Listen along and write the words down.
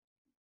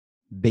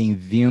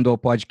Bem-vindo ao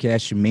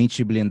podcast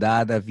Mente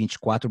Blindada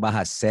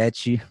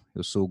 24/7.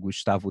 Eu sou o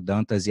Gustavo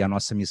Dantas e a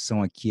nossa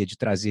missão aqui é de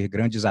trazer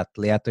grandes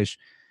atletas,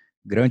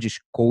 grandes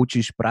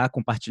coaches para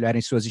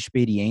compartilharem suas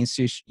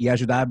experiências e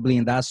ajudar a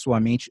blindar a sua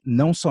mente,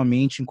 não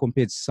somente em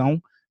competição,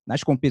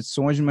 nas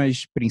competições,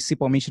 mas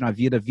principalmente na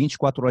vida,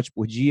 24 horas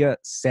por dia,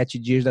 7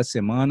 dias da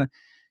semana.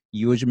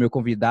 E hoje meu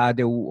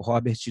convidado é o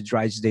Robert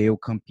Drysdale,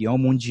 campeão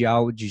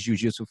mundial de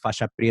jiu-jitsu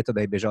faixa preta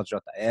da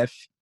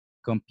IBJJF,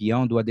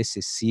 campeão do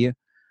ADCC,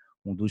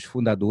 um dos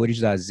fundadores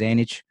da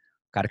Zenit,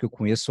 cara que eu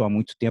conheço há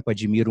muito tempo,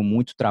 admiro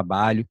muito o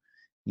trabalho.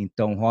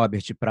 Então,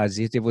 Robert,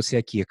 prazer ter você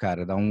aqui,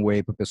 cara. Dá um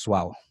oi pro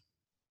pessoal.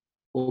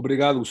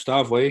 Obrigado,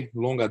 Gustavo, aí,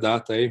 longa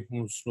data aí,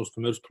 um dos meus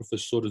primeiros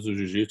professores do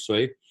jiu-jitsu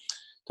aí.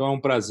 Então é um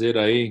prazer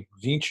aí,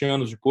 20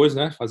 anos depois,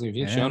 né? Fazem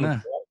 20 É, anos.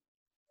 né?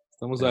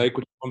 Estamos aí,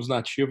 continuamos na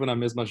ativa, na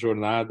mesma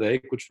jornada aí,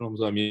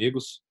 continuamos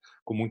amigos,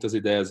 com muitas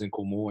ideias em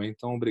comum aí.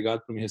 Então,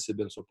 obrigado por me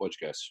receber no seu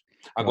podcast.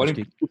 Eu Agora acho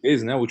em que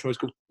português, né? A última vez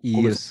que eu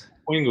conversei isso.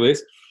 com em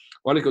inglês.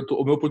 Olha que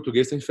o meu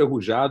português está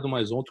enferrujado,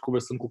 mas ontem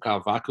conversando com o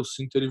Cavaco, eu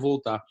sinto ele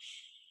voltar.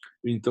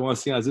 Então,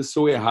 assim, às vezes se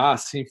eu errar,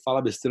 assim,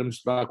 falar besteira,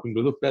 misturar com o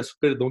inglês, eu peço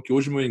perdão, que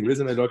hoje meu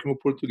inglês é melhor que o meu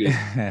português.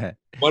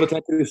 Embora eu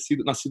tenha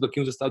nascido aqui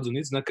nos Estados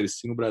Unidos, né?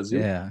 Cresci no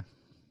Brasil. É.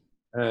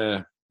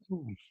 É,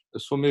 eu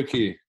sou meio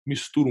que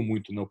misturo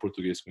muito, né, o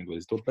português com o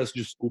inglês. Então eu peço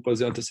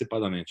desculpas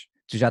antecipadamente.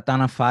 Tu já tá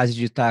na fase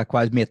de estar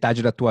quase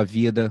metade da tua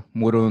vida,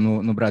 morou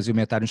no Brasil,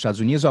 metade nos Estados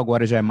Unidos, ou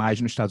agora já é mais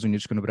nos Estados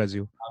Unidos que no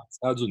Brasil?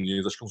 Estados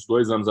Unidos, acho que uns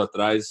 2 anos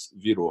atrás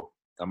virou.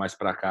 Tá mais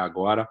para cá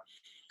agora.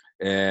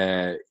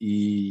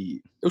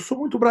 E eu sou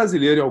muito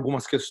brasileiro em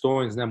algumas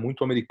questões, né?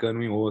 Muito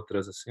americano em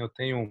outras. Assim,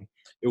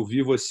 eu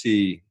vivo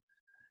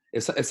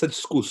essa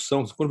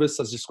discussão, quando eu vejo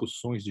essas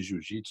discussões de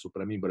jiu-jitsu,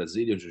 para mim,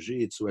 Brasília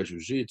jiu-jitsu,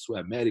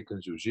 é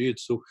American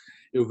jiu-jitsu,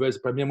 eu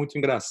vejo, para mim é muito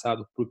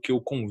engraçado, porque eu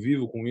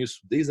convivo com isso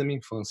desde a minha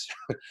infância.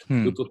 Eu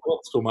Hum. estou tão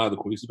acostumado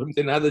com isso, para mim não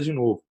tem nada de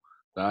novo.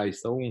 Tá?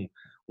 Então,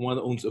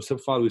 eu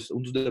sempre falo isso,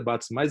 um dos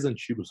debates mais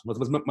antigos, uma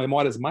das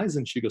memórias mais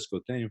antigas que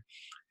eu tenho,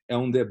 é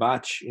um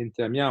debate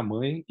entre a minha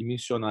mãe e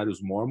missionários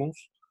mormons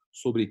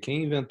sobre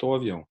quem inventou o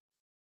avião.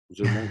 Os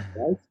irmãos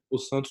Wright ou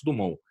Santos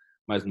Dumont.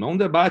 Mas não é um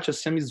debate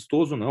assim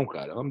amistoso, não,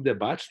 cara. É um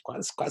debate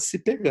quase se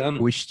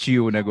pegando.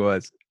 Hostil o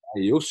negócio.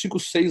 Aí eu, 5,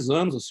 6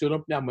 anos, assim,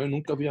 olhando pra minha mãe, eu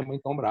nunca vi minha mãe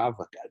tão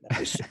brava, cara. Minha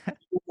mãe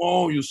Santos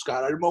Dumont e os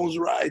caras, irmãos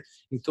Wright.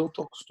 Então eu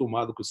tô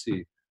acostumado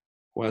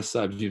com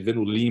essa viver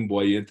no limbo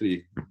aí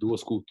entre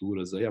duas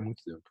culturas aí há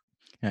muito tempo.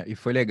 É, e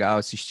foi legal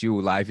assistir o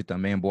live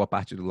também, boa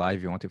parte do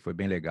live ontem foi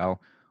bem legal.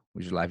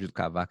 Os lives do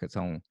Cavaca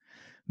são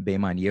bem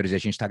maneiros. E a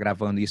gente está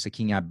gravando isso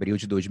aqui em abril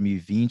de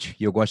 2020.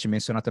 E eu gosto de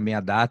mencionar também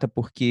a data,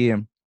 porque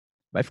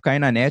vai ficar aí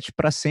na net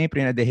para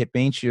sempre, né? De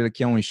repente,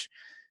 daqui a uns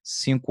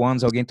 5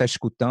 anos, alguém está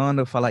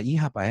escutando e fala: ih,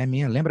 rapaz, é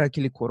mesmo? Lembra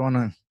aquele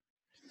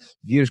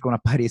coronavírus quando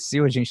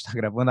apareceu? A gente está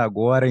gravando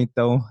agora.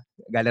 Então,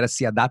 a galera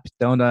se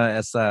adaptando a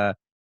essa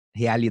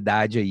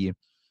realidade aí,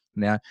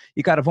 né?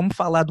 E, cara, vamos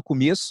falar do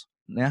começo,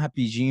 né?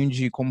 Rapidinho,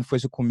 de como foi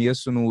o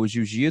começo no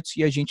jiu-jitsu,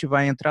 e a gente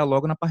vai entrar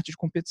logo na parte de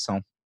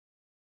competição.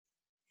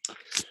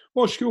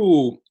 Bom, acho que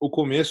o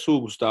começo,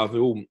 Gustavo,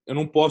 eu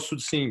não posso,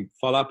 assim,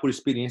 falar por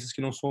experiências que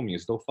não são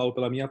minhas. Então, eu falo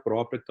pela minha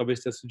própria, que talvez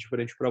tenha sido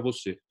diferente para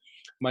você.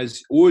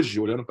 Mas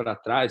hoje, olhando para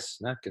trás,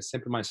 né, que é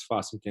sempre mais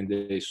fácil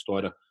entender a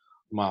história,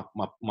 uma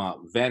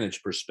vantage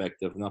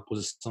perspective, uma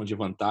posição de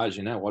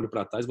vantagem, né? Eu olho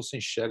para trás, você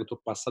enxerga o teu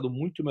passado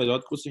muito melhor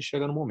do que você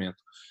enxerga no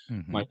momento.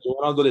 Mas Uhum. eu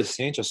era um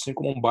adolescente, assim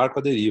como um barco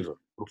à deriva,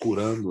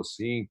 procurando,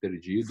 assim,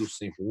 perdido,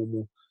 sem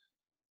rumo,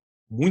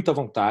 muita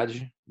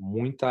vontade,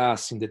 muita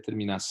assim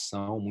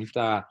determinação,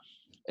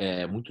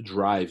 muito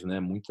drive, né?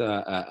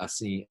 Muita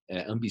assim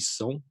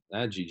ambição,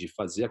 né? De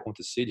fazer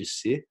acontecer, de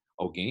ser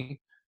alguém,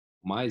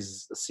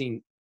 mas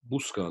assim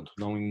buscando,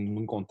 não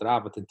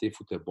encontrava, tentei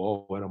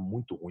futebol, era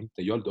muito ruim.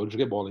 E olha, eu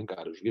joguei bola, hein,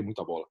 cara, eu joguei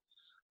muita bola,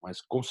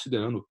 mas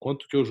considerando o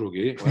quanto que eu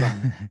joguei,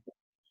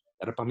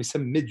 era para mim ser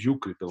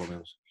medíocre pelo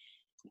menos.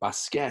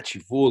 Basquete,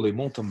 vôlei,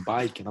 mountain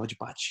bike, andava de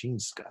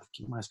patins, cara. O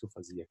que mais que eu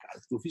fazia, cara?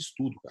 Eu fiz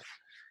tudo, cara.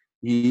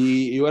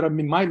 E eu era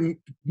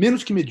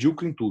menos que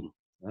medíocre em tudo,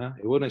 né?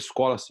 Eu na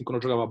escola, assim, quando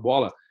eu jogava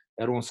bola,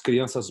 eram as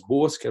crianças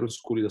boas que eram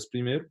escolhidas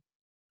primeiro,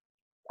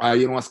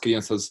 aí eram as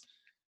crianças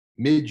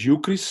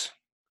medíocres,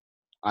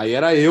 aí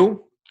era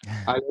eu,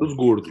 aí eram os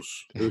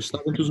gordos. Eu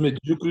estava entre os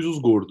medíocres e os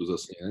gordos,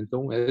 assim, né?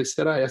 Então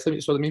essa é a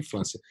história da minha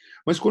infância.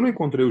 Mas quando eu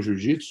encontrei o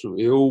jiu-jitsu,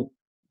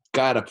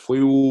 cara,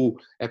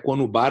 é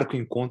quando o barco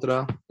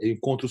encontra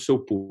o seu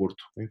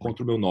porto, eu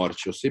encontro o meu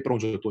norte, eu sei para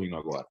onde eu estou indo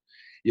agora.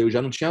 E eu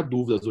já não tinha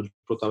dúvidas onde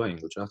eu estava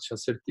indo, eu já tinha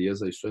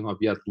certeza, isso aí não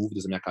havia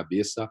dúvidas na minha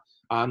cabeça.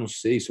 Ah, não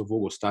sei se eu vou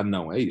gostar.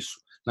 Não, é isso.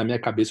 Na minha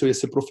cabeça eu ia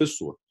ser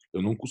professor.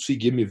 Eu não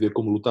conseguia me ver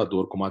como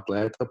lutador, como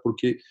atleta,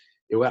 porque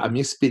a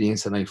minha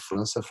experiência na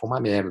infância foi uma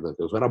merda.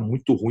 Eu era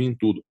muito ruim em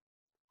tudo.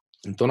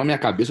 Então, na minha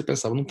cabeça, eu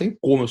pensava, não tem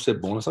como eu ser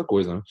bom nessa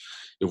coisa, né?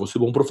 Eu vou ser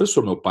bom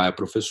professor. Meu pai é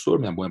professor,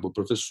 minha mãe é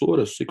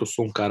professora, eu sei que eu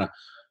sou um cara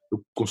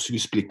eu consigo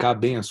explicar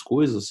bem as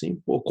coisas, assim,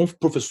 pô, como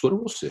professor eu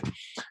vou ser.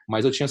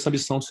 Mas eu tinha essa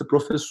ambição de ser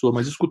professor,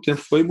 mas isso com o tempo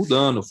foi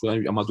mudando, eu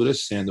fui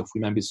amadurecendo,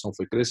 minha ambição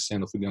foi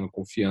crescendo, eu fui ganhando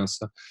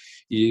confiança,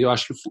 e eu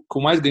acho que o que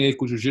eu mais ganhei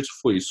com o jiu-jitsu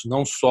foi isso,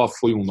 não só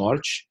foi um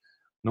norte,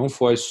 não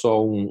foi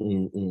só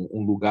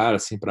um lugar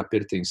assim para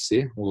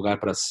pertencer, um lugar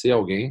para ser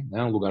alguém,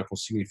 né, um lugar com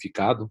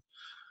significado,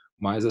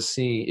 mas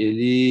assim,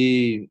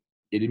 ele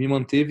me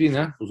manteve,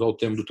 né, usar o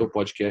termo do teu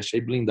podcast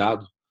aí,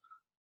 blindado,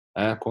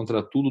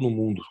 contra tudo no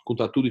mundo,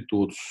 contra tudo e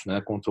todos, né?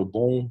 Contra o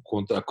bom,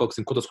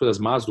 assim, contra as coisas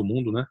más do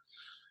mundo, né?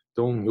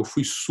 Então eu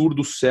fui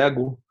surdo,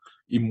 cego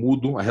e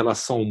mudo a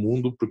relação ao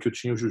mundo porque eu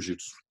tinha o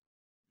jiu-jitsu.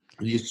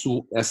 E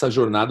essa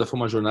jornada foi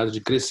uma jornada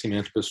de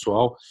crescimento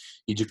pessoal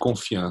e de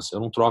confiança. Eu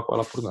não troco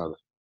ela por nada.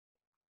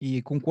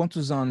 E com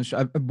quantos anos?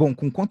 Bom,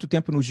 com quanto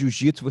tempo no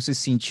jiu-jitsu você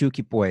sentiu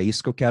que, pô, é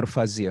isso que eu quero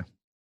fazer?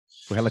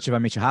 Foi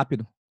relativamente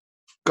rápido?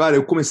 Cara,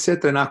 eu comecei a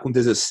treinar com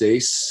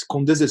 16.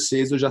 Com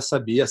 16 eu já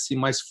sabia, assim,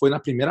 mas foi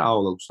na primeira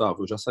aula,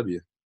 Gustavo, eu já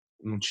sabia.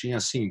 Não tinha,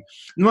 assim...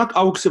 Não é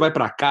algo que você vai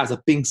para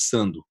casa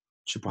pensando.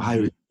 Tipo,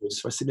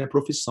 isso vai ser minha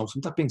profissão. Você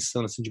não tá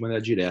pensando, assim, de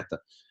maneira direta.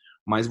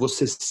 Mas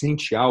você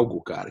sente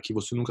algo, cara, que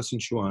você nunca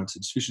sentiu antes. É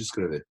difícil de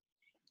escrever.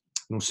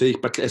 Não sei,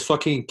 é só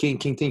quem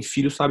tem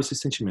filho sabe esse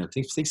sentimento.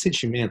 Tem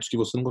sentimentos que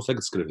você não consegue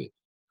descrever.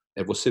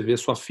 É você ver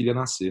sua filha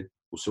nascer,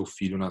 o seu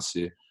filho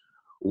nascer,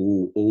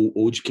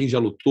 ou de quem já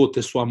lutou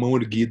ter sua mão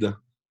erguida,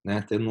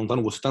 né? Não tá,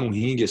 você tá no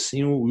ringue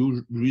assim,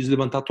 o juiz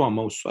levantar a tua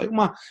mão. Isso aí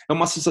é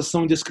uma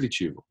sensação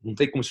indescritível. Não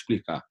tem como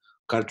explicar.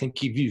 O cara tem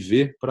que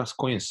viver para se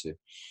conhecer.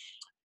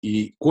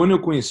 E quando eu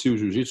conheci o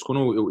jiu-jitsu,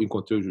 quando eu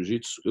encontrei o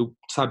jiu-jitsu, eu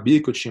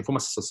sabia que eu tinha, foi uma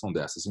sensação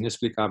dessas,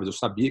 inexplicáveis. Eu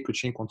sabia que eu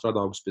tinha encontrado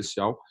algo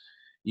especial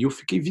e eu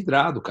fiquei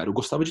vidrado, cara. Eu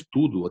gostava de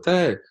tudo,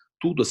 até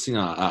tudo assim.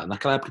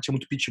 Naquela época tinha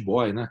muito pit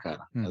boy, né,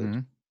 cara?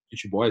 Uhum.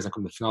 Pit boys, né,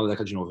 no final da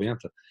década de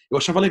 90. Eu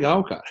achava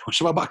legal, cara. Eu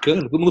achava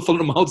bacana. Todo mundo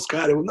falando mal dos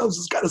caras. Não,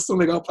 esses caras são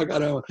legais pra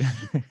caramba.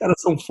 Os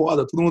caras são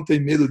foda, todo mundo tem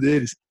medo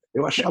deles.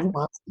 Eu achava o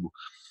máximo.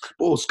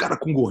 Pô, os caras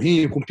com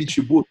gorrinho, com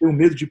pitbull, tenho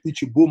medo de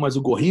pitbull, mas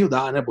o gorrinho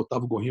dá, né?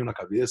 Botava o gorrinho na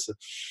cabeça,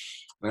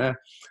 né?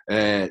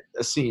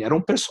 Assim, era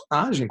um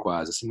personagem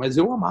quase, assim, mas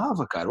eu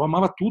amava, cara. Eu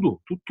amava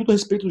tudo a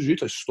respeito do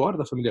jiu-jitsu, a história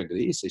da família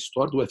Gracie, a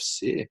história do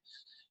UFC,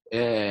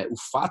 o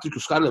fato de que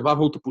os caras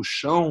levavam a luta pro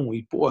chão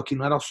e, pô, aqui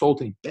não era só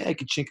o em pé,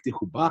 que tinha que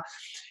derrubar.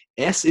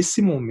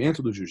 Esse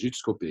momento do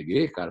jiu-jitsu que eu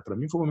peguei, cara, para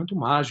mim foi um momento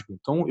mágico.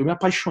 Então, eu me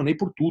apaixonei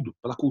por tudo,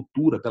 pela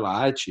cultura, pela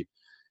arte.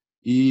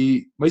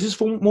 Mas isso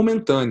foi um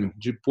momentâneo.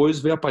 Depois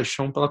veio a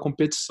paixão pela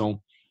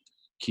competição,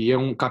 que é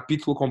um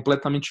capítulo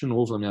completamente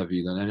novo na minha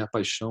vida, né? Minha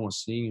paixão,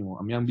 assim,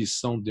 a minha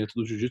ambição dentro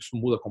do jiu-jitsu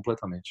muda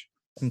completamente.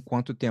 Com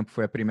quanto tempo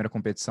foi a primeira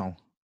competição?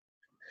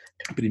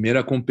 A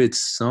primeira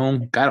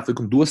competição, cara, foi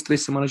com 2,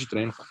 3 semanas de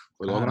treino, cara.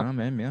 Foi logo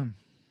Caramba, é mesmo?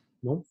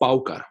 um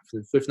pau, cara.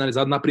 Foi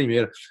finalizado na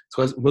primeira.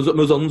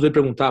 Meus alunos vêm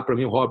perguntar para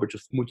mim, Robert, eu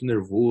fico muito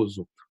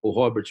nervoso. Ou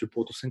Robert,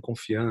 pô, eu tô sem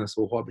confiança.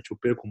 Ou Robert, eu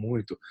perco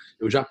muito.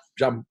 Eu já,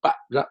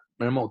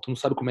 meu irmão, tu não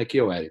sabe como é que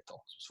eu era, então.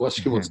 Se eu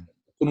acho que você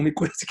não me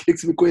conhece, queria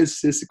que você me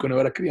conhecesse quando eu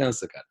era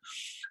criança, cara.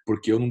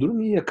 Porque eu não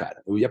dormia,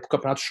 cara. Eu ia pro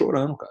campeonato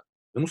chorando, cara.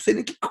 Eu não sei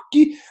nem de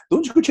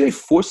onde que eu tirei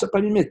força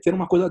para me meter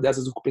numa coisa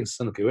dessas. Eu fico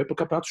pensando que eu ia pro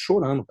campeonato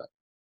chorando, cara.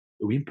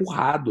 Eu ia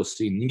empurrado,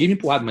 assim, ninguém me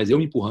empurrado, mas eu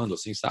me empurrando,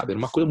 assim, sabe? Era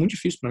uma coisa muito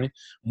difícil para mim.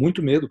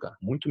 Muito medo, cara,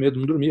 muito medo,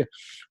 não dormia.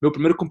 Meu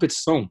primeira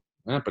competição,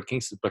 né,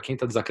 para quem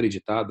tá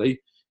desacreditado aí,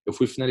 eu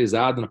fui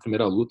finalizado na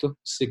primeira luta,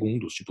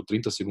 segundos, tipo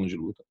 30 segundos de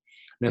luta.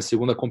 Minha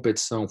segunda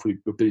competição,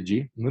 eu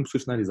perdi, não fui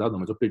finalizado, não,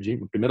 mas eu perdi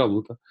na primeira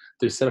luta.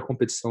 Terceira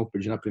competição, eu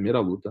perdi na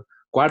primeira luta.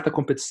 Quarta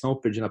competição, eu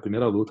perdi na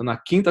primeira luta. Na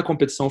quinta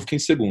competição, eu fiquei em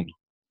segundo.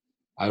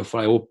 Aí eu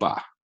falei,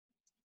 opa,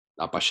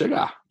 dá pra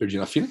chegar. Perdi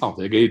na final.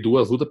 Eu ganhei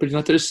 2 lutas, perdi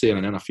na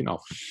terceira, né, na final.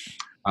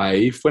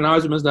 Aí foi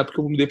mais ou menos na época que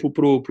eu mudei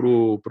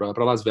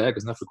pra Las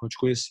Vegas, né, foi quando eu te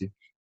conheci.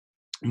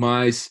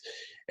 Mas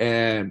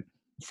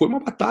foi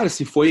uma batalha,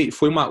 assim, foi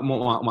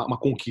uma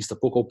conquista,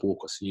 pouco a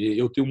pouco. Assim.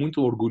 Eu tenho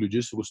muito orgulho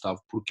disso, Gustavo,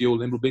 porque eu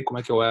lembro bem como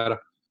é que eu era,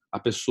 a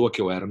pessoa que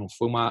eu era. Não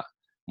foi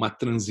uma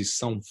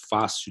transição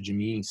fácil de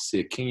mim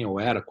ser quem eu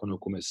era quando eu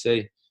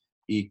comecei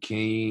e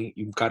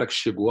um cara que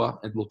chegou a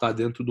lutar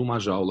dentro de uma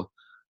jaula.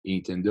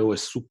 Entendeu? É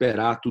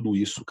superar tudo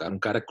isso, cara. Um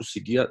cara que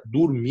conseguia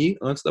dormir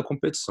antes da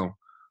competição.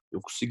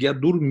 Eu conseguia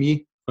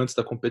dormir antes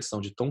da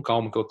competição, de tão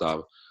calmo que eu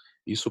tava.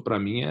 Isso para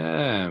mim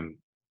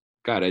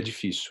cara, é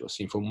difícil.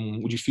 Assim,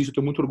 o difícil, eu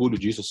tenho muito orgulho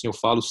disso. Assim, eu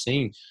falo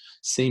sem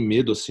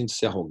medo assim de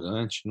ser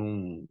arrogante.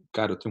 Não,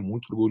 cara, eu tenho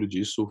muito orgulho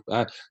disso.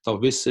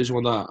 Talvez seja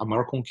a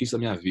maior conquista da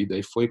minha vida.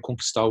 E foi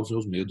conquistar os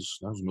meus medos,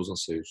 né, os meus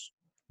anseios.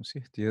 Com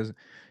certeza.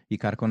 E,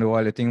 cara, quando eu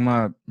olho, eu tenho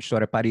uma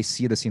história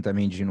parecida, assim,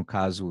 também, no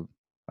caso,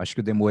 acho que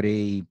eu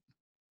demorei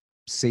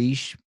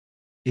 6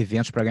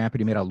 eventos para ganhar a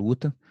primeira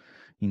luta.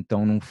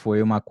 Então não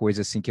foi uma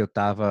coisa assim que eu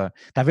tava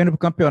indo pro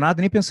campeonato,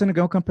 nem pensando em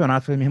ganhar o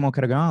campeonato. Falei, meu irmão, eu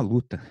quero ganhar uma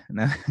luta,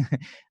 né?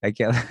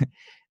 Aquela,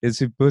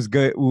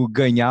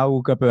 ganhar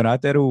o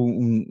campeonato era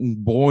um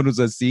bônus,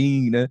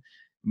 assim, né?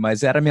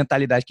 Mas era a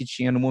mentalidade que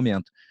tinha no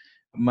momento.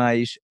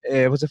 Mas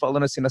você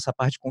falando assim nessa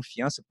parte de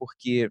confiança,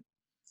 porque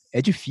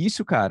é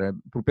difícil, cara,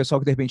 pro pessoal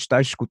que de repente está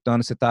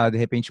escutando, de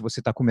repente você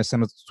está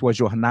começando a sua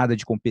jornada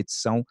de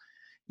competição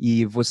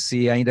e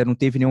você ainda não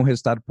teve nenhum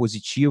resultado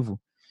positivo,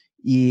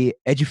 e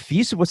é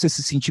difícil você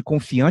se sentir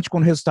confiante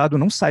quando o resultado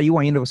não saiu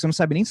ainda, você não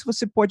sabe nem se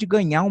você pode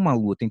ganhar uma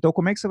luta. Então,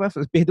 como é que você vai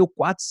fazer? Perdeu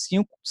 4,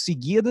 5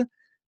 seguida,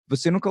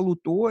 você nunca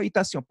lutou e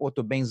tá assim, ó, pô,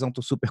 tô benzão,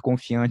 tô super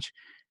confiante.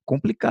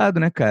 Complicado,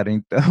 né, cara?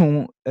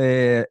 Então,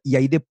 e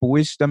aí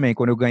depois também,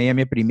 quando eu ganhei a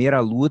minha primeira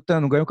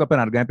luta, não ganhei o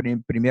campeonato, ganhei a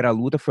primeira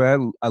luta, foi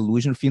a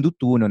luz no fim do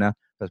túnel, né?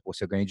 Pô,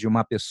 se eu ganhei de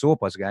uma pessoa,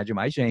 posso ganhar de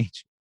mais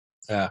gente.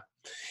 É.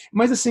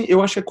 Mas assim,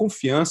 eu acho que a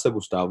confiança,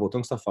 Gustavo, voltando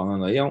ao que você está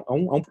falando aí, é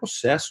um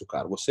processo,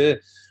 cara.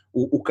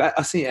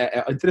 Assim,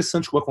 é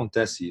interessante como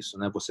acontece isso,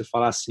 né? Você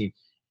falar assim,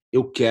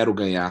 eu quero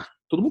ganhar.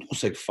 Todo mundo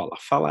consegue falar.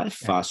 Falar é É.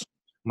 fácil.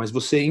 Mas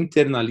você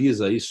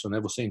internaliza isso, né?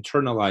 Você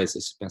internaliza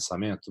esse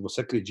pensamento,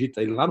 você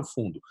acredita ele lá no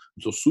fundo,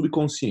 no seu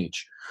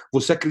subconsciente.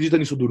 Você acredita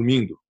nisso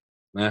dormindo,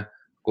 né?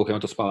 Coloquei em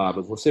outras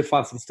palavras. Você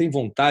fala, você tem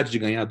vontade de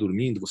ganhar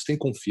dormindo, você tem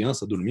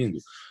confiança dormindo,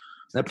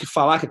 né? Porque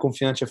falar que é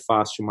confiante é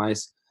fácil,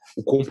 mas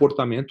o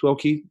comportamento é o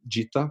que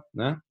dita,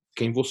 né,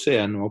 quem você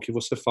é, não é o que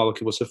você fala, o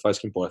que você faz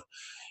que importa.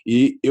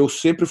 E eu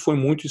sempre fui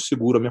muito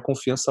inseguro, a minha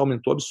confiança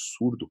aumentou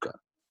absurdo, cara.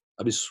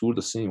 Absurdo,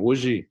 assim.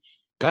 Hoje,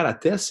 cara,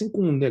 até assim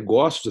com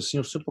negócios, assim,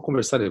 eu sempre vou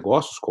conversar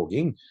negócios com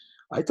alguém,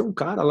 aí tem um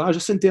cara lá, eu já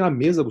sentei na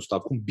mesa,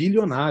 Gustavo, com um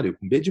bilionário,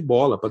 com B de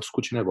bola, pra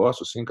discutir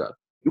negócio, assim, cara.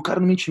 E o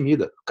cara não me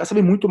intimida. O cara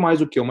sabe muito mais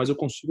do que eu, mas eu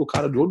consigo o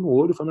cara de olho no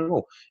olho e falar, meu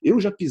irmão, eu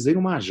já pisei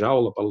numa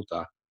jaula pra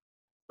lutar.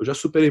 Eu já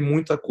superei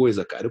muita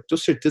coisa, cara. Eu tenho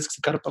certeza que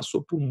esse cara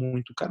passou por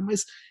muito, cara,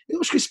 mas eu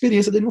acho que a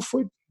experiência dele não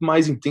foi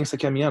mais intensa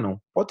que a minha,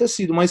 não. Pode ter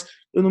sido, mas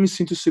eu não me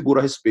sinto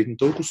seguro a respeito.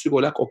 Então eu consigo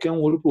olhar qualquer um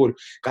olho pro olho.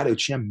 Cara, eu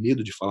tinha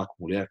medo de falar com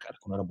mulher, cara,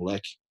 quando eu era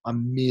moleque. Mas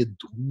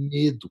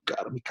medo,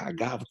 cara. Me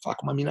cagava. Falar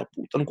com uma mina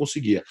puta, eu não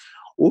conseguia.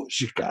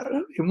 Hoje,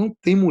 cara, eu não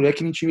tenho mulher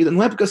que me intimida.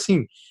 Não é porque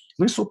assim,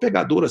 não sou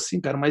pegador assim,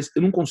 cara, mas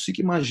eu não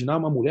consigo imaginar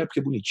uma mulher, porque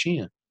é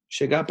bonitinha,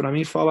 chegar pra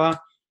mim e falar: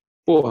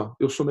 porra,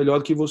 eu sou melhor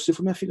do que você. Eu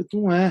falei, minha filha,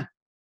 tu não é.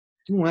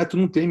 Não é, tu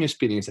não tem minha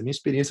experiência. A minha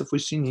experiência foi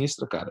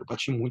sinistra, cara. Eu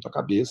bati muito a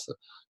cabeça.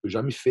 Eu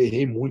já me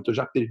ferrei muito, eu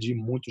já perdi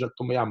muito, já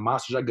tomei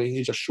amasso, já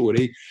ganhei, já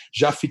chorei,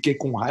 já fiquei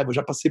com raiva,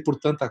 já passei por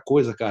tanta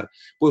coisa, cara.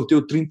 Pô, eu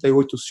tenho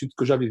 38, eu sinto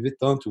que eu já vivi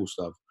tanto,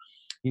 Gustavo.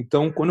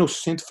 Então, quando eu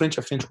sento frente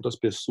a frente com outras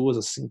pessoas,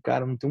 assim,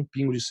 cara, não tem um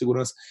pingo de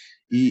segurança.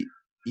 E,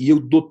 e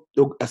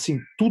assim,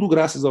 tudo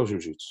graças ao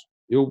jiu-jitsu.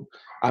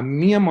 A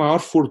minha maior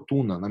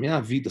fortuna na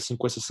minha vida, assim,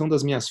 com exceção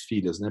das minhas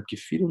filhas, né? Porque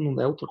filho não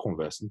é outra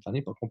conversa, não tá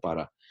nem para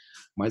comparar.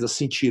 Mas,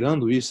 assim,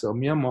 tirando isso, a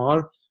minha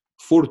maior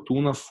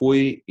fortuna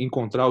foi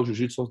encontrar o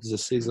jiu-jitsu aos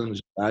 16 anos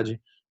de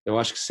idade. Eu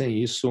acho que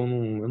sem isso,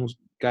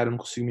 cara, eu não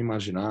consigo me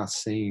imaginar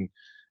sem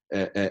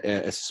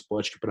esse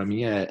esporte que para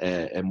mim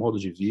é modo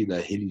de vida,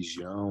 é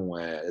religião,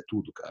 é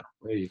tudo, cara.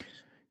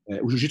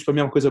 O jiu-jitsu para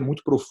mim é uma coisa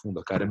muito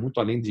profunda, cara. É muito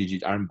além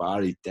de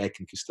armbar e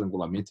técnica,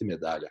 estrangulamento e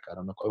medalha, cara.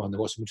 É um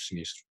negócio muito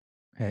sinistro.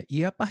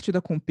 E a parte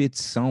da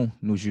competição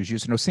no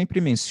jiu-jitsu, né, eu sempre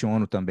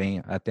menciono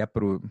também, até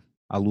para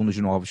alunos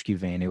novos que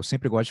vêm, né, eu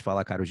sempre gosto de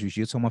falar, cara, o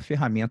jiu-jitsu é uma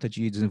ferramenta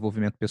de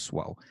desenvolvimento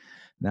pessoal,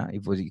 né,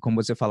 e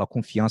como você fala, a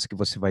confiança que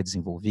você vai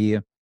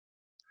desenvolver,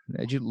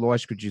 né,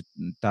 lógico, de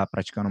estar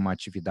praticando uma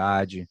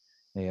atividade,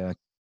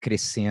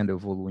 crescendo,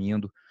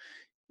 evoluindo.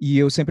 E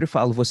eu sempre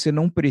falo, você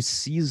não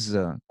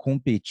precisa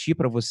competir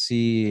para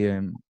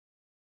você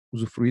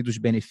usufruir dos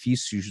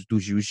benefícios do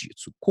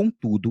jiu-jitsu.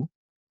 Contudo,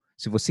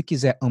 se você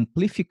quiser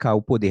amplificar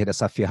o poder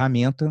dessa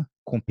ferramenta,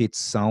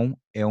 competição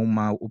é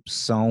uma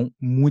opção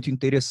muito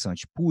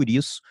interessante. Por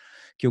isso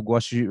que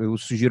eu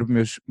sugiro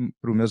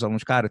para os meus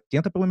alunos, cara,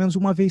 tenta pelo menos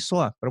uma vez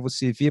só, para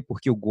você ver,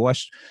 porque eu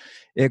gosto.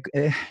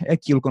 É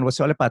aquilo, quando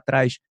você olha para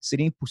trás,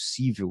 seria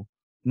impossível,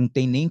 não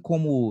tem nem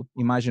como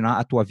imaginar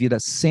a tua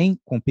vida sem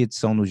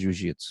competição no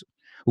jiu-jitsu.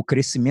 O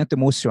crescimento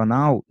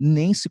emocional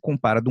nem se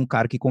compara de um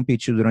cara que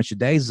competiu durante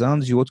 10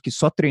 anos e outro que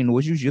só treinou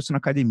jiu-jitsu na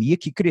academia,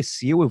 que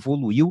cresceu,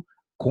 evoluiu,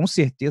 com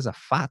certeza,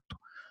 fato,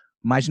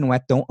 mas não é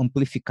tão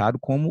amplificado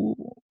como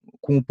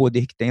com o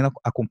poder que tem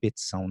a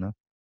competição, né?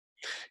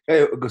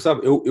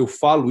 Gustavo, eu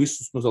falo isso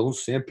para os meus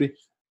alunos sempre.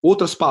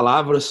 Outras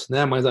palavras,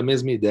 né, mas a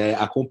mesma ideia.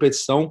 A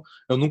competição,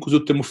 eu nunca uso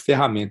o termo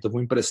ferramenta,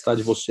 vou emprestar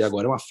de você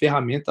agora. É uma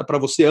ferramenta para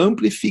você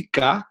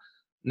amplificar,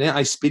 né,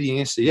 a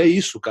experiência. E é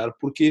isso, cara,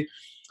 porque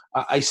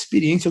a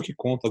experiência é o que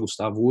conta,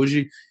 Gustavo.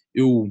 Hoje,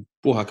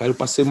 porra, cara, eu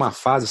passei uma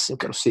fase assim, eu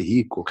quero ser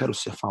rico, eu quero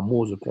ser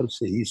famoso, eu quero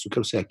ser isso, eu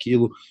quero ser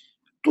aquilo.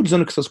 Tô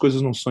dizendo que essas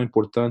coisas não são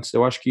importantes.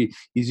 Eu acho que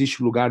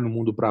existe lugar no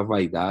mundo para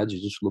vaidade,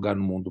 existe lugar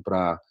no mundo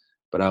para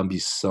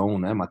ambição,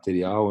 né,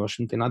 material. Eu acho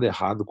que não tem nada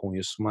errado com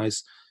isso,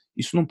 mas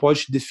isso não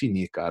pode te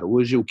definir, cara.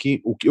 Hoje o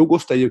que eu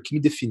gostaria, o que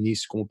me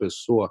definisse como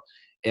pessoa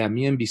é a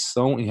minha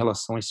ambição em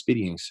relação à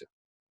experiência.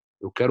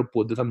 Eu quero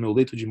poder estar no meu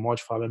leito de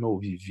morte e falar, meu, eu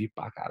vivi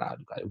pra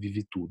caralho, cara, eu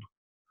vivi tudo.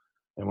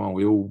 Meu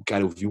irmão,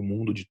 cara, eu vi o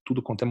mundo de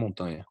tudo quanto é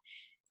montanha,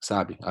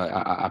 sabe?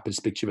 A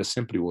perspectiva é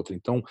sempre outra.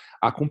 Então,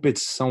 a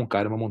competição,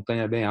 cara, é uma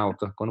montanha bem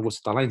alta. Quando você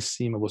está lá em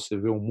cima, você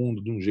vê o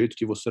mundo de um jeito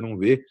que você não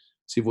vê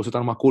se você está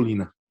numa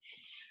colina.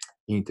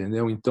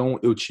 entendeu? Então,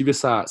 eu tive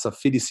essa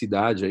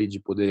felicidade aí de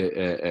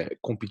poder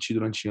competir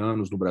durante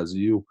anos no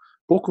Brasil,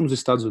 pouco nos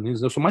Estados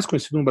Unidos. Eu sou mais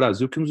conhecido no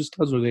Brasil que nos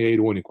Estados Unidos, é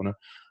irônico, né?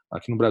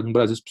 Aqui no Brasil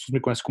as pessoas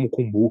me conhecem como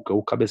Cumbuca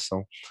ou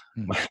Cabeção,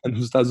 mas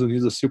nos Estados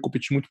Unidos assim, eu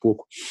competi muito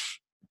pouco.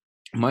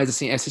 Mas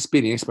assim, essa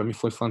experiência para mim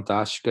foi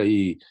fantástica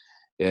e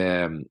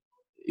é,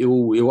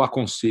 eu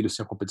aconselho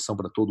assim, a competição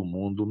para todo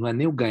mundo. Não é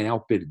nem o ganhar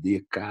ou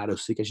perder, cara. Eu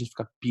sei que a gente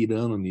fica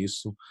pirando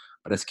nisso.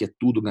 Parece que é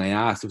tudo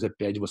ganhar. Se você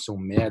perde, você é um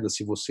merda.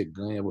 Se você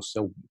ganha, você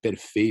é o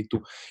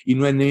perfeito. E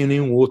não é nem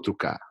nenhum outro,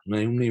 cara. Não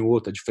é nenhum nem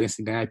outro. A diferença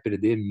de ganhar e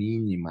perder é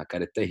mínima,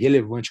 cara. É até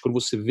relevante. Quando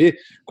você vê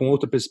com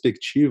outra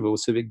perspectiva,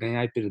 você vê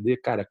ganhar e perder,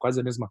 cara, é quase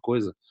a mesma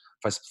coisa.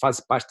 Faz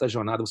parte da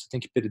jornada. Você tem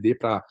que perder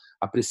para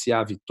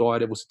apreciar a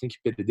vitória. Você tem que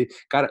perder.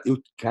 Cara,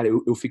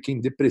 eu fiquei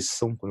em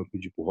depressão quando eu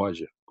pedi pro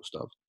Roger,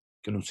 Gustavo,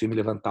 que eu não sei me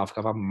levantar, eu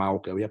ficava mal,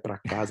 cara. Eu ia pra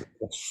casa,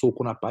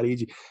 soco na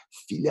parede,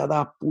 filha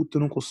da puta, eu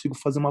não consigo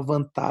fazer uma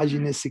vantagem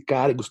nesse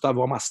cara. E, Gustavo,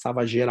 eu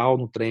amassava geral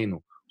no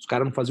treino. Os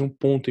caras não faziam um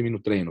ponto em mim no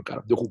treino,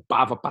 cara.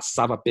 Derrubava,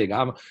 passava,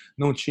 pegava,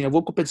 não tinha.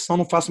 Vou competição,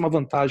 não faço uma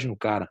vantagem no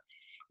cara.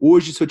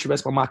 Hoje, se eu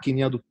tivesse uma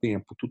maquininha do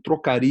tempo, tu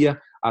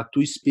trocaria a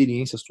tua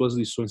experiência, as tuas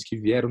lições que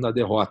vieram da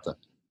derrota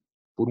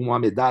por uma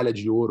medalha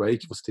de ouro aí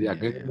que você teria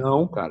ganho?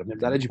 Não, cara. Minha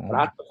medalha Tem de como.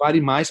 prata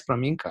vale mais pra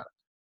mim, cara.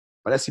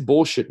 Parece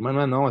bullshit, mas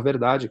não é não, é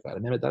verdade, cara.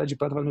 Minha medalha de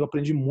prata eu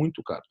aprendi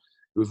muito, cara.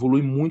 Eu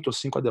evolui muito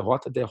assim com a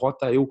derrota. A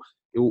derrota eu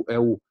é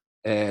o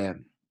é,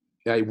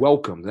 é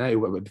welcome, né?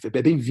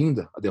 É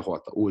bem-vinda a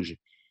derrota hoje.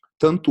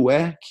 Tanto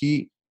é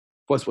que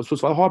pô, as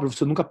pessoas falam, Robert,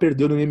 você nunca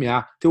perdeu no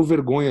MMA. Tenho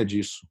vergonha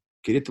disso.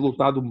 Queria ter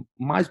lutado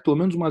mais, pelo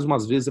menos mais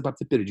umas vezes, é para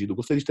ter perdido. Eu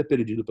gostaria de ter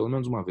perdido pelo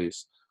menos uma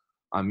vez.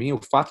 A mim, o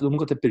fato de eu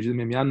nunca ter perdido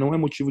no MMA não é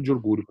motivo de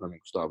orgulho para mim,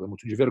 Gustavo. É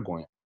motivo de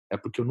vergonha. É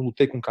porque eu não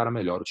lutei com um cara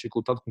melhor. Eu tinha que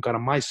lutar com um cara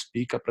mais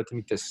pica para ter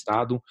me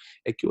testado.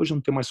 É que hoje eu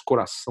não tenho mais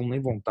coração nem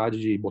vontade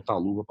de botar a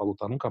luva para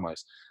lutar nunca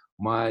mais.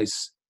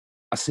 Mas,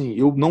 assim,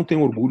 eu não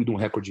tenho orgulho de um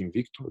recorde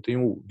invicto. Eu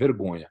tenho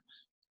vergonha.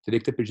 Teria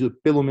que ter perdido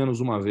pelo menos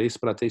uma vez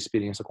para ter a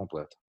experiência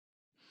completa.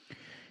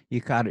 E,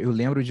 cara, eu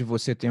lembro de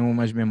você ter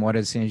umas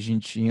memórias assim, a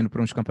gente indo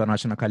para uns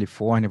campeonatos na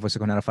Califórnia, você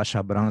quando era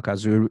faixa branca,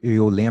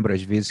 eu lembro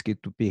às vezes que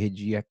tu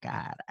perdia,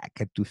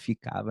 caraca, tu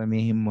ficava, meu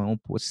irmão,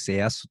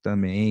 possesso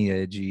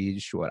também, de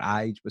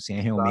chorar, e tipo assim, é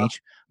Tá?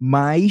 realmente,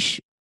 mas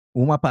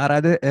uma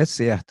parada é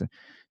certa,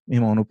 meu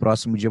irmão, no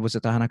próximo dia você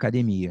tava na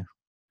academia,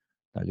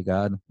 tá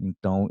ligado?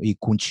 Então, e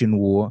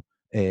continuou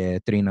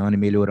treinando e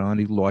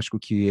melhorando, e lógico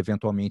que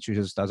eventualmente os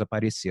resultados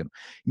apareceram.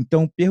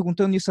 Então,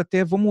 perguntando isso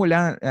até, vamos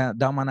olhar,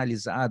 dar uma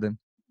analisada,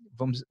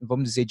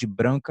 vamos dizer, de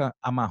branca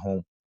a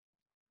marrom.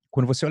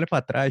 Quando você olha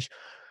para trás,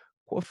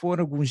 quais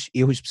foram alguns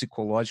erros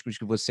psicológicos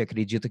que você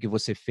acredita que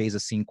você fez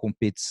assim em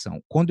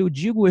competição? Quando eu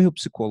digo erro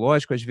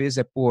psicológico, às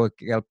vezes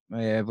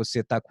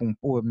você tá com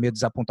medo de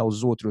desapontar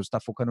os outros, está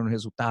focando no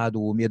resultado,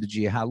 o medo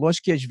de errar.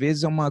 Lógico que às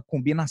vezes é uma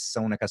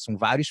combinação, né, cara? São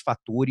vários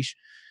fatores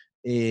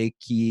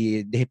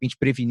que de repente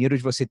preveniram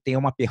de você ter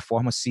uma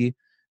performance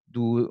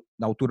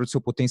na altura do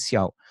seu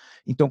potencial.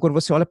 Então, quando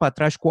você olha para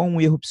trás, qual é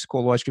um erro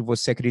psicológico que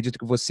você acredita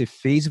que você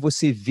fez e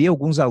você vê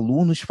alguns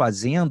alunos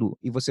fazendo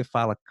e você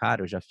fala,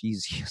 cara, eu já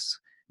fiz isso,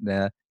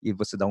 né? E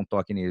você dá um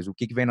toque neles. O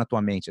que vem na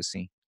tua mente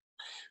assim?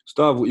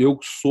 Gustavo, eu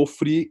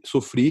sofri,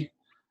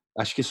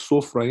 acho que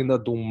sofro ainda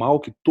de um mal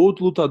que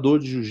todo lutador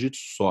de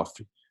jiu-jitsu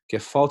sofre, que é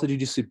falta de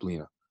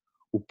disciplina.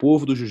 O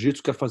povo do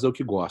jiu-jitsu quer fazer o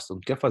que gosta, não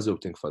quer fazer o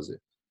que tem que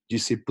fazer.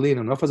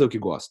 Disciplina não é fazer o que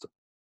gosta,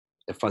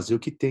 é fazer o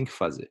que tem que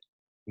fazer,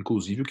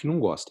 inclusive o que não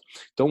gosta.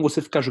 Então,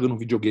 você ficar jogando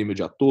videogame o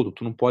dia todo,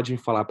 tu não pode me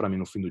falar para mim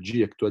no fim do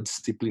dia que tu é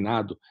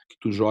disciplinado, que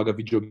tu joga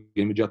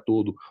videogame o dia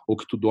todo, ou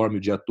que tu dorme o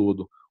dia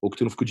todo, ou que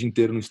tu não fica o dia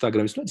inteiro no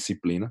Instagram. Isso não é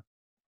disciplina.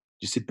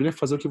 Disciplina é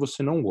fazer o que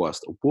você não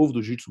gosta. O povo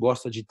do jiu-jitsu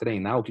gosta de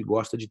treinar o que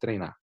gosta de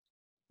treinar.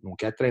 Não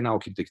quer treinar o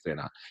que tem que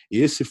treinar.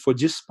 Esse foi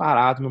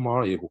disparado meu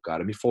maior erro,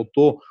 cara. Me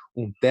faltou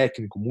um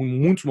técnico, em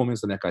muitos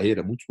momentos da minha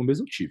carreira, muitos momentos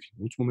eu tive,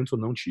 muitos momentos eu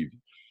não tive.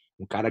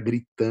 Um cara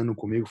gritando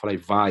comigo, falei,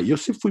 vai. E eu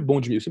sempre fui bom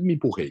de mim, eu sempre me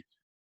empurrei.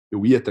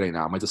 Eu ia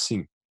treinar, mas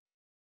assim,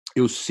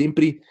 eu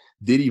sempre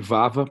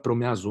derivava para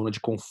minha zona de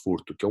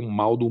conforto, que é um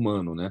mal do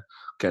humano, né?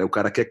 O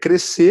cara quer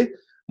crescer,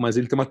 mas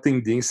ele tem uma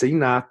tendência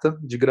inata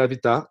de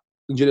gravitar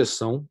em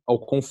direção ao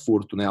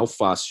conforto, né? Ao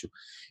fácil.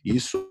 E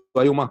isso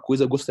aí é uma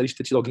coisa, eu gostaria de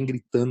ter tido alguém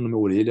gritando na minha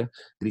orelha,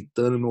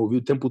 gritando no meu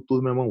ouvido o tempo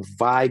todo, meu irmão,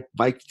 vai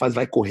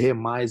correr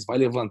mais, vai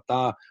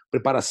levantar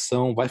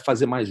preparação, vai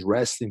fazer mais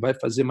wrestling, vai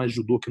fazer mais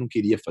judô, que eu não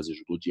queria fazer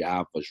judô,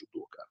 odiava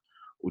judô, cara.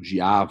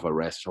 Odiava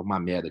wrestling, uma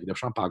merda, queria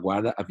chamar pra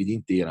guarda a vida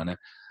inteira, né?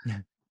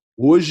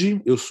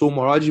 Hoje, eu sou o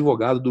maior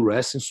advogado do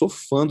wrestling, sou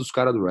fã dos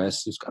caras do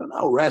wrestling. Os caras,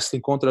 não,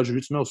 wrestling contra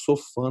jiu-jitsu, não, eu sou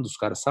fã dos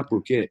caras. Sabe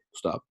por quê,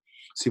 Gustavo?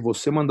 Se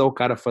você mandar o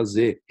cara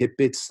fazer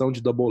repetição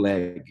de double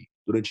leg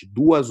durante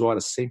 2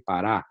 horas sem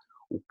parar,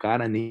 o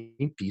cara nem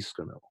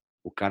pisca, não.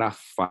 O cara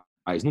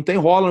faz. Não tem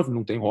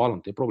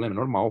problema, é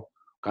normal.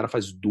 O cara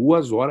faz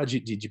 2 horas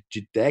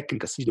de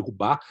técnica, assim, de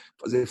derrubar,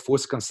 fazer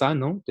força, cansar,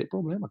 não tem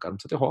problema, cara, não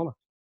precisa ter rola.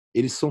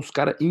 Eles são os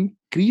caras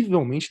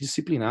incrivelmente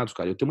disciplinados,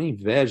 cara. Eu tenho uma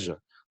inveja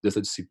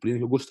dessa disciplina,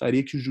 que eu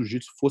gostaria que o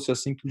jiu-jitsu fosse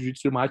assim, que o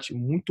jiu-jitsu é uma arte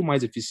muito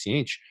mais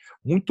eficiente,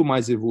 muito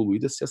mais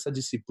evoluída se essa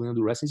disciplina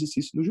do wrestling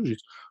existisse no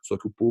jiu-jitsu. Só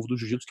que o povo do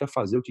jiu-jitsu quer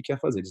fazer o que quer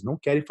fazer, eles não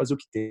querem fazer o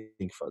que tem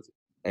que fazer.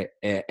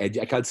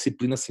 Aquela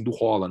disciplina assim do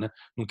rola, né?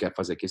 Não quer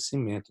fazer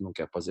aquecimento, não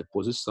quer fazer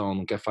posição,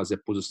 não quer fazer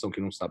posição que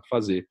não sabe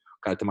fazer.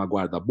 O cara tem uma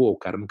guarda boa, o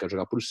cara não quer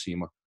jogar por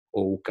cima.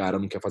 Ou o cara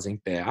não quer fazer em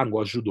pé. Ah, não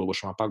gosto de judô, vou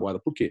chamar pra guarda.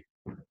 Por quê?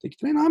 Tem que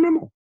treinar, meu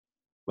irmão.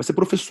 Vai ser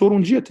professor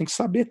um dia, tem que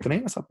saber,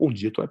 treina essa um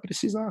dia, tu vai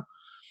precisar.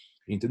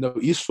 Entendeu?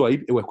 Isso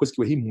aí é uma coisa que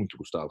eu errei muito,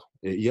 Gustavo.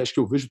 E acho que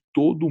eu vejo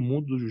todo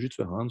mundo do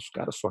jiu-jitsu errando, os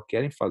caras só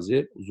querem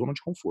fazer zona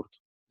de conforto.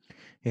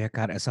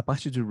 Cara, essa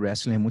parte do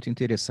wrestling é muito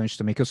interessante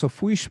também, que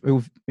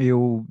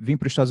eu vim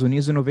para os Estados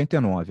Unidos em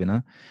 99,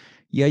 né?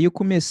 E aí eu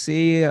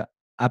comecei a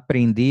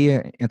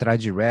aprender, entrar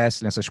de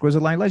wrestling, essas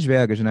coisas lá em Las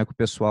Vegas, né? Com o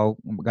pessoal,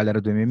 a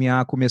galera do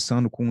MMA,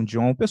 começando com o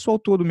John, o pessoal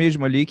todo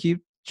mesmo ali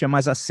que tinha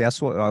mais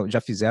acesso,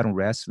 já fizeram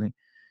wrestling.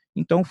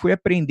 Então fui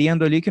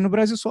aprendendo ali que no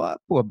Brasil só,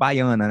 pô,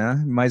 baiana,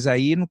 né? Mas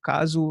aí, no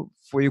caso,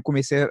 eu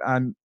comecei a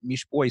me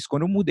expor a isso.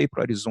 Quando eu mudei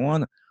para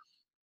Arizona,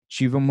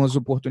 tive umas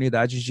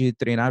oportunidades de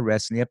treinar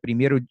wrestling. A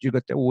primeira, eu digo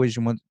até hoje,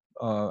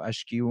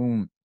 acho que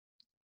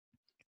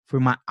foi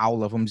uma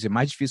aula, vamos dizer,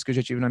 mais difícil que eu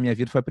já tive na minha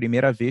vida. Foi a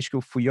primeira vez que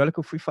eu fui. Olha que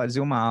eu fui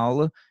fazer uma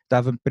aula,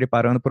 estava me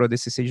preparando para o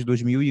ADCC de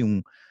 2001.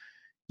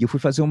 E eu fui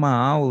fazer uma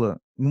aula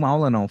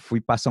não,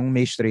 fui passar um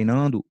mês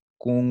treinando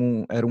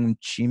era um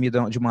time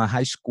de uma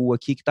high school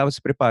aqui que estava se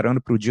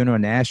preparando para o Junior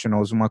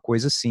Nationals, uma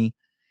coisa assim.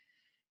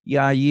 E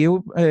aí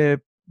eu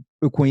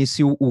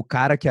conheci o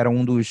cara que era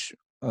um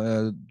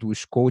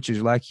dos coaches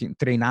lá, que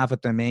treinava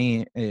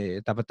também,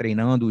 estava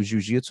treinando o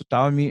jiu-jitsu e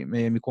tal,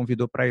 me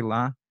convidou para ir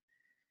lá.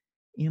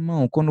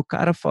 Irmão, quando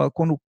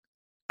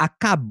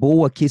acabou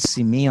o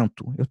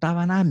aquecimento, eu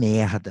tava na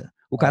merda.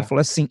 O cara É,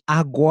 falou assim: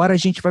 agora a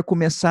gente vai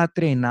começar a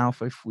treinar. Eu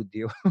falei,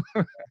 fudeu.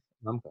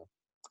 não,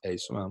 é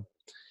isso mesmo.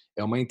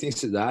 É uma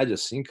intensidade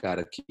assim,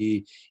 cara,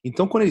 que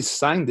então quando eles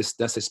saem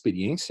dessa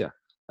experiência,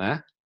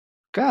 né?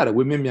 Cara,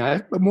 o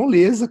MMA é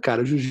moleza,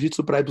 cara. O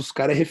jiu-jitsu para ir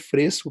buscar é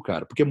refresco,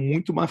 cara, porque é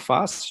muito mais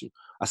fácil.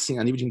 Assim,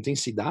 a nível de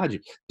intensidade,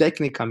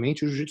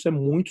 tecnicamente, o jiu-jitsu é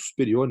muito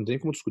superior, não tem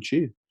como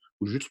discutir.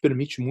 O jiu-jitsu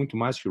permite muito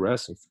mais que o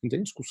wrestling, não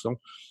tem discussão.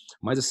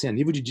 Mas, assim, a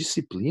nível de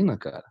disciplina,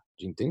 cara,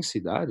 de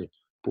intensidade,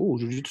 pô, o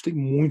jiu-jitsu tem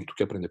muito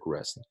que aprender com o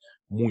wrestling.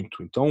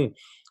 Muito. Então,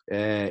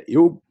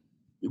 eu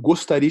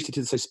gostaria de ter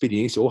tido essa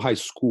experiência, ou high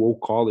school ou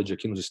college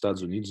aqui nos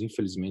Estados Unidos,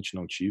 infelizmente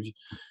não tive.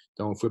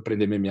 Então, eu fui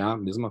aprender MMA,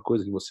 mesma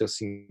coisa que você,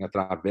 assim,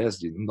 através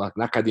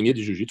na academia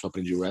de jiu-jitsu eu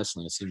aprendi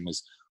wrestling, assim,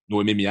 mas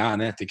no MMA,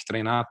 né, tem que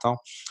treinar e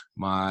tal.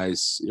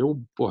 Mas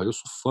porra, eu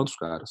sou fã dos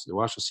caras. Eu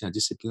acho, assim, a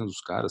disciplina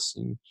dos caras,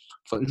 assim.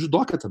 O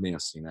judoca também,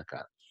 assim, né,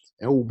 cara?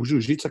 O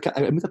jiu-jitsu,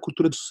 é muita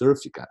cultura do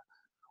surf, cara.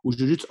 O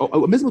jiu-jitsu,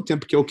 ao mesmo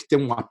tempo que é o que tem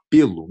um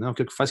apelo, né, o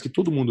que faz que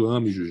todo mundo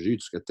ame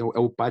jiu-jitsu, que é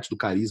o parte do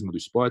carisma do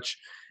esporte,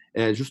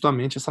 é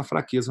justamente essa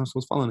fraqueza que nós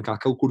estamos falando, aquela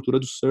cultura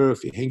do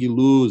surf, hang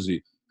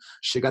loose,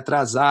 chega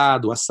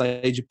atrasado, a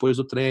sair depois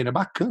do treino, é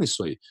bacana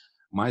isso aí.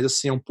 Mas,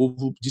 assim, é um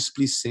povo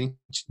displicente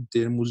em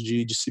termos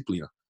de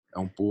disciplina. É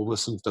um povo,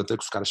 assim, tanto é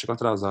que os caras chegam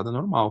atrasados, é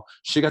normal.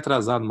 Chega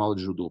atrasado numa aula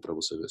de judô, pra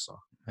você ver só.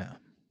 É.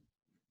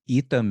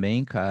 E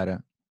também,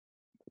 cara,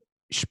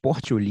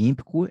 esporte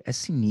olímpico é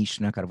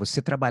sinistro, né, cara? Você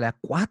trabalhar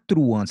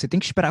 4 anos, você tem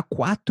que esperar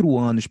 4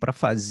 anos para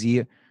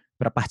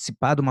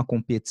participar de uma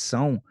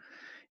competição.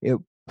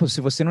 Pô,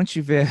 se você não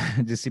tiver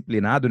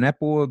disciplinado, né?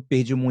 Pô,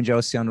 perdi o Mundial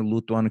esse ano,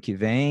 luto ano que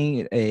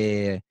vem.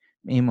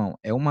 Meu irmão,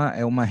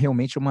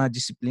 realmente uma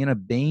disciplina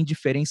bem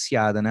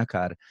diferenciada, né,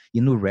 cara?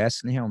 E no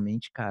wrestling,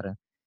 realmente, cara,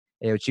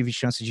 eu tive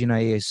chance de ir na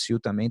ASU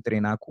também,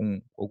 treinar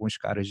com alguns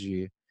caras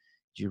de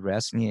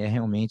wrestling,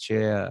 realmente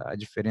a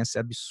diferença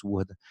é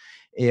absurda.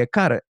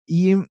 Cara,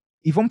 e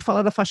vamos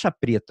falar da faixa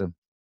preta.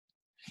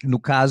 No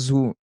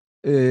caso,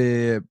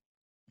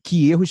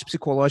 que erros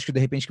psicológicos, de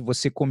repente, que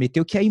você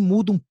cometeu, que aí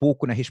muda um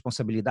pouco na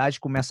responsabilidade,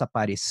 começa a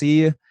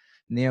aparecer,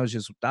 né, os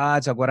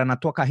resultados. Agora, na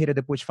tua carreira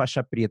depois de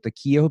faixa preta,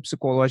 que erro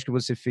psicológico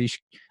você fez,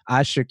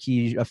 acha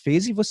que já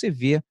fez e você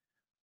vê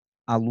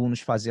alunos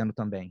fazendo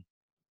também?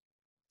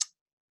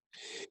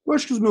 Eu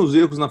acho que os meus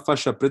erros na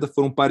faixa preta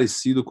foram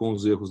parecidos com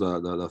os erros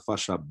da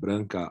faixa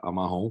branca a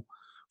marrom.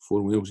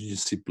 Foram erros de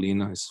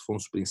disciplina, esses foram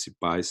os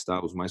principais,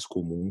 tá? Os mais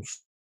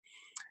comuns.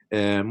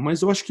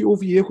 Mas eu acho que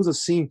houve erros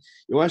assim.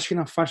 Eu acho que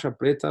na faixa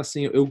preta,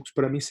 assim,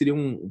 para mim seria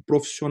um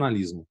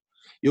profissionalismo.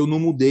 Eu não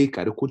mudei,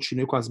 cara. Eu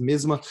continuei com as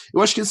mesmas.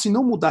 Eu acho que assim,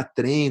 não mudar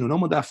treino, não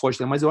mudar a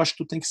força, mas eu acho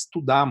que tu tem que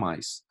estudar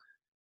mais.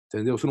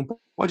 Entendeu? Você não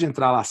pode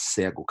entrar lá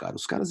cego, cara.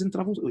 Os caras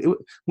entravam.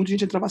 Muita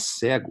gente entrava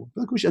cego.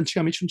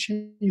 Antigamente não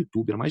tinha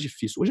YouTube, era mais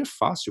difícil. Hoje é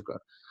fácil, cara.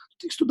 Tu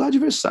tem que estudar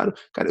adversário.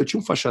 Cara, eu tinha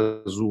um faixa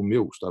azul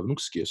meu, Gustavo,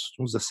 nunca esqueço.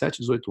 Tinha uns 17,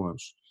 18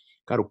 anos.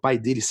 Cara, o pai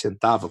dele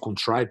sentava com um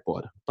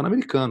tripod,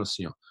 pan-americano,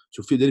 assim, ó. Se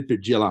o filho dele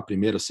perdia lá a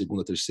primeira, a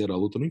segunda, a terceira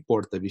luta, não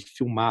importa. Ele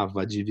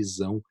filmava a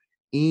divisão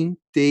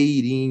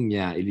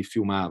inteirinha. Ele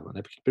filmava,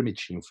 né? Porque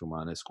permitiam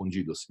filmar, né?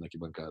 Escondido, assim, na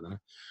arquibancada, né?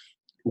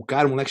 O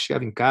moleque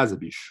chegava em casa,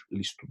 bicho,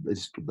 ele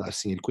estudava,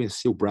 assim, ele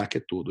conhecia o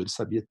bracket todo, ele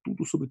sabia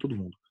tudo sobre todo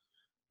mundo.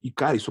 E,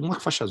 cara, isso é uma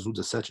faixa azul,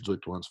 17,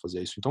 18 anos,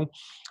 fazia isso. Então,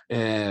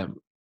 é,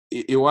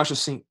 eu acho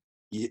assim,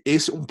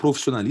 esse é um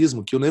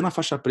profissionalismo que eu nem na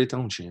faixa preta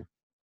não tinha.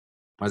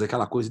 Mas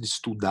aquela coisa de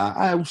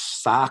estudar, é um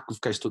saco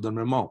ficar estudando,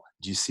 meu irmão.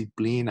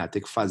 Disciplina,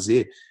 ter que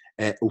fazer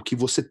o que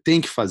você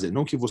tem que fazer,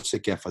 não o que você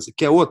quer fazer.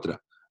 Quer outra?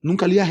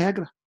 Nunca li a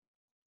regra.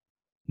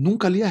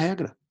 Nunca li a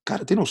regra.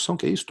 Cara, tem noção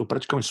que é isso? Tu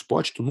pratica um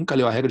esporte, tu nunca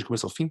leu a regra de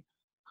começo ao fim?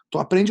 Tu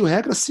aprende a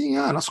regra assim,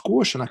 nas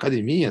coxas, na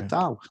academia e É.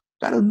 tal.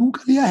 Cara, eu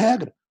nunca li a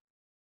regra.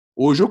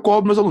 Hoje eu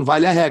cobro meus alunos, vai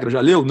ler a regra. Já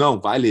leu? Não,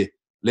 vai ler.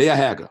 Leia a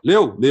regra.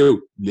 Leu?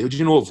 Leu. Leu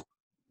de novo.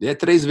 Lê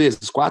 3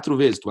 vezes, 4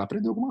 vezes, tu vai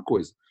aprender alguma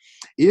coisa.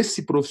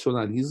 Esse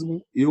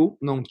profissionalismo eu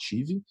não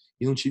tive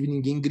e não tive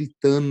ninguém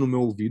gritando no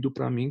meu ouvido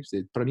para mim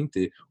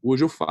ter.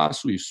 Hoje eu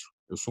faço isso.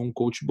 Eu sou um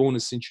coach bom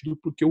nesse sentido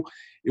porque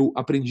eu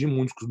aprendi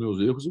muito com os meus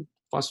erros e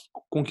faço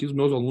com que os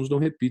meus alunos não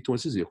repitam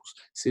esses erros.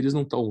 Se eles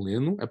não estão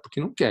lendo, é porque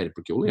não querem,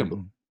 porque eu lembro.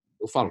 Uhum.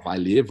 Eu falo, vai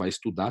ler, vai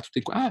estudar, tu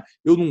tem que...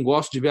 eu não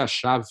gosto de ver a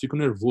chave, fico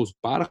nervoso.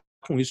 Para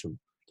com isso. Irmão.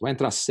 Tu vai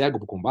entrar cego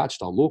pro combate,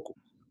 tá louco?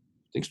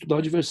 Tem que estudar o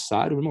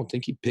adversário, irmão,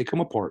 tem que pick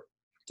him apart.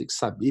 Tem que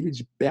saber ele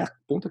de pé,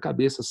 ponta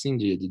cabeça, assim,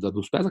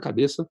 dos pés à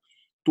cabeça,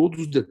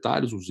 todos os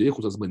detalhes, os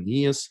erros, as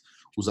manias,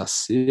 os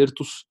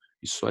acertos.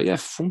 Isso aí é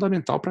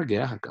fundamental pra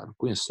guerra, cara.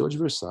 Conhecer o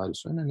adversário.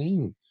 Isso aí não é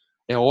nem.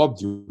 É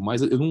óbvio,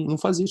 mas eu não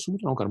fazia isso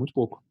muito, não, cara. Muito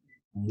pouco.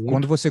 Quando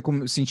Muito. você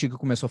sentiu que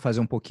começou a fazer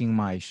um pouquinho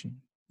mais?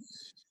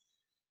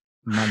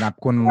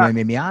 Quando no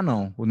MMA,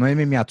 não? No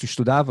MMA, tu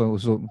estudava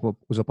os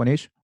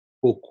oponentes?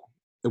 Pouco.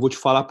 Eu vou te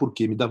falar por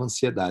quê. Me dava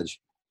ansiedade.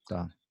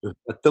 Tá. Eu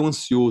era tão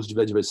ansioso de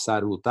ver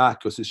adversário lutar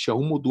que eu assistia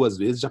 1 ou 2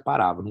 vezes e já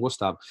parava, não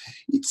gostava.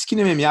 E diz que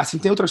no MMA, assim,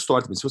 tem outra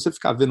história também. Se você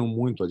ficar vendo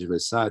muito o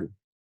adversário,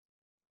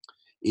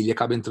 ele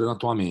acaba entrando na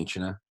tua mente,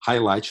 né?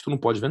 Highlight tu não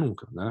pode ver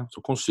nunca, né?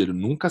 Seu conselho,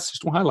 nunca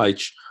assista um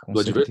highlight Com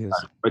do certeza.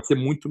 adversário. Vai ser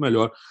muito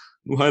melhor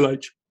no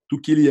highlight do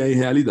que ele é em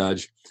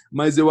realidade.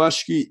 Mas eu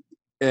acho que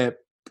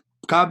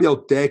cabe ao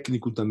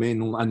técnico também,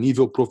 a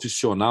nível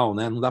profissional,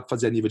 né? Não dá para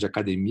fazer a nível de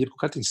academia, porque o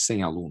cara tem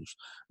 100 alunos.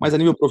 Mas a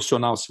nível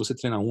profissional, se você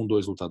treina 1,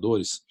 2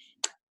 lutadores,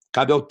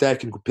 cabe ao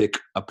técnico pick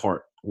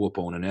apart o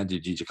opponent, né?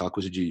 De aquela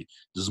coisa de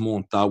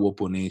desmontar o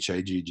oponente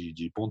aí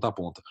de ponta a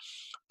ponta.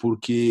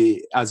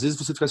 Porque às vezes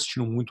você fica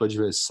assistindo muito o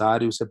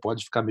adversário, você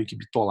pode ficar meio que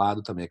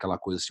bitolado também, aquela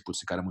coisa tipo,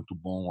 esse cara é muito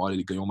bom, olha,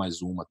 ele ganhou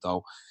mais uma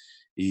tal.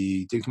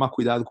 E tem que tomar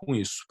cuidado com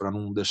isso, para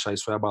não deixar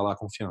isso aí abalar a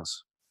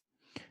confiança.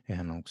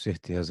 Não, com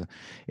certeza.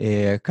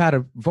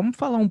 Cara, vamos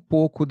falar um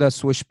pouco das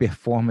suas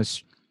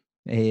performances.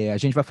 A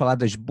gente vai falar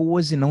das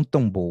boas e não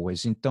tão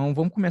boas. Então,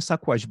 vamos começar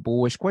com as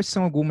boas. Quais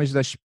são algumas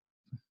das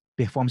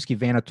performances que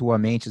vêm na tua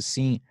mente,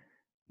 assim,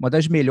 uma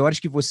das melhores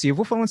que você... Eu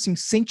vou falando assim,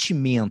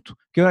 sentimento,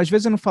 porque às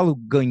vezes eu não falo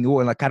ganhou,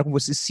 ela, cara, como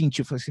você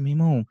sentiu. Eu falo assim, meu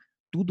irmão,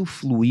 tudo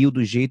fluiu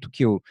do jeito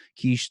que eu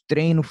quis,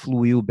 treino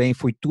fluiu bem,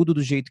 foi tudo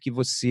do jeito que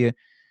você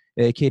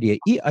queria.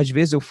 E às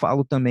vezes eu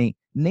falo também,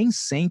 nem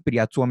sempre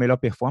a tua melhor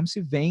performance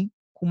vem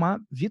com uma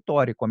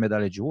vitória, com a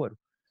medalha de ouro.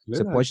 Você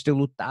Verdade. pode ter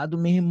lutado,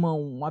 meu irmão,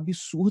 um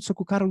absurdo, só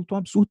que o cara lutou um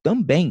absurdo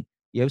também.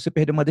 E aí você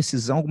perdeu uma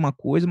decisão, alguma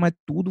coisa, mas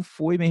tudo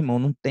foi, meu irmão,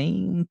 não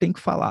tem o que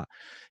falar.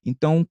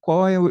 Então,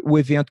 qual é o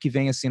evento que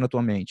vem assim na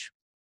tua mente?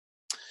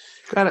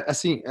 Cara,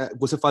 assim,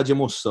 você fala de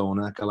emoção,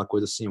 né? Aquela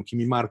coisa assim, o que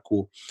me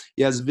marcou.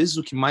 E às vezes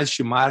o que mais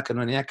te marca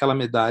não é nem aquela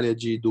medalha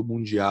do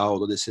Mundial,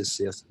 do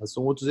DCC,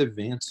 são outros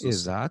eventos, assim,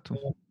 Exato.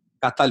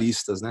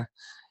 catalistas, né?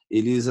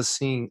 Eles,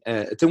 assim,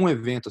 tem um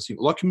evento, assim,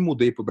 logo que me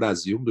mudei pro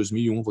Brasil, em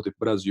 2001, voltei pro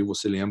Brasil,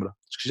 você lembra?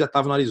 Acho que já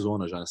estava no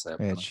Arizona já nessa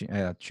época,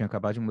 né? Tinha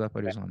acabado de mudar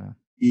para Arizona, né?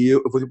 E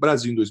eu voltei pro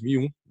Brasil em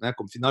 2001, né?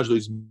 Como final de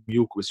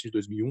 2000, começo de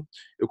 2001,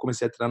 eu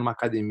comecei a treinar numa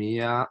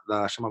academia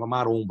chamava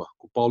Maromba,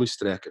 com o Paulo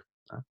Strecker,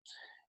 né?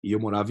 E eu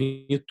morava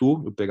em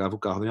Itu, eu pegava o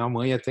carro da minha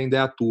mãe e até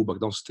Indaiatuba, que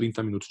dá uns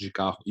 30 minutos de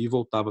carro, e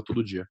voltava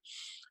todo dia.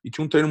 E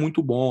tinha um treino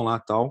muito bom lá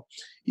tal.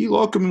 E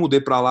logo que eu me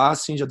mudei para lá,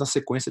 assim, já na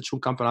sequência tinha um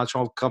campeonato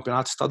chamado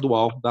Campeonato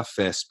Estadual da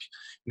FESP.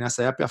 E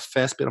nessa época a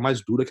FESP era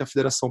mais dura que a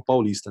Federação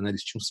Paulista, né?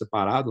 Eles tinham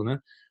separado, né?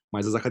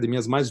 Mas as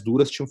academias mais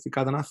duras tinham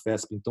ficado na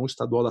FESP. Então o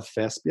estadual da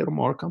FESP era o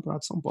maior campeonato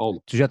de São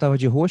Paulo. Tu já estava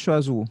de roxo ou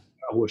azul?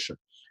 A roxa.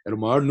 Era o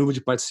maior número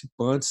de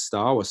participantes,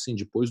 tal, assim,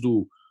 depois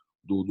do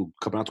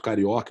Campeonato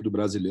Carioca e do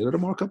Brasileiro, era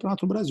o maior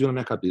campeonato no Brasil, na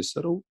minha cabeça,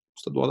 era o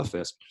estadual da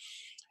FESP.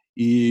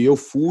 E eu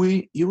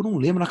fui, e eu não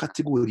lembro na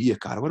categoria,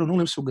 cara. Agora eu não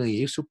lembro se eu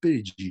ganhei ou se eu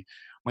perdi.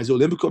 Mas eu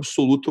lembro que o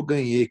absoluto eu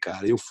ganhei,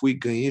 cara. Eu fui,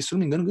 ganhei, se eu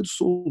não me engano, ganhei do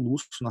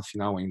Soluço na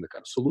final ainda,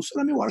 cara. O Soluço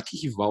era meu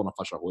arquirrival na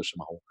faixa roxa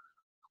marrom.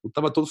 Eu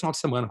tava todo final de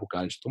semana com o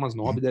cara, a gente toma umas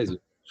 9, 10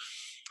 vezes.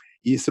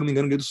 E, se eu não me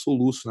engano, ganhei do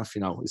Soluço na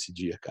final esse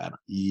dia, cara.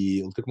 E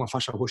eu lutei com uma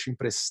faixa roxa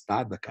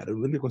emprestada, cara. Eu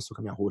não lembro o que aconteceu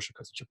com a minha roxa,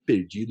 cara. Eu tinha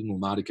perdido no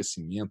mar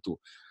aquecimento.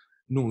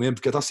 Não lembro,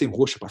 porque eu tava sem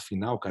roxa pra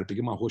final, cara. Eu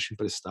peguei uma roxa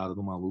emprestada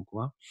do maluco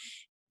lá.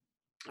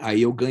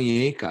 Aí eu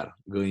ganhei, cara.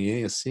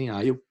 Ganhei, assim.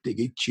 Aí eu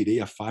peguei, tirei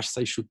a faixa,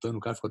 saí chutando.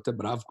 O cara ficou até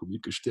bravo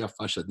comigo, que eu chutei a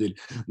faixa dele.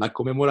 Na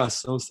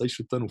comemoração, eu saí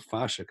chutando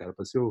faixa, cara.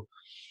 Parecia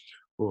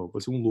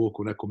um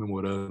louco, né?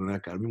 Comemorando, né,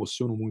 cara? Me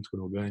emociono muito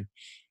quando eu ganho.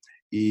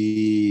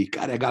 E,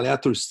 cara, a galera, a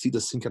torcida,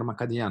 assim, que era uma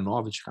academia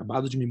nova, eu tinha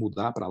acabado de me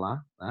mudar pra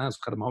lá, né? Os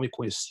caras mal me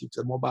conheciam,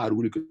 fizeram o maior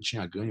barulho que eu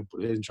tinha ganho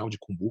por eles, me chamavam de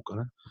Cumbuca,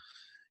 né?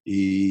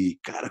 E,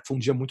 cara, foi um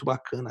dia muito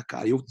bacana,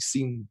 cara. Eu,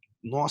 assim,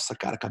 nossa,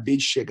 cara, acabei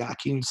de chegar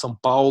aqui em São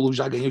Paulo,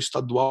 já ganhei o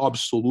estadual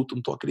absoluto,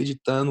 não tô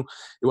acreditando.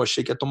 Eu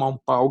achei que ia tomar um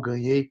pau,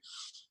 ganhei.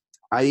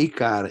 Aí,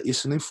 cara,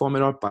 isso nem foi a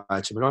melhor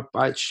parte. A melhor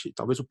parte,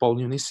 talvez o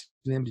Paulinho nem se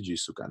lembre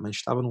disso, cara, mas a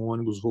gente tava no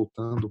ônibus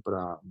voltando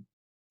para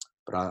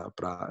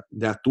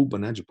Indaiatuba,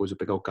 né? Depois eu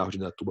pegar o carro de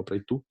Indaiatuba para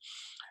Itu.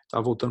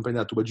 Tava voltando para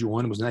Indaiatuba de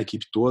ônibus, né? A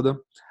equipe toda.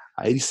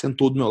 Aí ele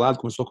sentou do meu lado,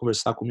 começou a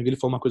conversar comigo. Ele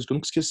falou uma coisa que eu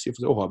nunca esqueci. Eu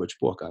falei, ô Robert,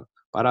 pô, cara,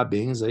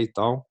 parabéns aí e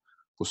tal.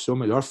 Você é o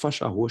melhor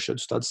faixa roxa do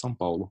estado de São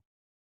Paulo.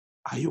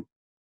 Aí eu,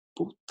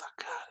 puta,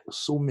 cara, eu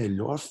sou o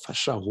melhor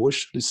faixa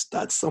roxa do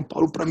estado de São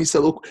Paulo. Pra mim, isso é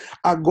louco.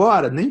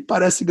 Agora, nem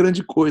parece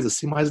grande coisa,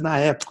 assim, mas na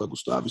época,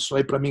 Gustavo, isso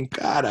aí pra mim,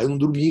 cara, eu não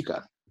dormi,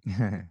 cara.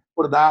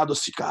 Acordado,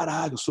 assim,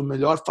 caralho, eu sou o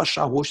melhor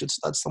faixa roxa do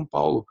estado de São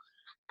Paulo.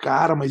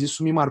 Cara, mas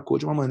isso me marcou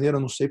de uma maneira,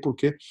 não sei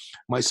porquê,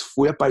 mas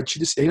foi a partir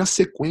desse. Aí na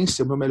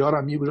sequência, o meu melhor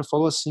amigo já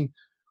falou assim: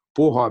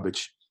 pô, Robert,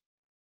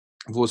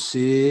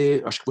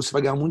 acho que você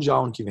vai ganhar o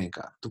Mundial ano que vem,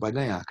 cara. Tu vai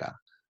ganhar, cara.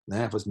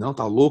 Né? Eu falei assim, não,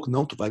 tá louco?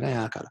 Não, tu vai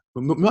ganhar, cara.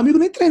 Meu amigo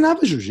nem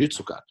treinava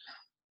jiu-jitsu, cara.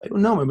 Aí eu,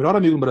 não, meu melhor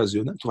amigo no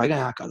Brasil, né? Tu vai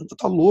ganhar, cara. Tu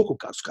tá louco,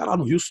 cara. Os caras lá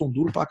no Rio são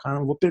duros pra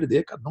caramba, eu vou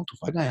perder, cara. Não, tu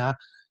vai ganhar.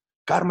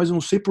 Cara, mas eu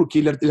não sei porquê.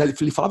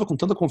 Ele falava com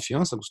tanta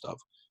confiança, Gustavo,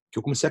 que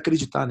eu comecei a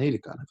acreditar nele,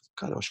 cara.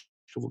 Cara, eu acho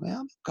que eu vou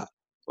ganhar, cara.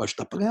 Eu acho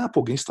que dá pra ganhar. Pô,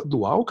 alguém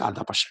estadual, cara,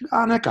 dá pra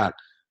chegar, né, cara?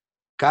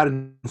 Cara,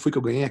 não foi que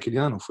eu ganhei aquele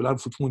ano? Fui lá,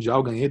 fui pro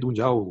Mundial, ganhei do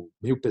Mundial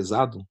meio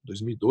pesado,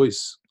 2002,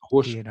 Que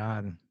roxa.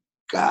 irado.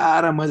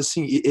 Cara, mas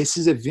assim,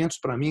 esses eventos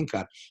pra mim,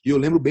 cara, e eu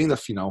lembro bem da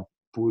final,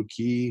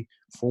 porque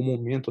foi um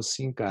momento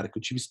assim, cara, que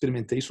eu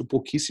experimentei isso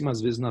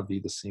pouquíssimas vezes na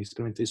vida, assim,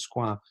 experimentei isso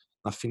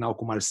na final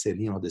com o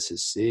Marcelinho no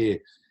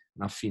ADCC,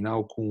 na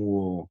final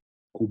com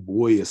o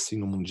Boi, assim,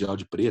 no Mundial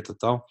de Preta e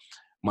tal,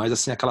 mas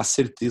assim, aquela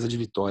certeza de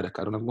vitória,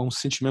 cara, um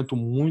sentimento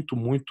muito,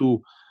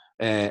 muito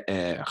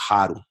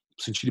raro,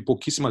 senti ele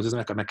pouquíssimas vezes na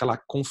minha cara, aquela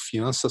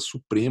confiança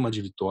suprema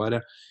de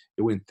vitória.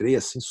 Eu entrei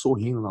assim,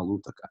 sorrindo na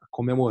luta, cara,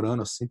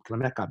 comemorando assim, porque na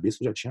minha cabeça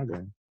eu já tinha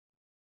ganho.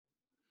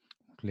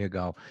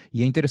 Legal.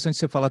 E é interessante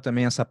você falar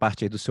também essa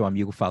parte aí do seu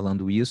amigo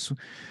falando isso.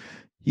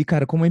 E,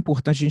 cara, como é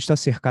importante a gente estar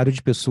cercado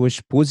de pessoas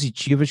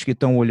positivas que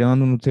estão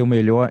olhando no teu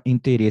melhor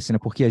interesse, né?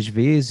 Porque às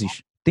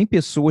vezes tem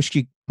pessoas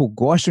que, pô,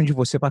 gostam de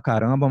você pra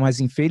caramba, mas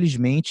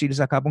infelizmente eles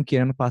acabam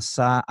querendo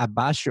passar a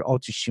baixa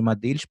autoestima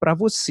deles pra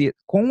você,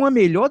 com a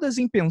melhor das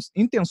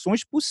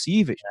intenções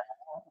possíveis.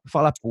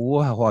 Falar,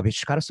 porra, Robert,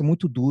 os caras são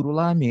muito duros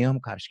lá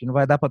mesmo, cara. Acho que não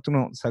vai dar pra tu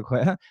não, sabe qual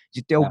é?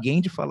 De ter É.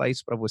 alguém de falar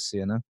isso pra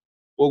você, né?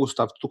 Pô,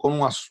 Gustavo, tu tocou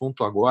num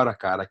assunto agora,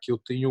 cara, que eu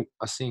tenho,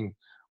 assim,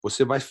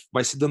 você vai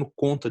se dando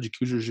conta de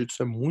que o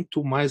jiu-jitsu é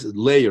muito mais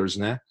layers,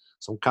 né?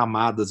 São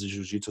camadas de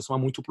jiu-jitsu, essa é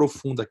uma muito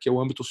profunda, que é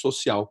o âmbito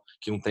social,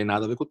 que não tem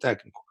nada a ver com o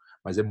técnico,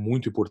 mas é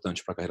muito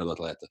importante para a carreira do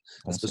atleta.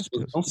 Com As pessoas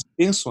certeza. não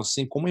pensam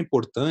assim, como é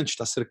importante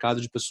estar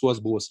cercado de pessoas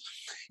boas.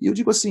 E eu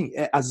digo assim,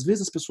 às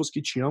vezes as pessoas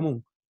que te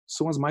amam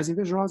são as mais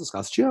invejosas, cara.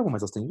 Elas te amam,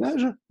 mas elas têm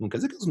inveja. Não quer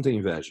dizer que elas não têm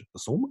inveja.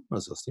 Elas são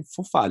humanas, elas têm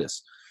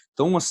falhas.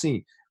 Então,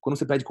 assim, quando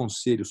você pede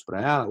conselhos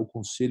para ela, o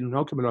conselho não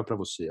é o que é melhor para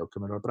você, é o que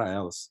é melhor para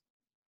elas.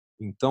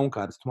 Então,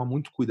 cara, toma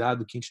muito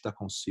cuidado quem te dá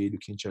conselho,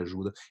 quem te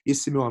ajuda.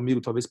 Esse meu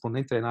amigo, talvez por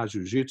nem treinar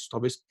jiu-jitsu,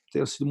 talvez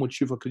tenha sido o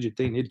motivo, eu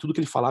acreditei nele. Tudo que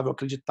ele falava, eu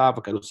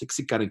acreditava, cara. Eu sei que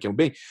esse cara quer o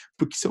bem,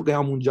 porque se eu ganhar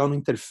o Mundial, não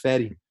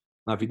interfere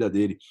na vida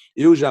dele.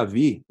 Eu já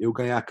vi eu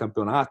ganhar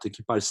campeonato e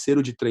que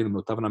parceiro de treino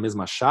meu tava na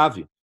mesma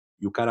chave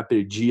e o cara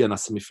perdia na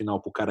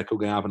semifinal pro cara que eu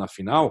ganhava na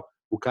final,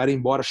 o cara ia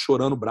embora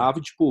chorando bravo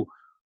e tipo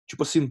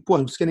assim, pô,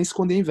 não quer nem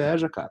esconder a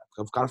inveja, cara.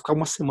 O cara ficava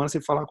uma semana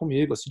sem falar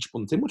comigo, assim, tipo,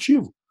 não tem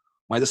motivo.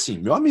 Mas assim,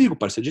 meu amigo,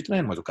 parceiro de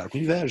treino, mas o cara com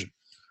inveja,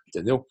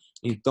 entendeu?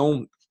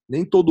 Então,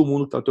 nem todo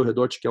mundo que tá ao teu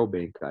redor te quer o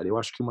bem, cara. Eu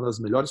acho que uma das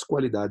melhores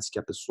qualidades que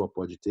a pessoa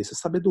pode ter, isso é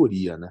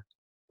sabedoria, né?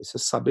 Isso é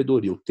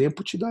sabedoria. O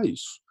tempo te dá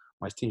isso.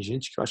 Mas tem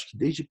gente que eu acho que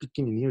desde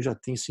pequenininho já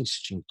tem esse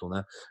instinto,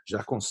 né?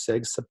 Já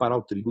consegue separar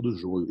o trigo do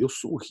joio. Eu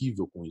sou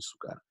horrível com isso,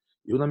 cara.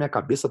 Eu, na minha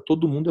cabeça,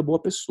 todo mundo é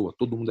boa pessoa,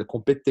 todo mundo é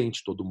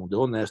competente, todo mundo é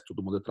honesto,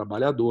 todo mundo é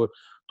trabalhador,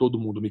 todo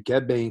mundo me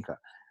quer bem, cara.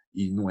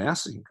 E não é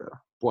assim, cara.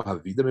 Porra, a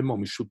vida, meu irmão,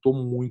 me chutou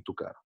muito,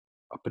 cara.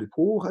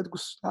 Porra,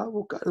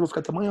 Gustavo, cara, eu vou ficar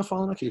até amanhã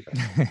falando aqui, cara.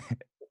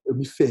 Eu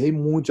me ferrei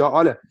muito.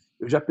 Olha,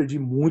 eu já perdi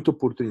muita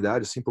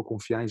oportunidade, assim, por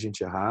confiar em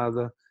gente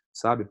errada,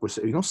 sabe? Por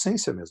ser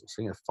inocência mesmo,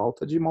 assim, é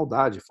falta de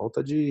maldade,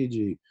 falta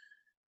de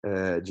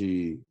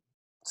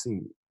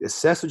assim,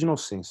 excesso de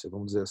inocência,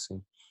 vamos dizer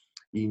assim.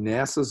 E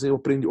nessas eu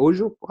aprendi.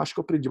 Hoje eu acho que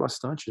eu aprendi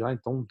bastante já,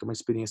 então tenho uma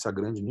experiência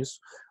grande nisso.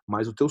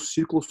 Mas o teu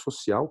círculo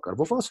social, cara,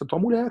 vou falar assim, a tua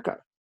mulher,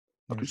 cara,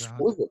 a tua Exato.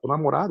 esposa, a tua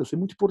namorada, isso é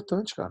muito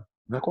importante, cara.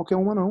 Não é qualquer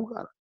uma, não,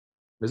 cara.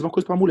 Mesma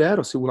coisa pra mulher,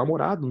 assim, o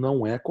namorado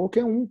não é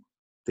qualquer um.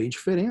 Tem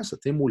diferença.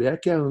 Tem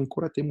mulher que é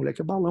âncora, tem mulher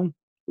que é balão.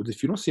 Eu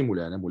defino assim,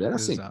 mulher, né? Mulher é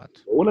assim.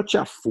 Exato. Ou ela te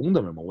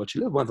afunda, meu irmão, ou ela te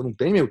levanta, não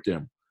tem meio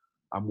termo.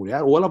 A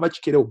mulher, ou ela vai te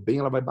querer o bem,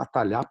 ela vai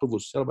batalhar por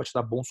você, ela vai te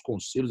dar bons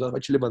conselhos, ela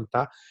vai te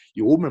levantar.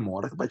 E ou, meu irmão, a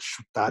hora que vai te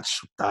chutar, te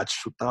chutar, te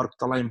chutar, a hora que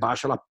tá lá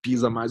embaixo, ela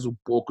pisa mais um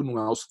pouco, não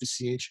é o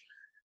suficiente.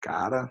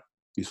 Cara,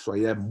 isso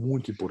aí é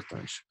muito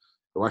importante.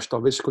 Eu acho que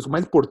talvez a coisa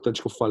mais importante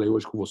que eu falei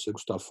hoje com você,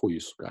 Gustavo, foi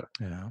isso, cara.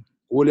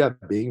 É. Olha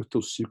bem o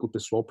teu ciclo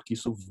pessoal, porque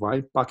isso vai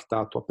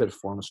impactar a tua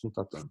performance no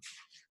tatame.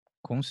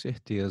 Com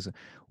certeza.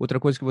 Outra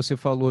coisa que você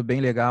falou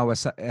bem legal,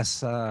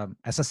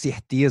 essa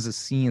certeza,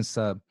 assim,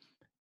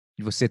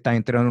 de você estar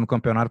entrando no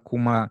campeonato com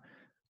uma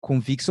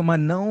convicção, mas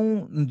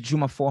não de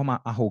uma forma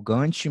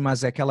arrogante,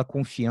 mas é aquela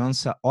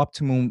confiança,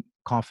 optimum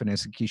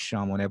confidence que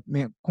chamam, né?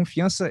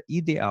 Confiança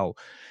ideal.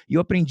 E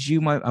eu aprendi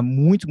há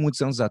muitos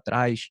anos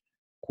atrás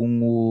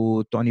com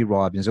o Tony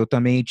Robbins. Eu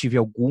também tive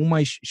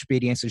algumas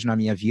experiências na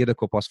minha vida,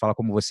 que eu posso falar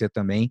como você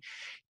também,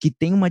 que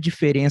tem uma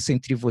diferença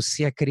entre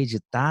você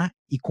acreditar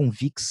e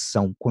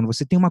convicção. Quando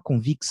você tem uma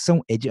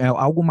convicção, é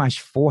algo mais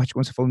forte,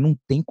 como você falou, não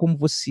tem como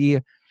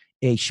você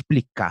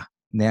explicar,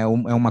 né? É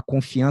uma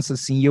confiança,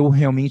 assim, e eu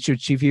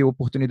tive a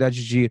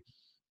oportunidade de,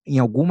 em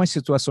algumas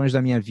situações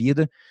da minha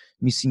vida,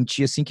 me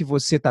sentir assim que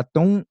você está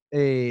tão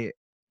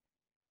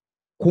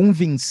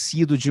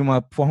convencido de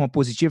uma forma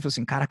positiva,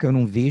 assim, caraca, eu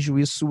não vejo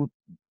isso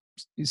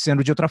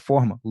sendo de outra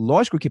forma.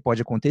 Lógico que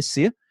pode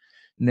acontecer,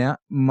 né?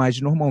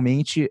 Mas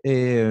normalmente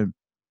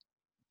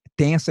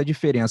tem essa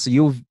diferença. E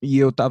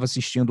eu estava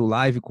assistindo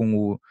live com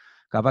o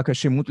Cavaco, eu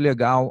achei muito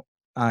legal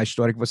a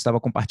história que você estava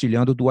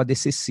compartilhando do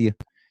ADCC.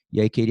 E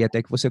aí queria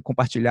até que você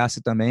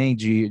compartilhasse também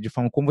de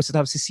forma como você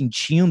estava se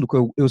sentindo.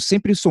 Eu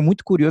sempre sou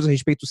muito curioso a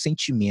respeito do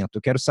sentimento.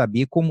 Eu quero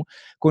saber como,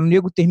 quando o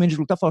nego termina de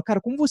lutar, fala,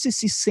 cara, como você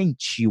se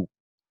sentiu?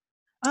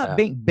 Ah,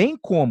 É. bem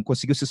como?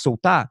 Conseguiu se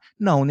soltar?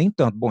 Não, nem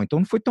tanto. Bom, então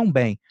não foi tão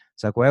bem.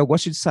 Sabe qual é? Eu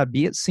gosto de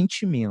saber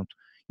sentimento.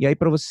 E aí,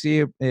 para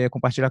você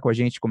compartilhar com a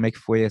gente como é que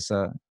foi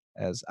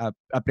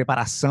a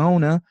preparação,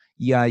 né?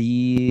 E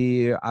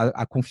aí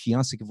a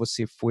confiança que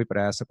você foi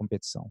para essa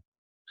competição.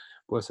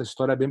 Pô, essa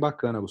história é bem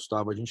bacana,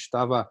 Gustavo. A gente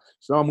estava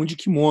muito de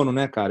kimono,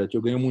 né, cara? Que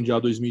eu ganhei o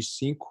Mundial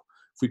 2005,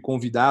 fui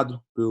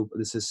convidado pelo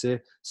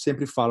DCC,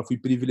 sempre falo, fui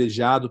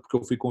privilegiado porque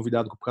eu fui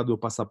convidado por causa do meu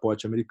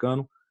passaporte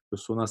americano. Eu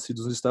sou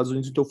nascido nos Estados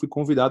Unidos, então eu fui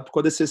convidado porque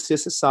o DCC,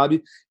 você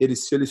sabe,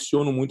 eles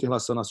selecionam muito em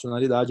relação à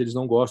nacionalidade, eles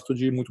não gostam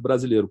de muito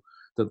brasileiro.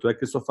 Tanto é que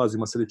eles só fazem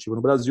uma seletiva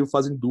no Brasil,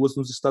 fazem duas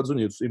nos Estados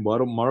Unidos,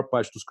 embora a maior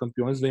parte dos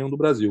campeões venham do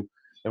Brasil.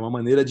 É uma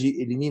maneira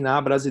de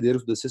eliminar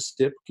brasileiros do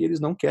DCC, porque eles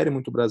não querem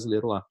muito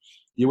brasileiro lá.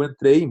 E eu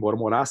entrei, embora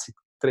morasse,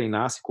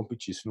 treinasse,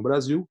 competisse no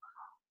Brasil,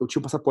 eu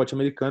tinha um passaporte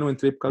americano, eu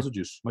entrei por causa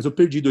disso. Mas eu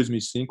perdi em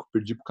 2005,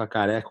 perdi pro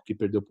Cacareco, que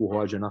perdeu pro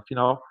Roger na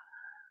final.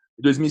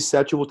 Em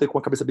 2007 eu voltei com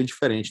uma cabeça bem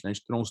diferente, né? A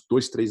gente treinou uns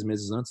 2, 3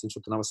 meses antes, a gente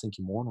só treinava sem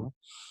kimono, né?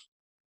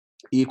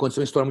 E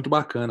aconteceu uma história muito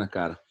bacana,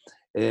 cara.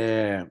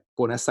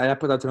 Nessa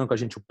época tava treinando com a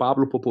gente o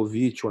Pablo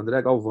Popovic, o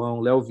André Galvão,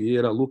 o Léo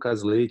Vieira,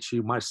 Lucas Leite,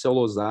 o Marcel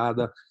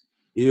Lozada,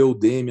 eu,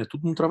 Dêmia,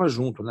 todo mundo trava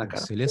junto, né, Pô,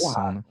 cara?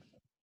 seleção, né?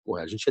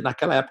 Porra,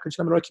 naquela época, a gente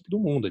era a melhor equipe do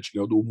mundo. A gente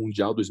ganhou do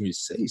Mundial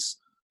 2006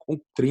 com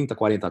 30,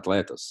 40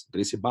 atletas.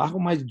 Gracie Barra,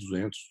 mais de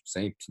 200,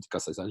 100,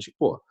 100 a gente,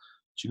 pô, a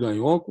gente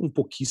ganhou com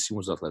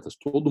pouquíssimos atletas.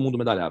 Todo mundo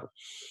medalhava.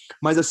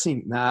 Mas,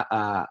 assim,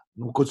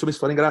 aconteceu uma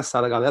história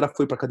engraçada. A galera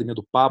foi para a academia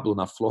do Pablo,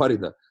 na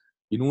Flórida,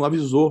 e não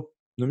avisou.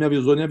 Não me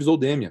avisou, nem avisou o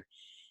Demian.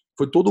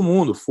 Foi todo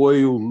mundo.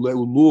 Foi o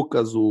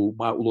Lucas, o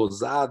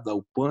Lozada,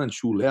 o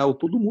Punch, o Léo,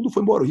 todo mundo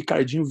foi embora. O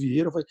Ricardinho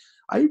Vieira.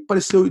 Aí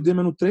apareceu o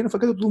Demian no treino. Eu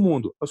falei, cadê todo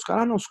mundo? Aí os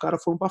caras, não, os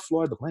caras foram pra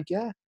Flórida. Como é que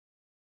é?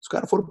 Os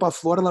caras foram pra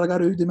Flórida,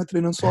 largaram eu e o Demian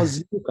treinando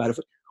sozinho, cara. Eu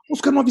falei, os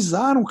caras não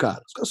avisaram,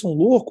 cara. Os caras são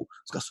loucos.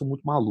 Os caras são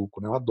muito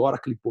malucos, né? Eu adoro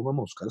aquele povo, mas,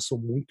 mano, os caras são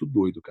muito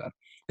doidos, cara.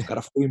 Os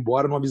caras foram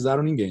embora, não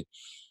avisaram ninguém.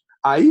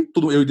 Aí,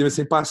 eu e o Demian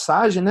sem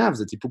passagem, né?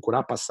 Você tem que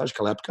procurar passagem.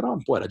 Naquela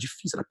época era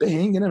difícil, era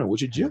perrengue, né?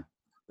 Hoje em dia,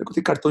 eu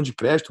tenho cartão de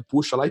crédito,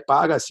 puxa lá e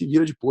paga, se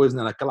vira depois,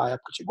 né? Naquela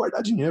época tinha que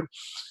guardar dinheiro.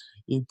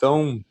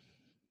 Então,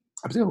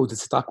 você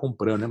estava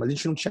comprando, né? Mas a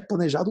gente não tinha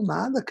planejado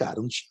nada,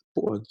 cara. Não tinha,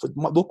 pô, foi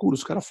uma loucura,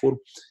 os caras foram.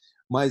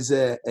 Mas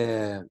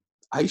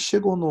aí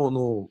chegou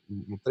no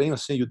treino,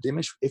 assim, e o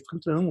Demian ficou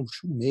treinando um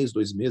mês,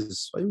 2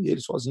 meses, só eu e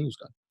ele sozinhos,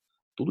 cara.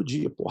 Todo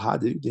dia,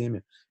 porrada, eu e o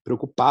Demian.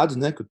 Preocupados,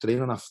 né? Que o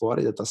treino na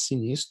Flórida tá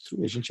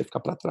sinistro e a gente ia ficar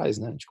pra trás,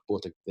 né? A gente, pô,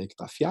 tem que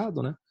estar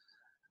afiado, né?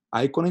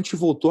 Aí quando a gente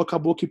voltou,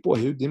 acabou que, pô,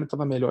 eu e o Demian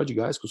tava melhor de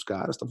gás que os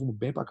caras, estavam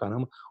bem pra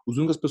caramba. As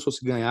únicas pessoas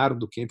que ganharam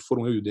do camp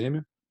foram eu e o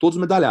Demian. Todos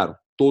medalharam,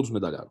 todos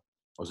medalharam.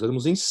 Nós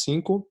éramos em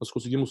 5, nós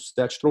conseguimos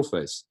 7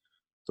 troféus.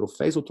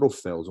 Troféus ou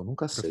troféus? Eu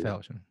nunca sei.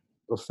 Troféus, né?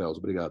 Troféus,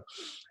 obrigado.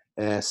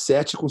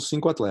 7 com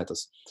 5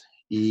 atletas.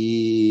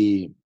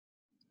 E,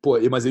 pô,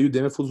 mas eu e o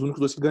Demian fomos os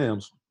únicos 2 que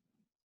ganhamos.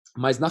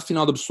 Mas na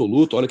final do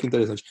absoluto, olha que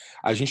interessante,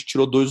 a gente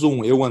tirou 2 ou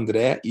 1, eu, o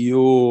André e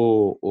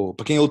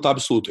pra quem é o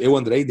absoluto? Eu,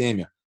 André e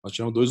Demian. Nós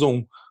tiramos 2 ou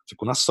 1.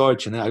 Ficou na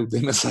sorte, né? Aí o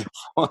Demian saiu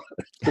fora.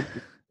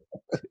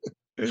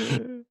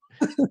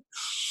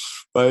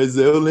 Mas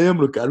eu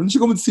lembro, cara, não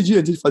tinha como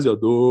decidir. A gente fazia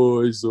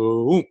 2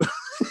 ou 1.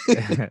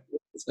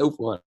 Saiu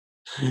fora.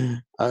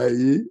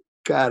 Aí,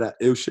 cara,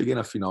 eu cheguei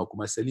na final com o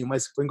Marcelinho,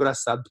 mas foi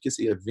engraçado porque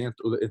esse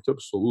evento, entre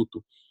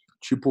absoluto,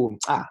 tipo,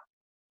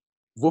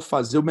 vou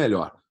fazer o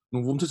melhor.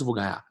 Não sei se eu vou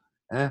ganhar.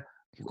 Né?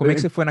 Como é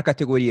que você foi na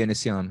categoria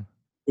nesse ano?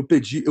 Eu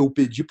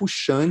pedi pro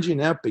Xande,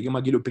 né? Eu peguei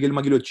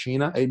uma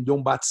guilhotina, aí ele deu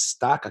um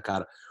bate-estaca,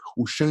 cara.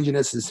 O Xande,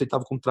 né? Você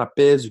tava com um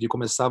trapézio que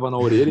começava na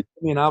orelha e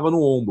terminava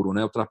no ombro,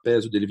 né? O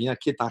trapézio dele vinha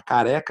aqui, tá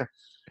careca,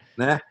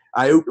 né?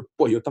 Aí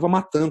eu tava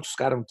matando os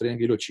caras no treino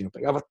guilhotina. Eu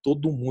pegava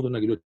todo mundo na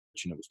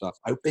guilhotina, Gustavo.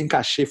 Aí eu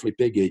encaixei, falei,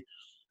 peguei.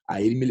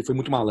 Aí ele foi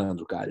muito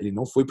malandro, cara. Ele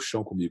não foi pro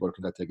chão comigo, agora que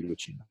eu engatei a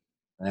guilhotina.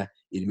 Né?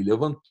 Ele me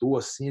levantou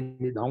assim,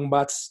 me dá um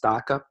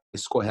bate-estaca,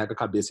 escorrega a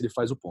cabeça e ele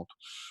faz o ponto.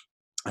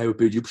 Aí eu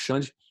perdi pro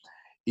Xande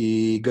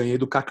e ganhei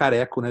do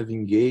Cacareco, né?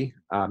 Vinguei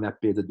a minha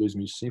perda de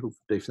 2005,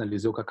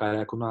 finalizei o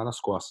Cacareco nas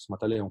costas,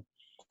 Mata-Leão.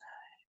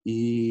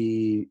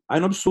 E aí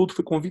no absoluto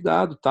fui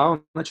convidado,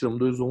 tal, né? Tiramos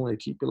 2-1 a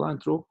equipe lá,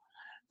 entrou.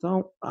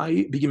 Então,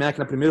 aí Big Mac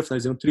na primeira,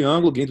 finalizei um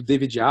triângulo, ganhei do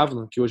David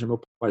Avalon, que hoje é meu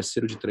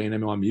parceiro de treino, é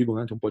meu amigo,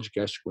 né? Tem um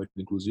podcast com ele,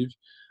 inclusive.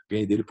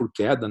 Ganhei dele por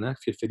queda, né?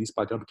 Fiquei feliz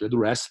pra caramba, porque ele é do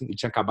wrestling. Ele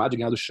tinha acabado de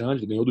ganhar do Xande,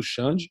 ele ganhou do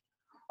Xande.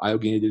 Aí eu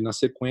ganhei dele na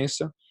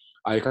sequência.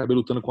 Aí acabei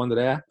lutando com o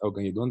André, aí eu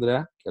ganhei do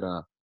André, que era...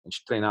 A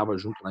gente treinava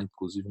junto lá,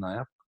 inclusive, na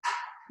época.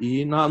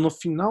 E no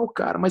final,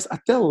 cara, mas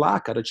até lá,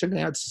 cara, eu tinha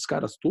ganhado esses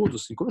caras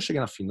todos, assim, quando eu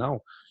cheguei na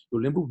final, eu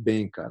lembro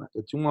bem, cara,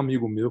 eu tinha um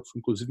amigo meu, que foi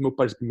inclusive meu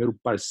primeiro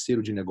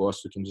parceiro de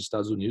negócio aqui nos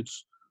Estados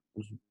Unidos,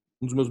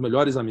 um dos meus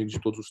melhores amigos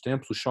de todos os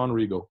tempos, o Sean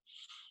Regal.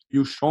 E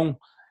o Sean,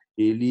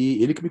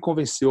 ele que me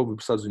convenceu a ir para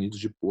os Estados Unidos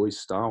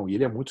depois, tal, e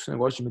ele é muito esse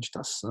negócio de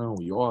meditação,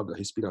 yoga,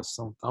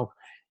 respiração, tal.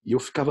 E eu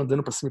ficava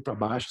andando para cima e para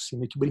baixo, assim,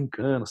 meio que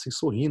brincando, assim,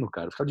 sorrindo,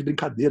 cara. Eu ficava de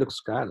brincadeira com os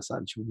caras,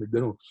 sabe? Tipo, me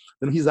dando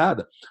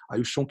risada.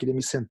 Aí o Sean queria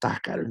me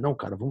sentar, cara. Não,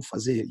 cara, vamos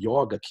fazer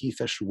yoga aqui,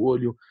 fecha o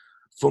olho,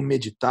 vamos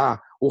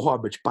meditar. Ô,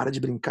 Robert, para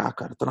de brincar,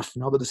 cara. Tá na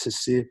final da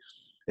DCC.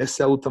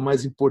 Essa é a luta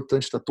mais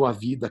importante da tua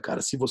vida,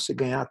 cara. Se você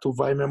ganhar, tu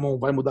vai, meu irmão,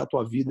 vai mudar a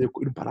tua vida. Eu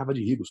não parava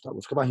de rir, Gustavo.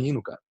 Eu ficava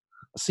rindo, cara.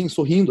 Assim,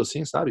 sorrindo,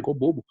 assim, sabe? Igual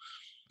bobo.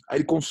 Aí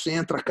ele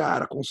concentra,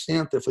 cara,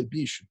 concentra. Eu falei,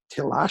 bicho,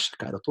 relaxa,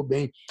 cara, eu tô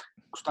bem.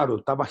 Gustavo,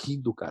 eu tava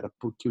rindo, cara,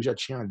 porque eu já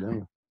tinha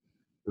ganho.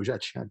 Eu já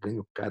tinha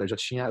ganho, cara.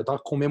 Eu tava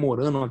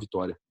comemorando uma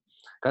vitória.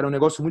 Cara, é um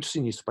negócio muito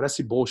sinistro.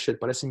 Parece bullshit,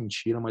 parece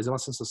mentira, mas é uma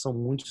sensação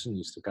muito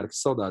sinistra, cara. Que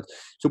saudade.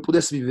 Se eu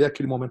pudesse viver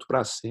aquele momento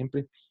para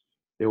sempre,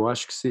 eu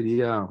acho que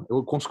seria.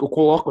 Eu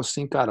coloco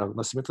assim, cara, o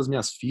nascimento das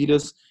minhas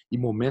filhas e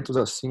momentos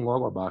assim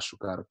logo abaixo,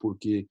 cara,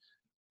 porque,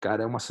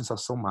 cara, é uma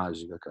sensação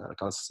mágica, cara.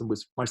 Aquela sensação,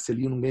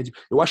 Marcelinho não ganha de...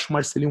 Eu acho o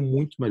Marcelinho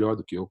muito melhor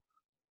do que eu.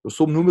 Eu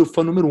sou o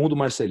fã número 1 do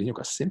Marcelinho,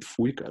 cara. Sempre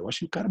fui, cara. Eu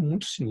acho ele um cara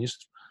muito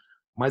sinistro.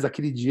 Mas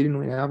aquele dia ele não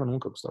ganhava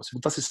nunca, Gustavo. Se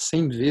lutasse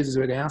 100 vezes,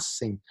 eu ia ganhar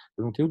 100.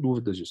 Eu não tenho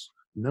dúvidas disso.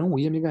 Não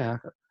ia me ganhar,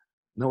 cara.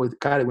 Não,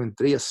 cara, eu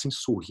entrei assim,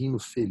 sorrindo,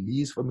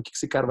 feliz. Falei, o que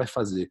esse cara vai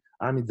fazer?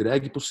 Arm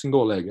drag pro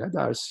single leg. É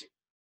Darcy.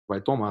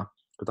 Vai tomar.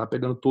 Eu tava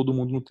pegando todo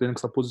mundo no treino com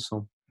essa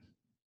posição.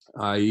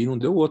 Aí não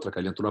deu outra,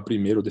 cara. Ele entrou na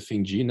primeira, eu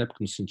defendi, né?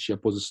 Porque não sentia a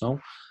posição.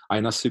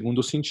 Aí na segunda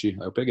eu senti.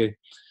 Aí eu peguei.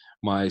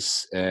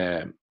 Mas,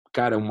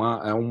 cara,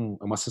 é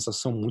uma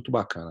sensação muito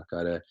bacana,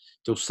 cara.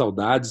 Tenho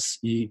saudades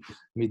e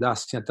me dá,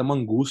 assim, até uma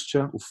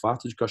angústia o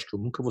fato de que eu acho que eu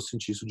nunca vou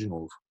sentir isso de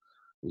novo.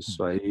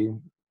 Isso aí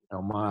é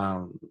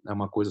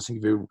uma coisa, assim, que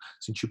veio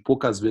sentir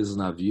poucas vezes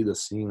na vida,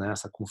 assim, né?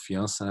 Essa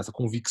confiança, essa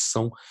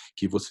convicção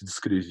que você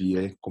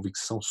descrevia,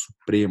 convicção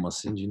suprema,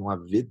 assim, de não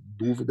haver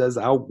dúvidas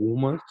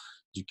alguma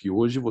de que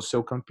hoje você é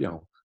o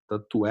campeão.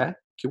 Tanto é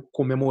que eu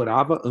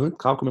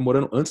estava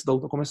comemorando antes da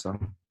luta começar.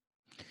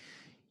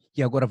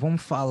 E agora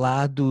vamos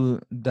falar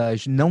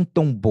das não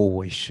tão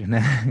boas, né?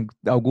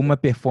 Alguma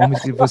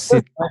performance que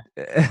você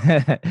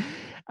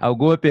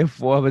alguma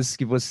performance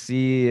que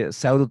você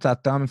saiu do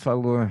tatame e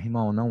falou,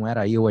 irmão, não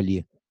era eu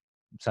ali.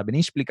 Não sabe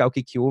nem explicar o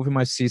que que houve,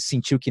 mas se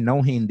sentiu que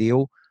não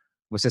rendeu.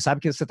 Você sabe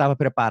que você estava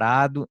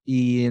preparado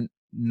e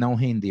não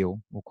rendeu.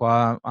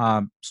 Qual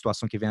a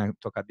situação que vem na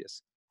tua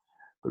cabeça?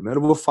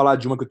 Primeiro eu vou falar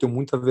de uma que eu tenho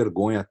muita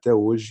vergonha até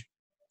hoje.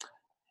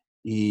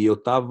 E eu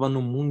tava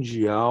no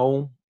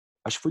Mundial,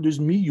 acho que foi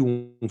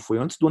 2001, foi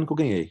antes do ano que eu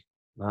ganhei,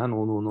 né?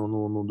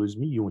 No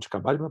 2001, eu tinha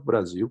acabado de ir pro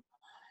Brasil.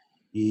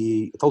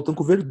 E eu tava lutando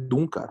com o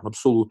Verdun, cara, no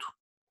absoluto.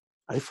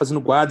 Aí fazendo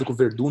guarda com o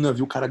Verdun, né, eu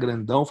vi o cara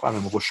grandão, falei,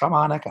 não, eu vou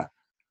chamar, né, cara?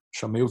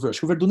 Chamei acho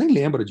que o Verdun nem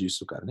lembra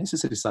disso, cara. Nem sei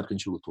se ele sabe que a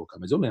gente lutou,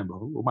 cara, mas eu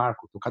lembro. Eu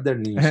marco, tem um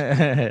caderninho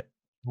assim.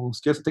 Não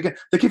esqueça,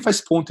 até quem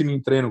faz ponto em mim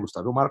em treino,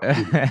 Gustavo, eu marco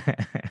tudo.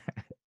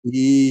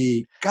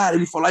 E, cara,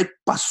 ele foi lá e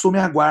passou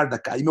minha guarda,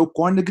 cara. E meu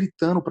corner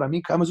gritando pra mim,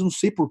 cara, mas eu não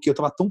sei porquê. Eu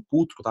tava tão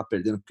puto que eu tava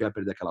perdendo, porque eu ia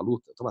perder aquela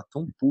luta. Eu tava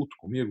tão puto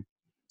comigo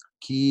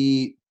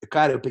que,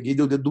 cara, eu peguei e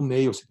dei o dedo do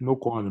meio, assim, pro meu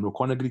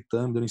corner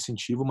gritando, dando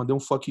incentivo, eu mandei um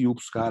fuck you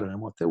pros caras, né?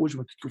 Até hoje,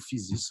 mas por que eu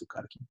fiz isso,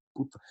 cara? Que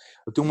puta.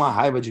 Eu tenho uma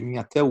raiva de mim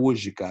até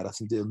hoje, cara.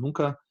 Assim, eu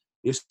nunca.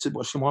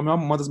 Acho que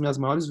uma das minhas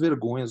maiores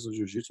vergonhas do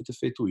jiu-jitsu é ter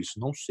feito isso.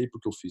 Não sei por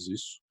que eu fiz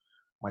isso,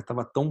 mas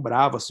tava tão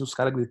bravo, assim, os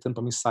caras gritando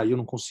pra mim sair, eu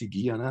não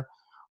conseguia, né?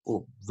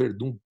 Pô,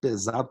 Verdun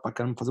pesado pra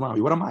caramba, fazer uma...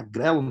 Eu era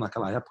magrelo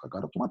naquela época,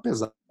 agora eu tô mais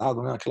pesado,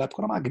 né? Naquela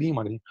época eu era magrinho,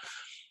 magrinho.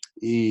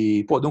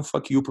 E, pô, deu um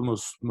fuck you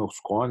pros meus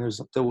corners.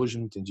 Até hoje eu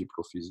não entendi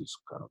porque eu fiz isso,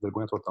 cara.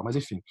 Vergonha total. Mas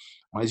enfim.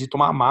 Mas de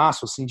tomar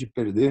amasso, assim, de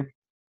perder.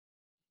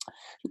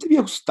 Eu teve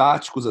erros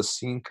táticos,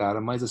 assim,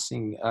 cara. Mas,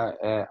 assim,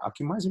 a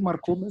que mais me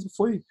marcou mesmo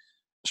foi.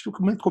 Acho que o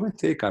que eu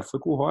comentei, cara, foi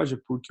com o Roger,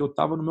 porque eu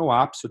tava no meu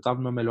ápice, eu tava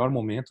no meu melhor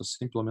momento,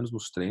 assim, pelo menos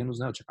nos treinos,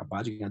 né? Eu tinha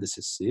acabado de ganhar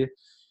DCC.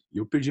 E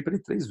eu perdi pra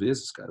ele 3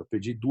 vezes, cara. Eu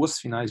perdi 2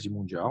 finais de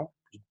Mundial.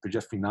 Perdi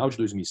a final de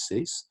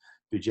 2006.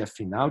 Perdi a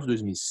final de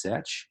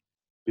 2007.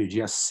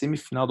 Perdi a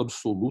semifinal do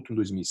Absoluto em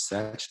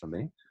 2007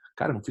 também.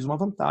 Cara, não fiz uma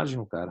vantagem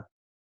no cara.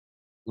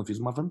 Não fiz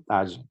uma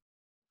vantagem.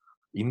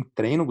 E em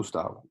treino,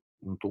 Gustavo.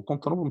 Não tô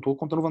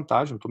contando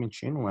vantagem, não tô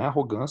mentindo, não é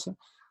arrogância.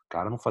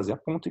 Cara, não fazia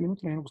ponto em mim no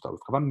treino, Gustavo. Eu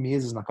ficava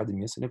meses na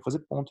academia sem nem fazer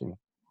ponto em mim.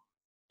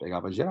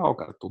 Pegava geral,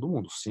 cara, todo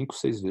mundo. 5,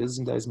 6 vezes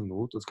em 10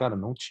 minutos. Cara,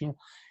 não tinha.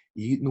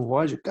 E no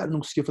Roger, cara, não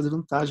conseguia fazer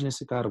vantagem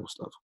nesse cara,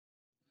 Gustavo.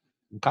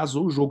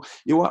 Casou o jogo.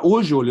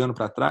 Hoje, olhando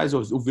para trás,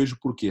 eu vejo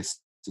por quê,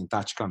 assim,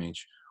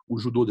 taticamente. O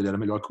judô dele era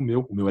melhor que o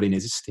meu era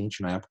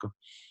inexistente na época.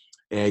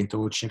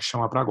 Então eu tinha que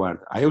chamar para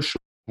guarda. Aí eu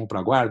chamo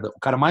para guarda, o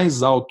cara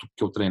mais alto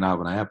que eu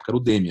treinava na época era o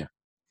Demia,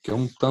 que é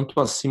um tanto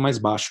assim mais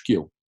baixo que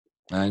eu.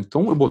 Né?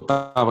 Então eu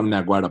botava na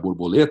minha guarda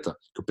borboleta,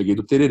 que eu peguei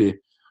do Tererê,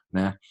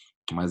 né?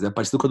 Mas é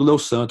parecido com a do Léo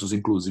Santos,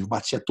 inclusive.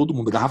 Batia todo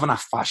mundo, agarrava na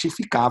faixa e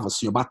ficava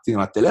assim, eu batendo,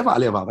 até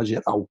levava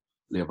geral.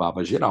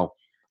 Levava geral.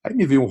 Aí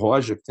me veio o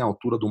Roger, que tem a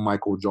altura do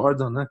Michael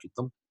Jordan, né? Que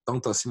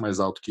tanto assim mais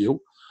alto que eu.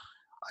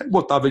 Aí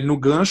botava ele no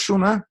gancho,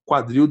 né? O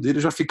quadril dele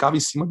já ficava em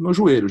cima do meu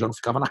joelho, já não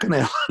ficava na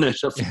canela, né?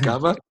 Já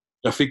ficava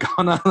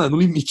no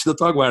limite da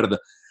tua guarda.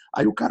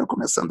 Aí o cara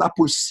começa a andar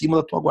por cima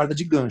da tua guarda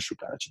de gancho,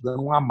 cara, te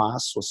dando um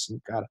amasso assim,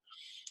 cara.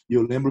 E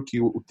eu lembro que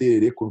o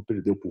Tererê, quando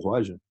perdeu pro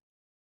Roger,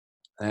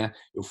 né?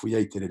 Eu fui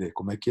aí, Tererê,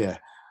 como é que é?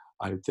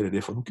 Aí o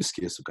Tererê falou, nunca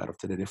esqueço, cara. O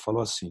Tererê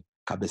falou assim,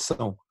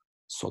 cabeção,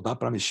 só dá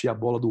pra mexer a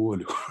bola do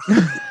olho.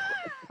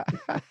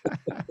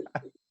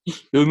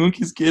 Eu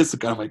nunca esqueço,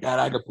 cara. Falei,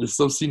 caraca,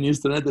 posição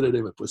sinistra, né,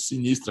 Tererê? Mas, pô,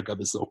 sinistra,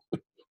 cabeção.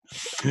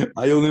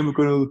 Aí eu lembro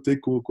quando eu lutei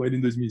com ele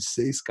em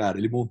 2006, cara.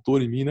 Ele montou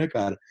em mim, né,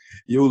 cara?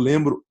 E eu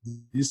lembro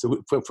disso.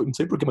 Não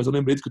sei porquê, mas eu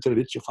lembrei do que o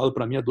Tererê tinha falado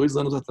pra mim há 2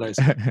 anos atrás,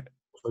 cara.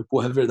 Eu falei,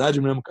 porra, é verdade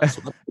mesmo, cara.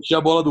 Só dá pra mexer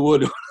a bola do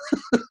olho.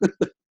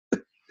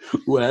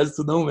 O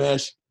resto não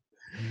mexe.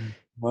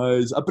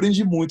 Mas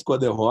aprendi muito com a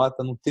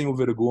derrota. Não tenho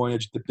vergonha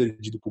de ter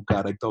perdido pro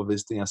cara que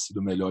talvez tenha sido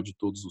o melhor de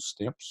todos os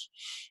tempos.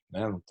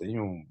 Né? Não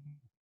tenho.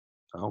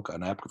 Não, cara,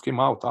 na época eu fiquei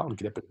mal, tal, não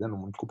queria perder, não,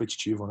 muito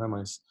competitivo, né?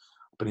 Mas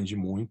aprendi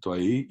muito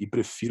aí e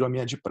prefiro a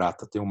minha de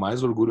prata. Tenho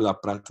mais orgulho da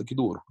prata que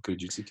do ouro,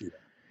 acredite se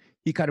quiser.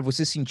 E, cara,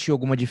 você sentiu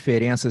alguma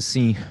diferença,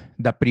 assim,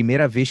 da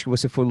primeira vez que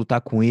você foi lutar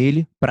com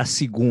ele pra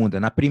segunda?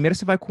 Na primeira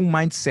você vai com um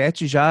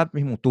mindset já,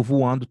 meu irmão, tô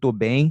voando, tô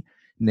bem,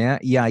 né?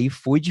 E aí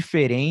foi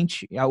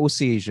diferente, ou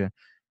seja,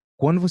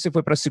 quando você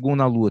foi pra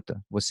segunda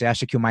luta, você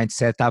acha que o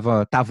mindset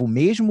tava o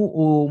mesmo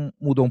ou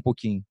mudou um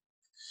pouquinho?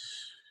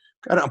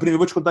 Cara, primeiro eu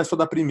vou te contar a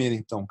história da primeira,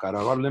 então, cara.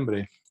 Agora eu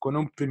lembrei. Quando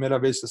eu, primeira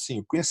vez, assim,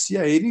 eu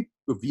conhecia ele,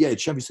 eu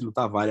tinha visto ele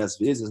lutar várias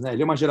vezes, né?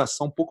 Ele é uma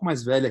geração um pouco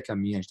mais velha que a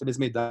minha. A gente tem a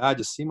mesma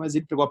idade, assim, mas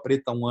ele pegou a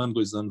preta 1 ano,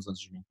 2 anos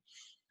antes de mim.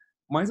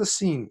 Mas,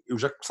 assim, eu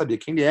já sabia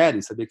quem ele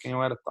era, sabia quem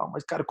eu era e tal.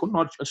 Mas, cara,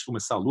 antes de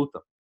começar a luta,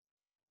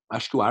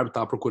 acho que o árbitro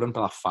tava procurando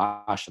pela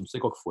faixa, não sei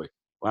qual que foi.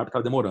 O árbitro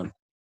tava demorando.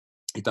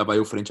 E tava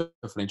eu frente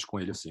a frente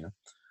com ele, assim, né?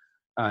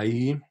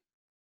 Aí,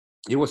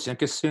 eu assim,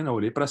 aquecendo, eu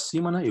olhei pra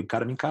cima, né? E o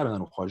cara me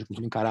encarando. O Roger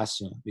começou a me encarar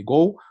assim, ó,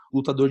 igual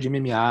lutador de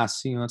MMA,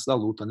 assim, antes da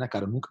luta, né,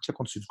 cara? Nunca tinha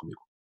acontecido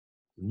comigo.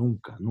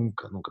 Nunca,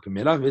 nunca, nunca.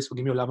 Primeira vez que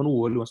alguém me olhava no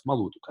olho antes de uma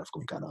luta. O cara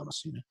ficou me encarando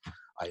assim, né?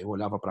 Aí eu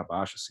olhava pra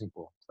baixo, assim,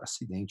 pô,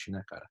 acidente,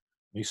 né, cara?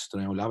 Meio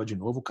estranho. Eu olhava de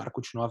novo, o cara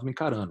continuava me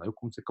encarando. Aí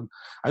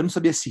eu não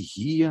sabia se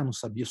ria, não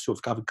sabia se eu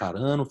ficava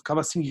encarando,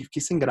 ficava assim,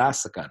 fiquei sem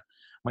graça, cara.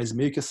 Mas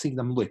meio que assim,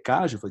 na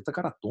molecagem, eu falei, tá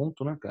cara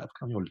tonto, né, cara?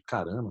 Ficava me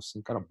encarando,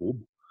 assim, cara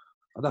bobo.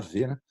 Nada a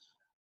ver, né?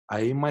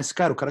 Aí, mas,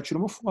 cara, o cara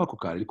tirou meu foco,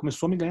 cara. Ele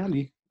começou a me ganhar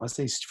ali. Mas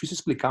assim, é difícil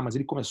explicar, mas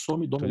ele começou a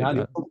me Tô dominar ali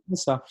ligado. antes de eu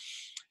começar.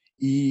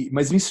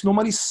 Mas me ensinou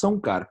uma lição,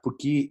 cara,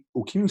 porque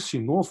o que me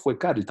ensinou foi,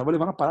 cara, ele tava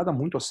levando a parada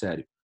muito a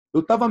sério.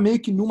 Eu tava meio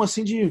que numa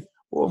assim de,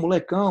 pô,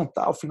 molecão,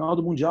 tal, final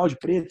do Mundial de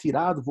preto,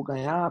 irado, vou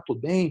ganhar, tô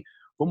bem,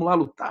 vamos lá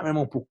lutar, meu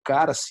irmão, pro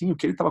cara, assim, o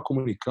que ele tava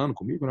comunicando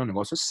comigo, né, o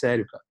negócio é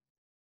sério, cara.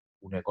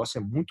 O negócio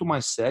é muito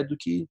mais sério do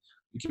que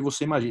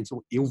você imagina.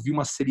 Então, eu vi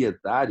uma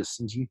seriedade,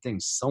 assim, de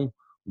intenção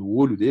no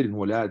olho dele, no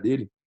olhar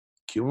dele,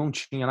 que eu não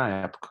tinha na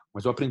época.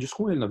 Mas eu aprendi isso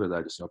com ele, na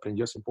verdade. Assim, eu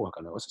aprendi assim, porra,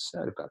 cara, o negócio é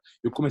sério, cara.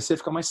 Eu comecei a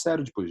ficar mais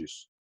sério depois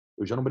disso.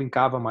 Eu já não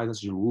brincava mais antes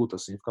de luta,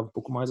 assim, ficava um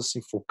pouco mais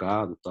assim,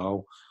 focado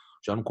tal.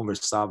 Já não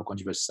conversava com o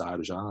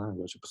adversário, já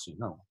tipo assim,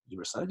 não,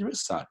 adversário é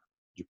adversário.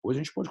 Depois a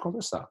gente pode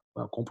conversar.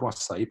 Eu compro um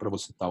açaí para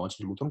você tal, antes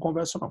de luta eu não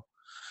converso, não.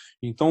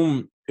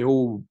 Então,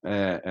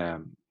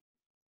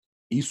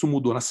 isso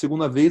mudou. Na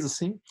segunda vez,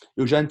 assim,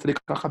 eu já entrei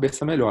com a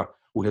cabeça melhor.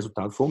 O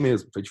resultado foi o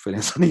mesmo, não fez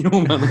diferença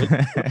nenhuma. Né?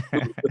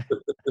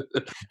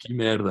 Que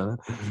merda, né?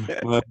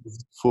 Mas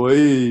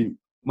foi.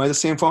 Mas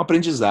assim, foi um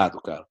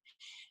aprendizado, cara.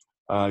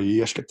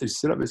 Aí acho que a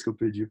terceira vez que eu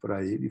perdi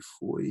pra ele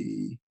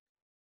foi.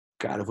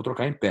 Cara, eu vou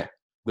trocar em pé.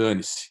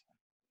 Dane-se.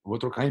 Vou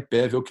trocar em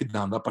pé, ver o que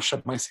dá. Não dá pra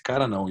chamar esse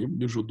cara, não. E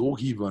me ajudou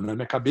horrível, né? Na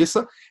minha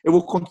cabeça, eu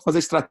vou fazer a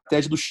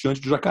estratégia do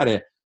chante do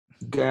jacaré.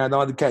 Ganhar, dar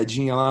uma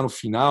quedinha lá no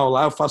final,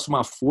 lá eu faço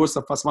uma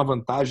força, faço uma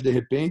vantagem de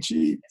repente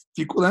e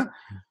fico, né?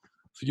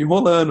 Fico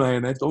enrolando aí,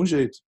 né? Então, um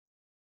jeito.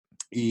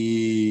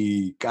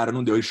 E, cara,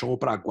 não deu. Ele chamou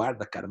pra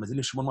guarda, cara, mas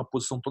ele chamou numa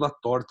posição toda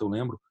torta, eu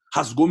lembro.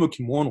 Rasgou meu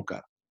kimono,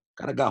 cara. O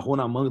cara agarrou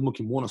na manga do meu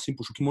kimono, assim,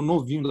 puxou o kimono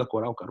novinho da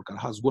Coral, cara. O cara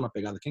rasgou na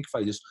pegada. Quem que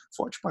faz isso?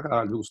 Forte pra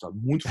caralho, viu, Gustavo?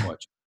 Muito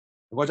forte.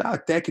 Negócio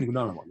de, técnico,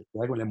 não, não, mano.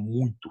 Ele é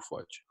muito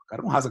forte. O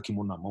cara não rasga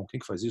kimono na mão. Quem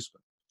que faz isso,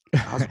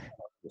 cara? Rasga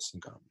assim,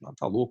 cara. Não,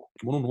 tá louco.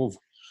 Kimono novo.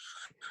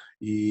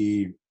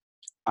 E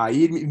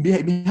Aí ele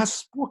me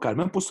raspou, cara. A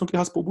mesma posição que ele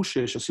raspou o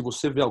bochecha. Se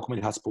você vê como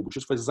ele raspou o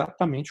bochecha, foi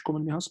exatamente como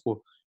ele me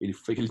raspou. Ele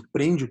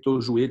prende o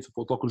teu joelho, tu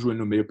coloca o joelho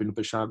no meio pra ele não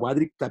fechar a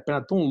quadra, e a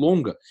perna é tão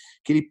longa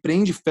que ele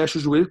prende, fecha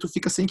o joelho e tu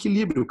fica sem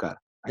equilíbrio, cara.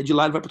 Aí de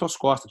lá ele vai para tuas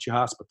costas, te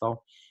raspa e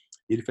tal.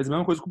 E ele fez a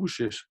mesma coisa com o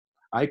bochecha.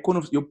 Aí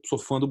quando eu sou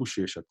fã do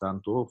bochecha, tá?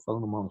 Não tô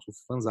falando mal, não sou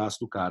fãzaço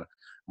do cara.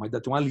 Mas dá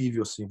até um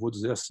alívio, assim, vou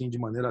dizer assim, de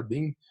maneira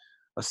bem,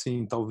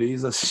 assim,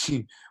 talvez,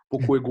 assim, um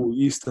pouco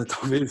egoísta,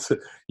 talvez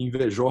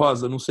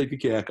invejosa, não sei o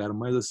que é, cara.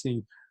 Mas,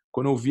 assim,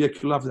 quando eu vi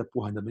aquilo lá, eu falei,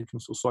 porra, ainda bem que não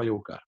sou só eu,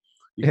 cara.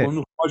 E É,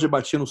 quando o Roger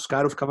batia nos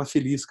caras, eu ficava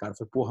feliz, cara. Eu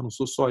falei, porra, não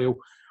sou só eu.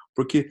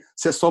 Porque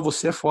se é só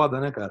você, é foda,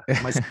 né, cara?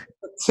 Mas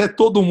se é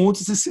todo mundo,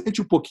 você se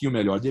sente um pouquinho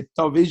melhor.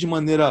 Talvez de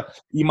maneira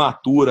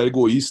imatura,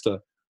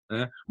 egoísta,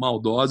 né,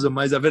 maldosa,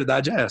 mas a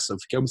verdade é essa.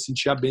 Eu me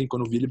sentia bem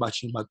quando eu vi ele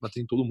batendo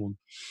em todo mundo.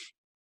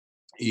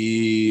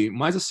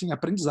 Mas assim,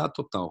 aprendizado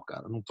total,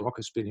 cara. Não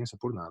troca experiência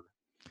por nada.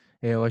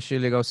 eu achei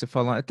legal você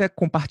falar, até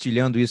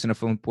compartilhando isso, né?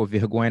 Falando, pô,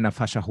 vergonha na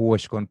faixa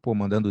roxa, quando, pô,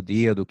 mandando o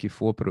dedo, o que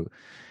for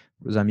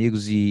pros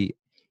amigos, e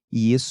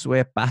isso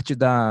é parte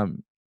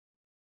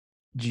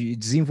de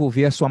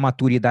desenvolver a sua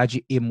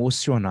maturidade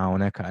emocional,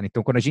 né, cara?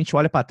 Então, quando a gente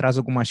olha para trás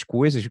algumas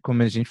coisas,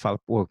 como a gente fala,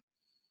 pô,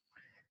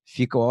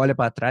 olha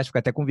para trás, fica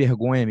até com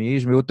vergonha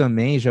mesmo. Eu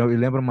também, eu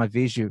lembro uma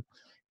vez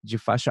de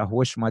faixa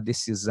roxa, uma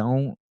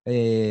decisão,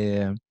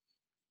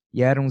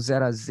 e era um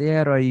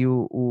 0-0, aí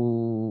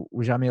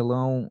o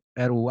Jamelão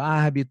era o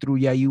árbitro,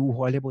 e aí o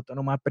Roller botando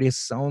uma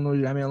pressão no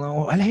Jamelão.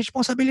 Olha a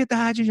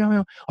responsabilidade,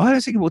 Jamelão. Olha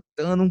assim,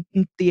 botando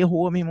um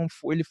terror, meu irmão.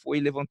 Ele foi,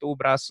 levantou o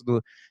braço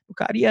do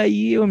cara. E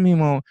aí, meu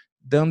irmão,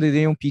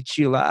 dei um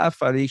piti lá,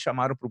 falei,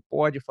 chamaram pro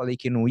pódio, falei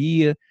que não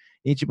ia.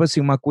 E, tipo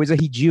assim, uma coisa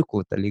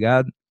ridícula, tá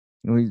ligado?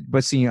 Tipo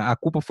assim, a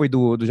culpa foi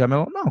do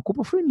Jamelão? Não, a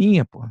culpa foi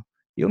minha, pô.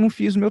 Eu não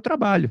fiz o meu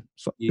trabalho,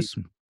 só E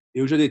isso.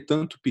 eu já dei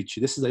tanto piti,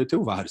 desses aí eu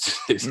tenho vários.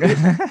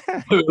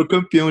 Eu era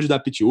campeão de dar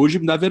piti. Hoje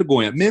me dá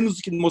vergonha, menos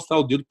do que mostrar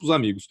o dedo pros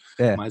amigos,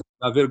 É, mas me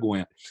dá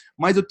vergonha.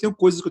 Mas eu tenho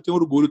coisas que eu tenho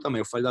orgulho também.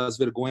 Eu falei das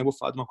vergonhas, eu vou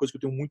falar de uma coisa que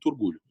eu tenho muito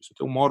orgulho. Isso eu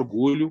tenho um maior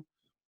orgulho.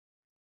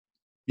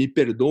 Me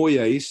perdoe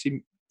aí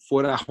se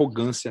for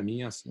arrogância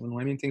minha, assim,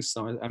 não é minha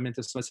intenção. A minha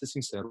intenção é ser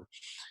sincero.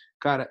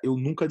 Cara, eu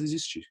nunca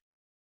desisti.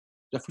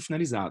 Já fui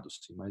finalizado,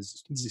 assim, mas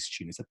isso é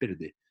desistir, isso é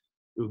perder.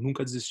 Eu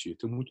nunca desisti. Eu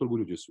tenho muito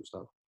orgulho disso,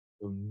 Gustavo.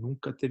 Eu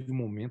nunca teve um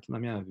momento na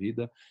minha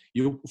vida. E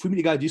eu fui me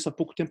ligar disso há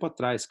pouco tempo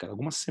atrás, cara.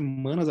 Algumas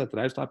semanas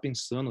atrás, eu tava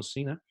pensando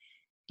assim, né?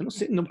 Eu não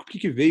sei não, por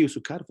que veio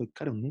isso, cara. Eu falei,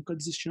 cara, eu nunca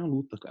desisti na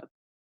luta, cara.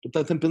 Eu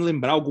tava tentando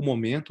lembrar algum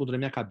momento onde na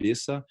minha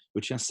cabeça eu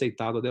tinha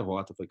aceitado a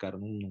derrota. Eu falei, cara,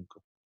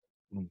 nunca,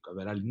 nunca,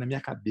 velho. Ali na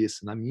minha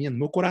cabeça, no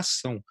meu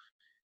coração.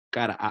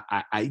 Cara,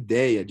 a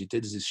ideia de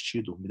ter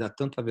desistido me dá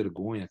tanta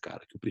vergonha,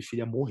 cara, que eu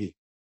preferia morrer.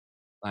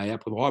 Na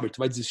época, Robert,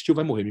 vai desistir ou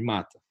vai morrer? Me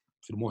mata. Eu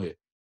prefiro morrer.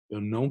 Eu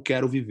não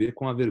quero viver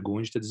com a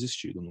vergonha de ter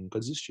desistido. Eu nunca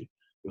desisti.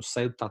 Eu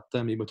saí do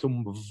tatame, eu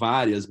tenho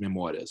várias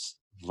memórias,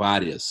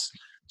 várias,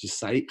 de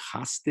sair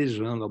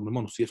rastejando.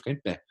 Mano, não ia ficar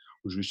em pé.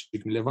 O juiz tinha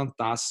que me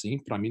levantar assim,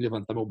 pra mim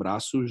levantar meu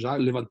braço, já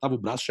levantava o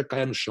braço, já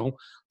caía no chão,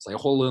 saía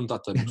rolando o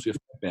tatame, não ia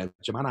ficar em pé, não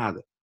tinha mais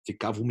nada.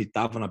 Ficava,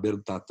 vomitava na beira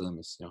do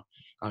tatame, assim, ó.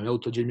 A minha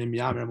luta de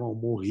MMA, meu irmão,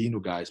 morri no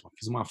gás, mas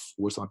fiz uma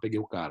força, mas peguei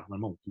o cara. Meu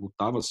irmão,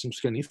 lutava assim, não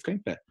conseguia nem ficar em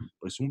pé.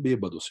 Parecia um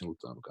bêbado assim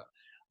lutando, cara.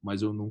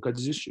 Mas eu nunca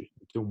desisti.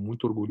 Eu tenho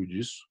muito orgulho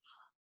disso.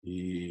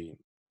 E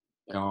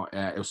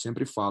eu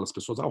sempre falo, as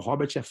pessoas, o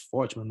Robert é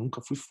forte, mas eu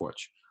nunca fui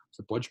forte.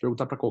 Você pode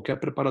perguntar para qualquer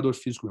preparador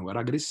físico meu, eu era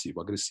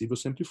agressivo. Agressivo eu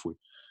sempre fui.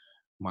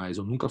 Mas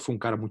eu nunca fui um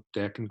cara muito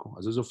técnico.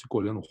 Às vezes eu fico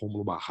olhando o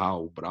Rômulo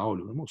Barral, o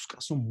Braulio. Meu irmão, os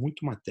caras são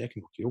muito mais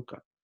técnicos que eu,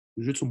 cara.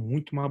 O jeito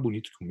muito mais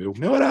bonito que o meu. O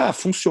meu era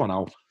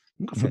funcional.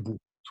 Nunca foi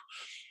bonito.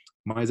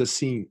 Mas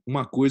assim,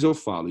 uma coisa eu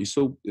falo,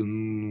 isso eu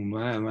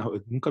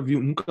nunca vi,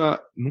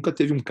 nunca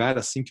teve um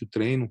cara assim que o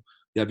treino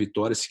e a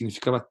vitória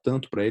significava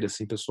tanto para ele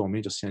assim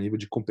pessoalmente, assim a nível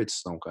de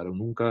competição, cara.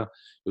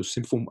 Eu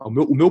sempre fui,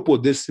 o meu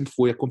poder sempre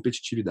foi a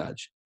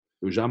competitividade.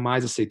 Eu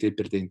jamais aceitei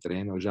perder em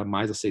treino, eu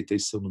jamais aceitei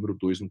ser o número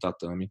 2 no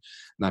tatame.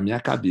 Na minha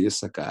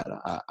cabeça,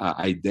 cara,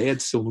 a ideia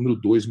de ser o número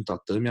 2 no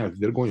tatame é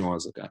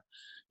vergonhosa, cara.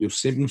 Eu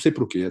sempre, não sei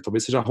porquê,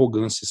 talvez seja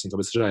arrogância, assim,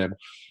 talvez seja ego,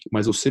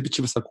 mas eu sempre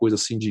tive essa coisa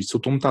assim de se eu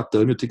tô no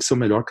tatame, eu tenho que ser o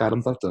melhor cara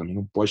no tatame.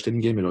 Não pode ter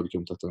ninguém melhor do que eu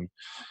no tatame.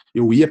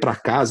 Eu ia pra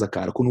casa,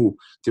 cara, quando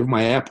teve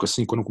uma época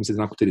assim, quando eu comecei a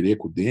treinar com o Tererê,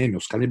 com o Demi,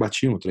 os caras me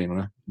batiam no treino,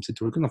 né? Comecei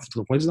a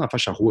treinar com eles na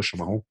faixa roxa,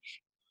 marrom.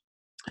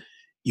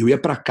 E eu ia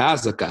pra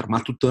casa, cara,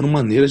 matutando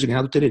maneiras de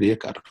ganhar do Tererê,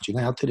 cara. Eu tinha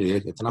ganhado do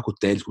Tererê, ia treinar com o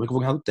Teles. Como é que eu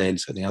vou ganhar do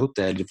Teles? Eu ganhar do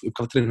Teles. Eu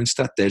ficava treinando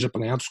estratégia pra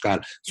ganhar dos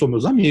caras. São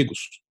meus amigos,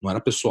 não era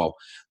pessoal.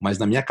 Mas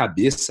na minha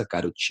cabeça,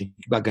 cara, eu tinha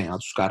que ganhar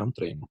dos caras no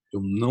treino. Eu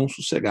não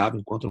sossegava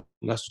enquanto eu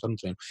não ganhasse dos caras no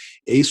treino.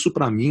 E isso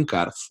pra mim,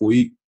 cara,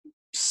 foi,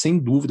 sem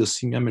dúvida,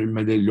 assim, a minha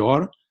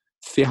melhor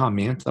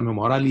ferramenta, meu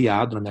maior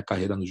aliado na minha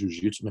carreira no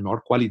jiu-jitsu, minha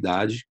maior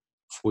qualidade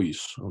foi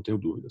isso, não tenho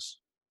dúvidas.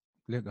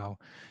 legal.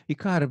 E,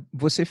 cara,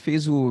 você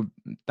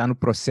tá no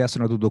processo,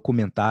 né, do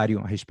documentário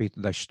a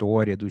respeito da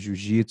história do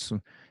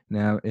jiu-jitsu,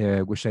 né?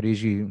 Gostaria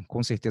de,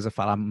 com certeza,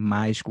 falar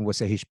mais com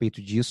você a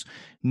respeito disso,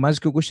 mas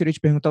o que eu gostaria de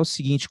perguntar é o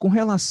seguinte, com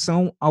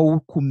relação ao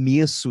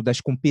começo das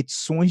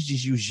competições de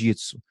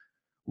jiu-jitsu,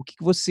 o que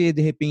você,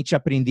 de repente,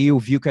 aprendeu,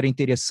 viu que era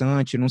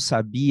interessante, não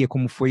sabia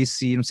como foi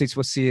não sei se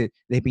você,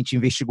 de repente,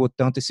 investigou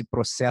tanto esse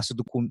processo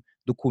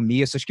do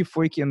começo, acho que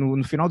foi que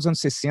no final dos anos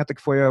 60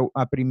 que foi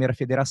a primeira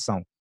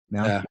federação,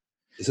 né? É,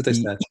 E,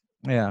 67.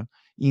 é,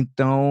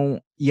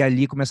 então, e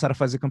ali começaram a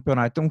fazer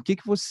campeonato. Então, o que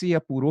você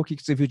apurou, o que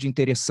você viu de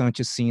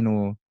interessante, assim,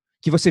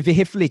 que você vê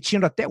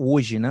refletindo até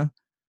hoje, né?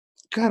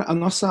 Cara, o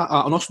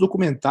nosso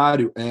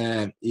documentário,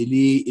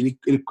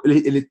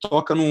 ele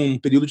toca num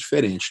período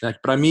diferente, né?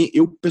 Para mim,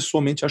 eu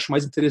pessoalmente acho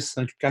mais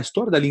interessante, porque a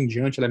história dali em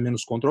diante ela é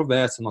menos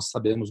controversa, nós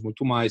sabemos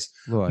muito mais,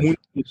 Lógico.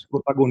 muitos dos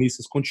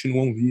protagonistas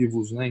continuam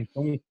vivos, né?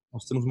 Então,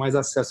 nós temos mais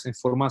acesso à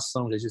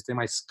informação, já existem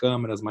mais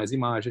câmeras, mais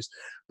imagens.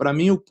 Para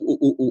mim,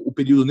 o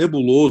período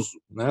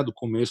nebuloso, né, do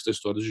começo da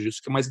história do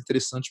jiu-jitsu, que é mais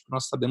interessante porque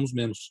nós sabemos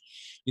menos.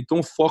 Então,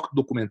 o foco do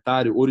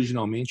documentário,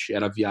 originalmente,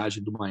 era a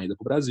viagem do Maeda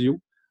para o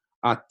Brasil,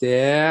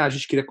 até a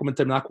gente queria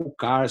terminar com o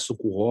Carson,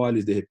 com o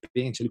Hollis, de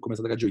repente, ele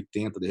começa a década de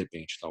 80, de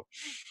repente, tal.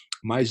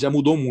 Mas já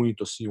mudou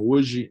muito, assim,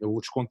 hoje eu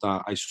vou te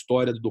contar, a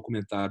história do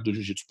documentário do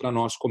Jiu-Jitsu para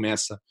nós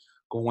começa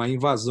com a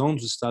invasão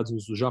dos Estados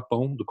Unidos do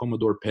Japão, do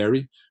Commodore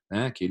Perry,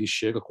 né, que ele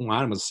chega com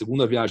armas, a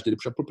segunda viagem dele,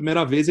 por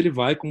primeira vez ele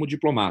vai como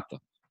diplomata.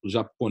 Os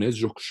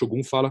japoneses, o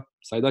Shogun fala,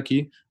 sai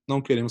daqui,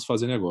 não queremos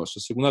fazer negócio.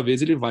 A segunda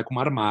vez ele vai com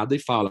uma armada e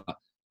fala,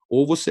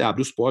 ou você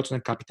abre os portos, né,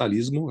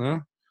 capitalismo,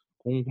 né,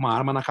 com uma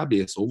arma na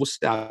cabeça. Ou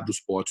você abre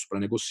os portos para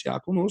negociar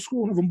conosco,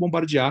 ou nós vamos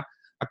bombardear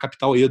a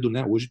capital Edo,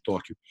 né, hoje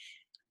Tóquio.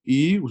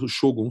 E o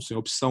Shogun, sem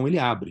opção, ele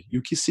abre. E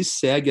o que se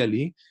segue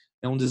ali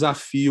é um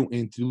desafio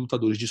entre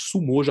lutadores de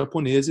sumô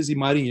japoneses e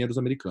marinheiros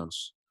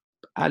americanos.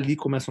 Ali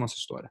começa a nossa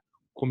história.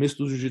 O começo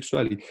do jiu-jitsu é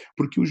ali.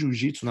 Porque o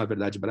jiu-jitsu, na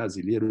verdade,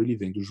 brasileiro, ele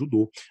vem do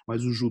judô,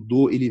 mas o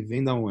judô, ele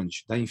vem da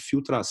onde? Da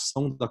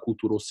infiltração da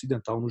cultura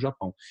ocidental no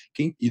Japão.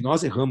 E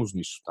nós erramos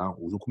nisso, tá?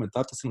 O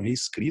documentário está sendo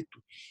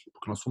reescrito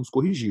porque nós fomos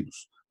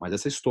corrigidos. Mas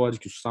essa história de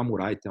que o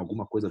samurai tem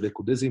alguma coisa a ver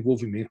com o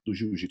desenvolvimento do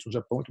jiu-jitsu no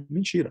Japão é tudo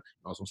mentira.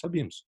 Nós não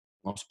sabíamos.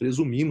 Nós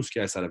presumimos que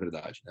essa era a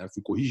verdade. Né?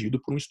 Fui corrigido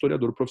por um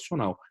historiador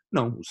profissional.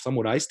 Não, os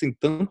samurais têm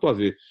tanto a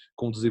ver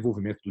com o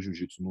desenvolvimento do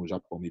jiu-jitsu no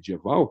Japão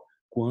medieval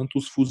quanto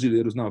os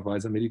fuzileiros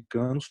navais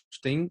americanos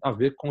têm a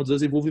ver com o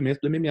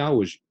desenvolvimento do MMA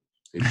hoje.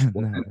 Eles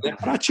podem até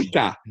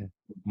praticar,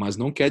 mas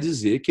não quer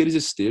dizer que eles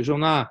estejam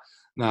na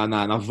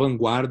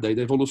vanguarda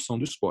da evolução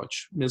do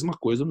esporte. Mesma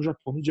coisa no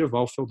Japão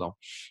medieval feudal.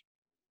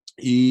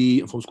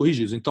 E fomos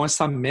corrigidos. Então,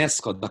 essa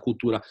mescla da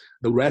cultura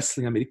do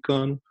wrestling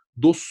americano,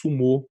 do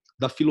sumô,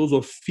 da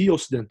filosofia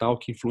ocidental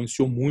que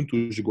influenciou muito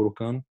o Jigoro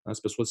Kano.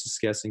 As pessoas se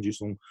esquecem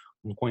disso,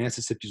 não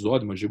conhecem esse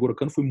episódio, mas Jigoro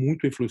Kano foi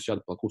muito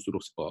influenciado pela cultura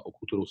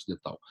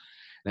ocidental,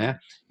 né?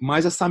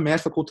 Mas essa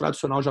mescla com o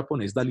tradicional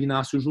japonês. Dali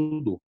nasce o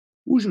judô.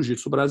 O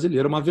jiu-jitsu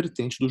brasileiro é uma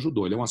vertente do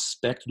judô. Ele é um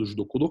aspecto do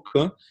judô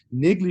Kodokan,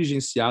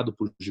 negligenciado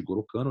por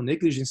Jigoro Kano,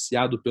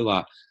 negligenciado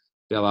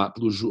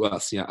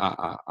assim,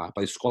 a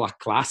escola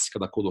clássica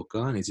da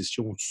Kodokan.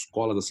 Existiam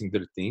escolas assim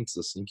vertentes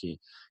assim que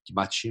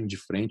batiam de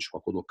frente com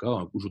a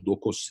Kodokan. O judô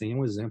Kosen é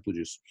um exemplo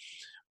disso.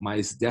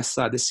 Mas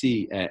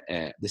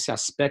desse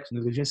aspecto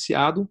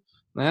negligenciado,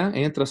 né,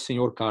 entra o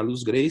senhor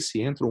Carlos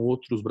Gracie, entram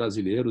outros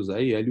brasileiros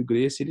aí, Hélio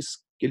Gracie,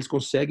 eles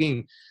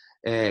conseguem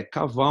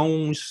cavar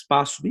um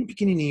espaço bem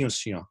pequenininho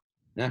assim, ó,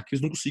 né, que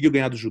eles não conseguiam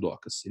ganhar dos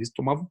judocas. Eles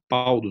tomavam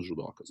pau dos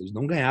judocas. Eles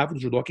não ganhavam do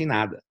judoca em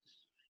nada.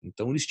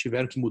 Então eles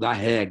tiveram que mudar a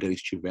regra,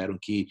 eles tiveram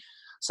que,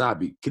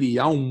 sabe,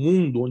 criar um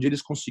mundo onde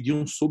eles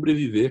conseguiam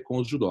sobreviver com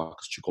os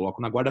judocas. Te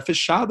coloco na guarda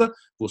fechada,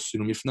 você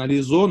não me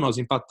finalizou, nós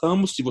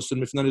empatamos, se você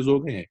não me finalizou,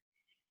 eu ganhei.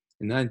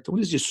 Né? Então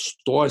eles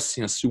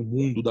distorcem assim, o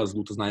mundo das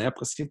lutas na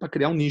época assim, para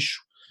criar um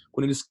nicho.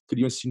 Quando eles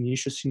criam esse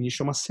nicho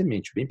é uma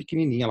semente bem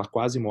pequenininha, ela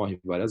quase morre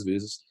várias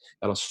vezes,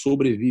 ela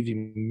sobrevive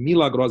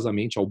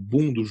milagrosamente ao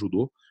boom do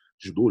judô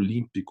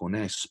olímpico,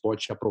 né?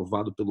 Esporte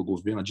aprovado pelo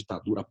governo, a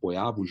ditadura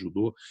apoiava o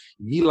judô.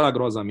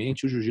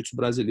 Milagrosamente, o jiu-jitsu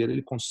brasileiro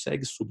ele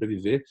consegue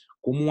sobreviver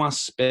como um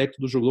aspecto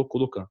do judô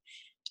Kodokan.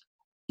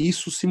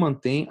 Isso se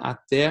mantém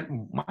até,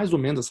 mais ou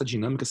menos, essa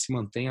dinâmica se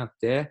mantém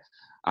até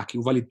aqui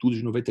o Vale Tudo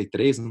de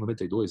 93,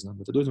 92, né?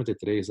 92,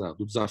 93,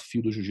 do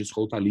desafio do jiu-jitsu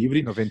com a luta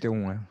livre.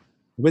 91,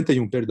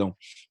 91, perdão.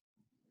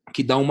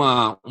 Que dá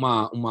uma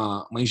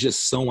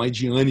injeção aí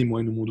de ânimo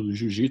aí no mundo do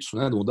jiu-jitsu,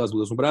 né, das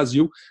lutas no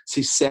Brasil.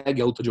 Se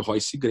segue a luta de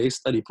Royce Gracie,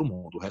 está ali para o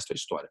mundo, o resto é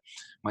história.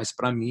 Mas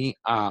para mim,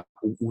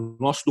 o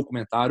nosso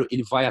documentário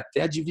ele vai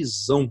até a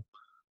divisão,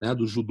 né,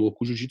 do judô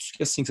com o jiu-jitsu,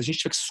 que assim, se a gente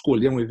tiver que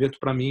escolher um evento,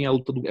 para mim é a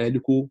luta do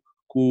Hélio com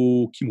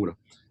o Kimura.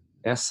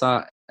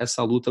 Essa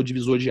luta é o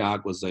divisor de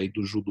águas aí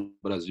do judô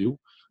Brasil,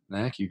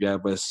 né, que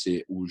vai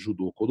ser o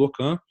judô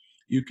Kodokan,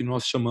 e o que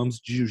nós chamamos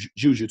de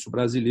jiu-jitsu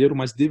brasileiro,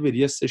 mas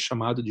deveria ser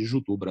chamado de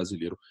judô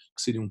brasileiro,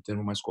 que seria um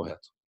termo mais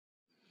correto.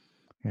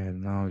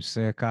 Não, isso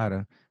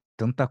cara,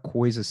 tanta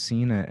coisa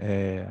assim, né?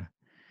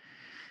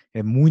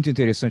 É muito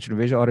interessante. Não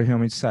vejo a hora de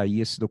realmente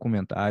sair esse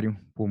documentário.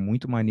 Pô,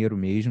 muito maneiro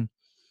mesmo.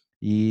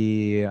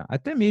 E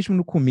até mesmo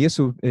no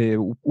começo,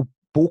 o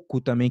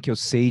pouco também que eu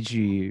sei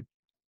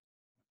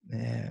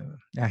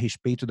a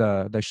respeito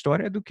da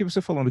história é do que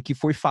você falou, do que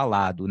foi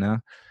falado, né?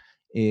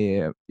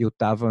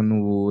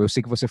 Eu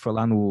sei que você foi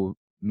lá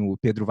no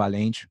Pedro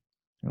Valente,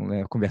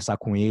 conversar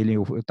com ele.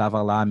 Eu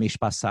estava lá mês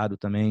passado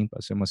também,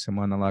 passei uma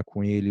semana lá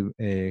com ele,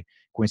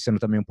 conhecendo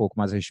também um pouco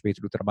mais a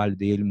respeito do trabalho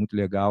dele, muito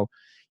legal.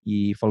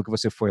 E falou que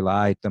você foi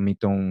lá e também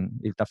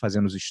ele está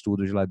fazendo os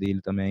estudos lá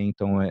dele também,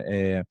 então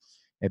é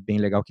bem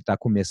legal que está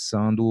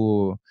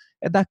começando.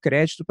 É dar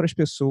crédito para as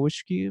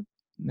pessoas que,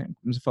 né,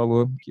 como você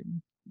falou, que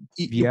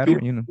E o vieram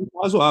Pedro aí, né? é muito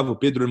razoável, o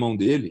Pedro, irmão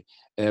dele,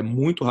 é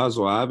muito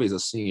razoáveis,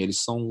 assim,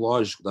 eles são,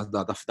 lógico,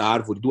 da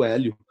árvore do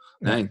Hélio,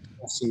 É, né?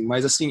 Então, assim,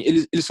 mas, assim,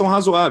 eles são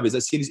razoáveis,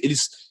 assim,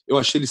 eu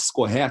achei eles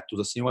corretos,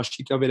 assim, eu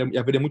achei que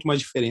haveria muito mais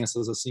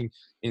diferenças, assim,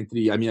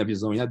 entre a minha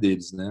visão e a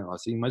deles, né?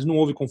 Assim, mas não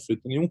houve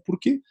conflito nenhum,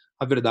 porque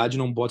a verdade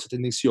não pode ser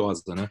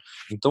tendenciosa, né?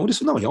 Então,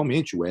 eles, não,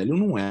 realmente, o Hélio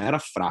não era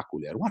fraco,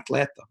 ele era um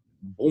atleta,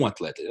 um bom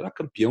atleta, ele era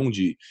campeão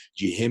de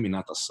remo e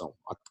natação,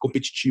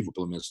 competitivo,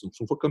 pelo menos, se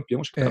não for campeão,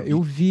 acho que era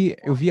eu vi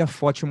a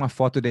foto, tinha uma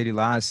foto dele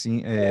lá,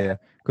 assim,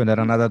 quando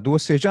era nadador, ou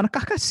seja, já na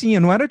carcassinha,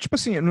 não era tipo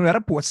assim, não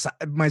era, pô,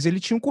 mas ele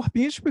tinha um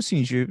corpinho, tipo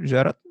assim, já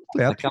era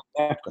atleta.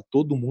 naquela época,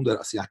 todo mundo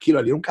era assim, aquilo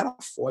ali era um cara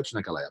forte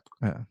naquela época.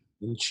 É.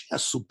 Não tinha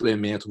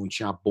suplemento, não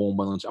tinha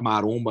bomba, não tinha, a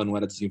maromba não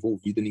era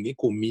desenvolvida, ninguém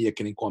comia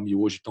que nem come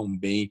hoje tão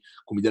bem,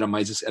 comida era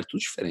mais, era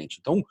tudo diferente.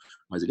 Então,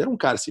 mas ele era um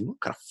cara assim, um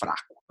cara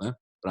fraco, né,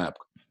 pra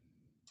época.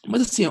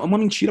 Mas assim, é uma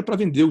mentira para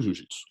vender o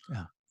jiu-jitsu.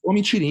 É. Uma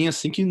mentirinha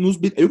assim que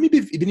eu me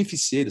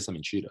beneficiei dessa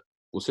mentira.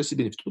 Você se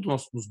beneficia, todos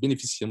nós nos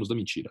beneficiamos da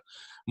mentira.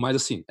 Mas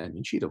assim, é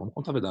mentira, vamos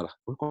contar a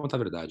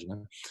verdade,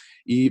 né?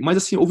 Mas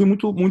assim, houve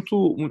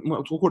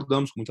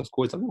concordamos com muitas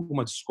coisas, havia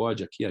alguma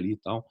discórdia aqui ali e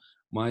tal,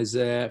 mas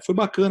foi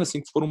bacana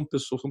assim, que foram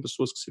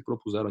pessoas que se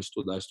propuseram a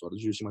estudar a história do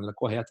jiu-jitsu de maneira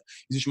correta.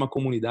 Existe uma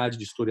comunidade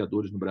de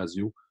historiadores no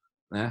Brasil,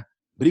 né?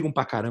 Brigam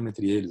pra caramba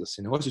entre eles,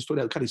 assim, negócio de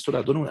historiador, cara,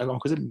 historiador é uma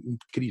coisa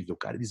incrível,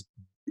 cara. Eles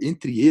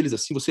entre eles,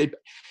 assim,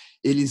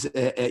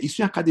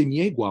 isso em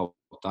academia é igual,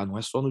 tá? Não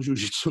é só no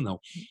jiu-jitsu, não.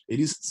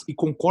 Eles e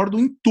concordam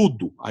em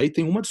tudo. Aí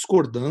tem uma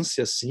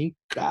discordância, assim,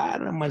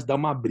 cara, mas dá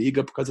uma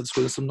briga por causa das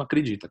coisas que você não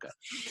acredita, cara.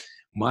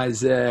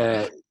 Mas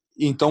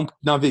então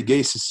naveguei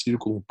esse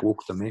círculo um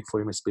pouco também, que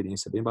foi uma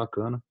experiência bem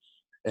bacana.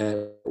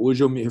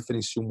 Hoje eu me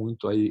referencio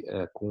muito aí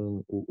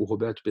com o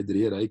Roberto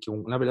Pedreira, aí, que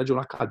na verdade é um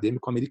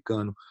acadêmico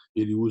americano.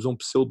 Ele usa um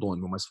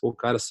pseudônimo, mas foi o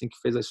cara assim que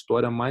fez a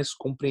história mais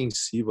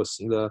compreensiva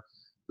assim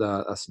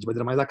assim, de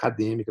maneira mais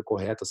acadêmica,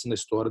 correta, assim, da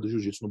história do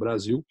jiu-jitsu no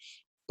Brasil,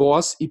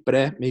 pós e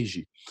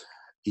pré-Meiji.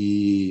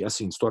 E,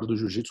 assim, história do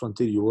jiu-jitsu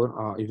anterior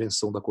à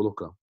invenção da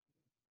Colocan.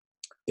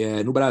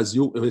 No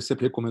Brasil, eu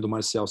sempre recomendo o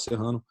Marcial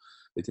Serrano,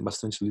 ele tem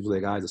bastante livros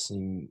legais,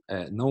 assim,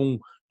 não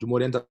de uma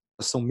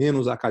orientação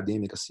menos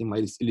acadêmica, assim,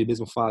 mas ele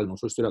mesmo fala, não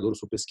sou historiador, eu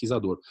sou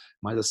pesquisador,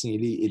 mas, assim,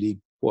 ele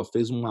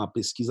fez uma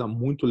pesquisa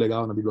muito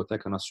legal na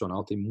Biblioteca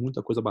Nacional, tem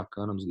muita coisa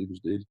bacana nos livros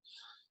dele,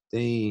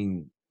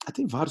 tem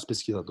vários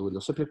pesquisadores,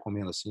 eu sempre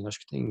recomendo, assim, acho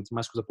que tem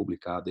mais coisa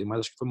publicada, mas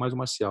acho que foi mais o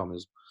Marcial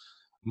mesmo.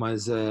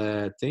 Mas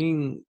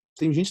tem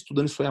gente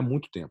estudando isso aí há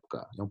muito tempo,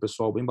 cara. É um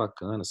pessoal bem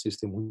bacana, vocês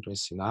têm muito a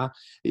ensinar.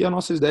 E a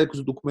nossa ideia com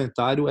o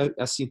documentário é,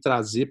 assim,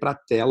 trazer para a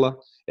tela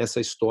essa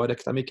história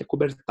que tá meio que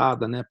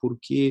acobertada, né?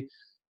 Porque,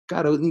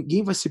 cara,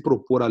 ninguém vai se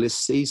propor a ler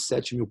 6,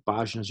 7 mil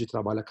páginas de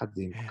trabalho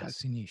acadêmico, É cara.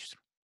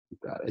 sinistro.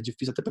 Cara, é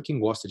difícil, até para quem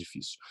gosta é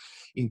difícil.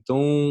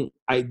 Então,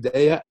 a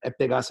ideia é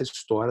pegar essa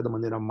história da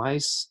maneira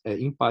mais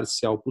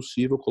imparcial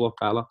possível,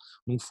 colocá-la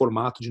num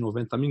formato de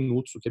 90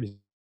 minutos, o que é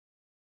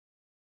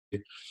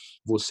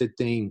você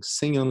tem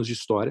 100 anos de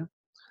história,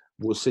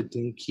 você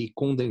tem que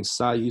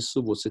condensar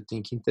isso, você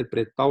tem que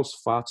interpretar os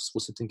fatos,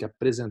 você tem que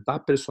apresentar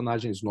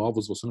personagens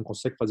novos, você não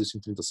consegue fazer isso em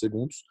 30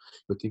 segundos.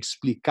 Eu tenho que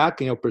explicar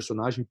quem é o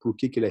personagem, por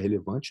que ele é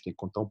relevante, tem que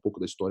contar um pouco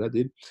da história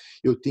dele.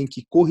 Eu tenho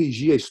que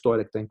corrigir a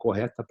história que está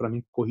incorreta, para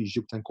mim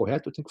corrigir o que está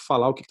incorreto, eu tenho que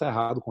falar o que está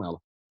errado com ela.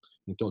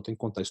 Então eu tenho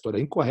que contar a história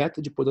incorreta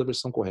e depois a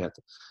versão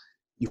correta.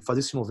 E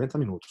fazer isso em 90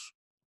 minutos.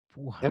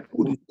 Porra, É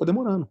por isso que tá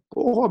demorando.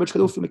 Ô, Robert,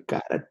 cadê o filme?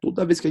 Cara,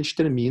 toda vez que a gente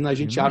termina, a eu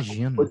gente acha uma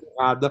imagino. coisa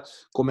errada,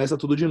 começa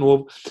tudo de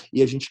novo.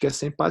 E a gente quer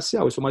ser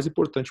imparcial. Isso é o mais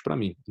importante para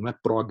mim. Não é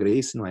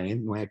pró-Grace,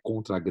 não é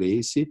contra a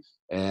Grace.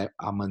 É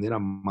a maneira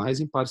mais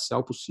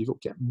imparcial possível,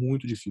 que é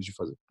muito difícil de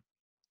fazer.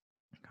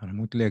 Cara,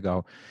 muito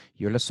legal.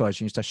 E olha só, a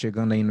gente está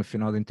chegando aí no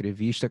final da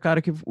entrevista.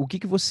 Cara, o que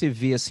que você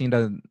vê, assim,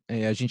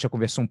 a gente já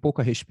conversou um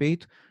pouco a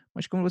respeito,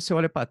 mas quando você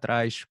olha para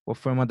trás, qual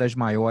foi uma das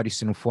maiores,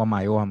 se não for a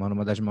maior, mano,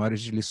 uma das maiores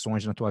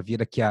lições na tua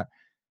vida que a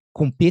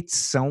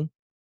competição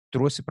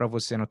trouxe para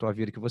você na tua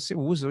vida, que você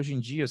usa hoje em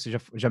dia? Você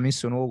já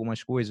mencionou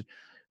algumas coisas,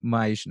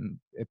 mas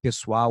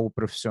pessoal,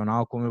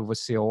 profissional, como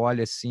você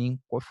olha, assim,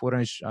 quais foram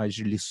as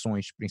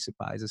lições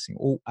principais, assim,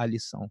 ou a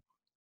lição?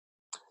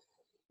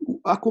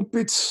 A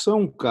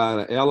competição,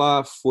 cara,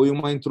 ela foi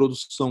uma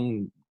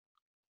introdução.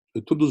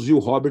 Eu introduzi o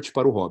Robert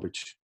para o Robert.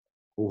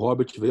 O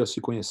Robert veio a se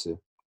conhecer.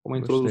 Uma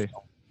Gostei.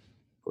 introdução.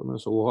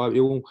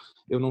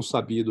 Eu não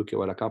sabia do que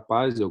eu era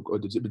capaz, eu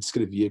me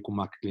descrevia como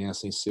uma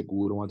criança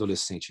insegura, um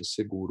adolescente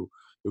inseguro,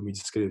 eu me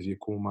descrevia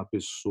como uma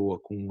pessoa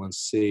com um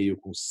anseio,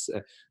 com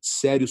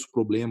sérios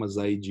problemas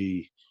aí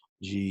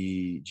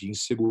de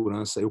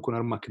insegurança. Eu, quando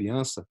era uma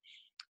criança,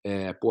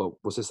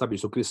 você sabe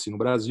isso, eu cresci no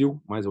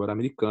Brasil, mas eu era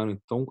americano,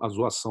 então a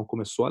zoação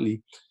começou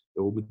ali.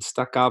 Eu me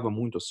destacava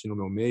muito, assim, no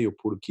meu meio,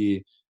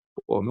 porque,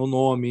 pô, meu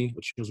nome,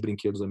 eu tinha os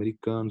brinquedos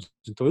americanos,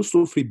 então eu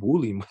sofri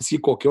bullying, mas que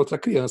qualquer outra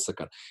criança,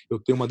 cara. Eu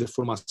tenho uma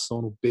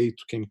deformação no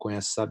peito, quem me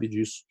conhece sabe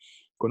disso.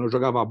 Quando eu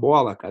jogava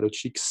bola, cara, eu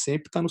tinha que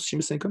sempre estar nos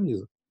times sem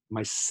camisa,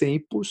 mas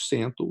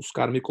 100% os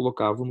caras me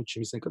colocavam no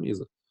time sem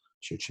camisa.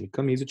 Tinha o time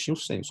camisa e tinha o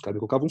sem. Os caras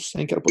me colocavam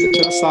 100, que era poder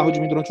tirar sarro de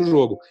mim durante o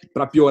jogo.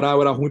 Pra piorar,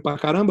 eu era ruim pra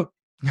caramba.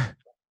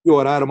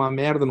 Piorar, era uma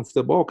merda no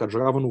futebol, cara.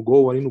 Jogava no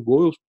gol, ali no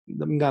gol, eu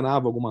ainda me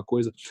enganava alguma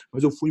coisa.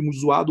 Mas eu fui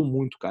zoado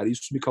muito, cara.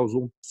 Isso me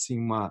causou, assim,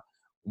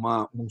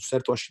 um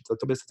certo... Acho que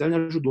talvez até me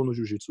ajudou no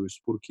jiu-jitsu isso,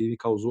 porque me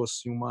causou,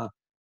 assim,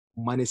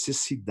 uma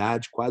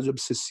necessidade quase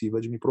obsessiva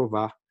de me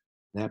provar,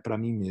 né, para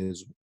mim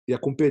mesmo. E a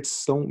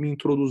competição me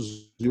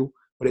introduziu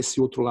para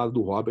esse outro lado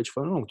do Robert,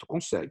 falando, não, tu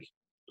consegue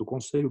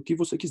o que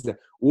você quiser.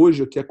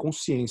 Hoje eu tenho a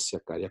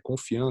consciência, cara, e a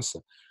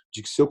confiança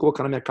de que se eu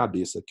colocar na minha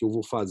cabeça que eu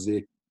vou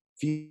fazer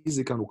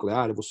física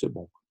nuclear, eu vou ser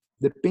bom.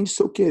 Depende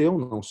se eu querer ou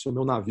não, se o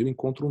meu navio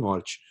encontra o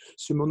norte.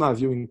 Se o meu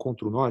navio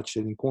encontra o norte,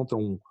 ele encontra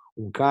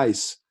um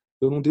cais,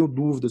 eu não tenho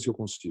dúvidas que eu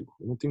consigo.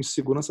 Eu não tenho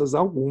seguranças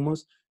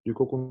algumas de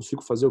que eu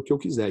consigo fazer o que eu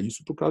quiser.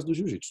 Isso por causa do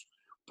jiu-jitsu.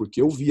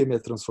 Porque eu vi a minha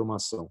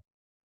transformação.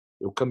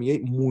 Eu caminhei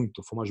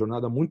muito. Foi uma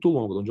jornada muito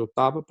longa, de onde eu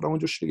estava para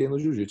onde eu cheguei no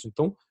jiu-jitsu.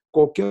 Então,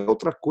 qualquer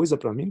outra coisa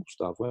para mim,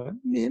 Gustavo, é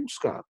menos,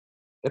 cara.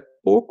 É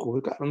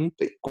pouco. Cara, não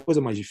tem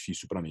coisa mais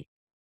difícil para mim.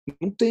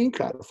 Não tem,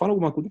 cara. Fala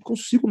alguma coisa. Não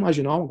consigo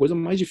imaginar uma coisa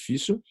mais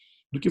difícil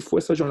do que foi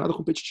essa jornada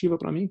competitiva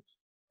para mim.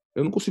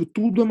 Eu não consigo.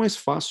 Tudo é mais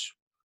fácil.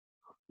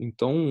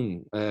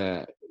 Então,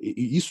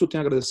 isso eu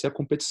tenho a agradecer à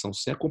competição.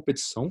 Sem a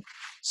competição,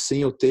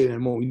 sem eu ter, meu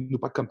irmão, indo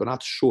para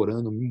campeonato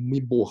chorando, me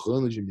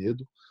borrando de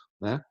medo,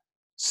 né?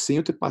 Sem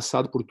eu ter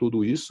passado por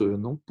tudo isso, eu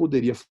não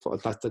poderia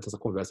estar tendo essa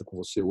conversa com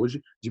você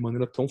hoje de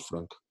maneira tão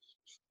franca.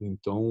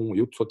 Então,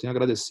 eu só tenho a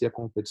agradecer à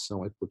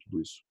competição por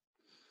tudo isso.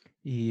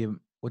 E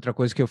outra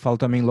coisa que eu falo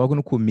também logo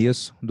no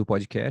começo do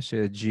podcast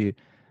é de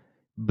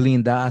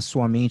blindar a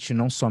sua mente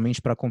não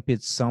somente para a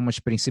competição, mas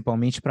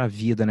principalmente para a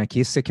vida, né? Que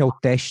esse aqui é o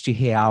teste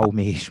real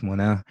mesmo,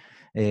 né?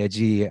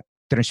 De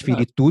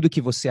transferir tudo que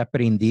você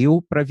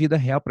aprendeu para a vida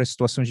real, para as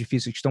situações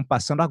difíceis que estão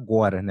passando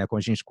agora, né? Com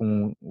a gente,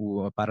 com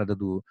a parada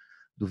do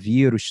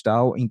vírus e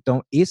tal.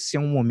 Então, esse é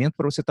um momento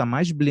para você estar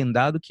mais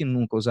blindado que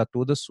nunca, usar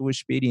toda a sua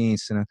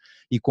experiência, né?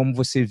 E como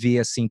você vê,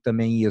 assim,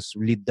 também isso,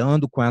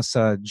 lidando com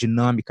essa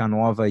dinâmica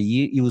nova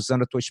aí e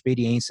usando a tua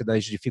experiência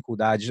das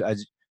dificuldades,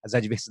 as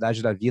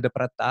adversidades da vida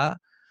para estar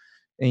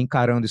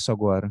encarando isso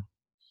agora.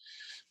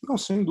 Não,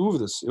 sem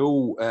dúvidas.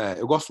 Eu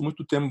gosto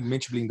muito do termo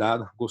mente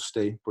blindada,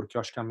 gostei, porque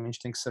eu acho que a mente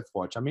tem que ser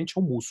forte. A mente é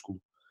um músculo.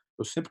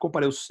 Eu sempre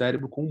comparei o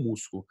cérebro com o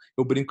músculo.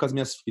 Eu brinco com as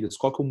minhas filhas,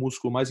 qual que é o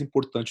músculo mais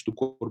importante do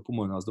corpo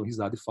humano? Elas dão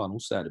risada e falam, o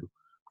cérebro.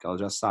 Porque elas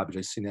já sabem,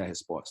 já ensinei a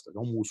resposta. É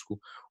um músculo.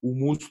 O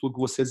músculo que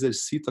você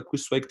exercita com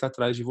isso aí que está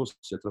atrás de você,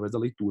 através da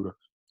leitura.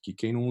 Que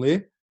quem não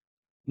lê,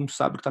 não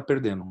sabe o que está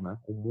perdendo, né?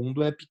 O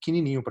mundo é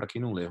pequenininho para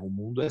quem não lê. O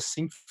mundo é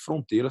sem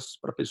fronteiras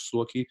para a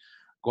pessoa que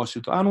gosta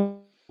de... Ah,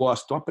 não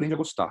gosta, então aprende a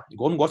gostar.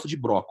 Igual não gosta de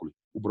brócolis.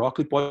 O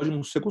brócolis pode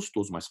não ser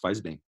gostoso, mas faz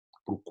bem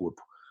para o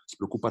corpo. Se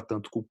preocupa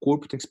tanto com o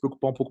corpo, tem que se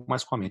preocupar um pouco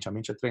mais com a mente. A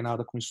mente é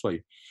treinada com isso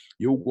aí.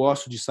 E eu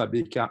gosto de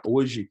saber que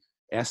hoje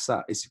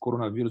esse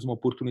coronavírus é uma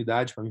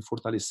oportunidade para me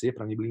fortalecer,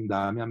 para me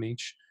blindar a minha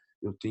mente.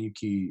 Eu tenho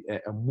que...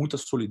 É muita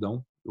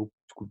solidão. Eu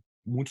fico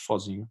muito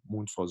sozinho.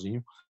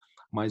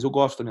 Mas eu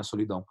gosto da minha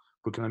solidão,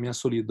 porque na minha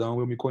solidão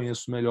eu me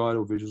conheço melhor,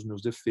 eu vejo os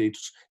meus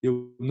defeitos,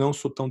 eu não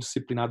sou tão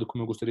disciplinado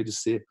como eu gostaria de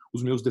ser,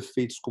 os meus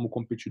defeitos como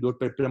competidor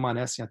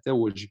permanecem até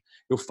hoje.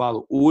 Eu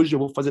falo, hoje eu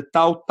vou fazer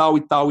tal, tal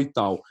e tal e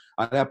tal.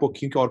 Aí a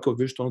pouquinho, que a hora que eu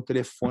vejo, estou no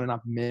telefone, na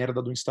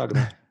merda do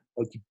Instagram.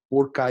 Olha que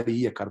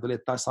porcaria, cara,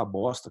 deletar essa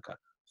bosta, cara,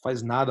 não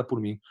faz nada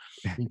por mim.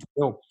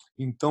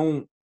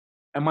 Então,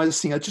 é mais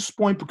assim, te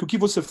expõe, porque o que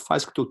você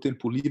faz com o teu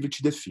tempo livre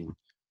te define.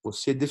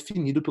 Você é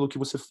definido pelo que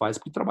você faz,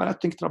 porque trabalhar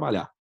tem que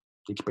trabalhar.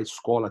 Tem que ir para a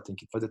escola, tem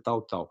que fazer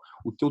tal, tal.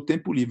 O teu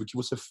tempo livre, o que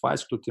você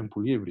faz com o teu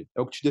tempo livre, é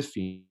o que te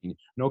define.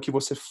 Não é o que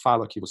você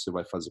fala que você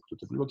vai fazer com o teu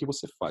tempo livre, é o que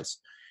você faz.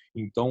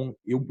 Então,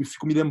 eu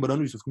fico me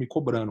lembrando disso, eu fico me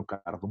cobrando,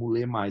 cara, vamos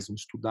ler mais,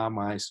 vamos estudar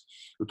mais.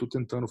 Eu estou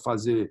pensando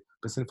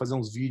em fazer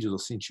uns vídeos,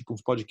 assim, tipo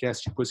uns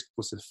podcasts, tipo esse que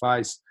você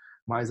faz,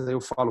 mas aí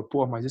eu falo,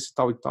 pô, mas esse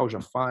tal e tal já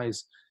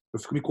faz. Eu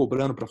fico me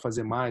cobrando para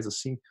fazer mais,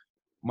 assim,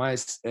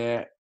 mas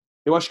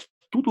eu acho que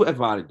tudo é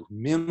válido,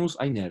 menos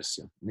a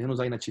inércia, menos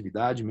a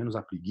inatividade, menos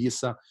a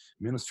preguiça,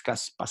 menos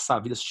passar a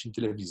vida assistindo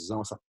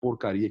televisão, essa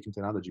porcaria que não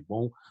tem nada de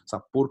bom, essa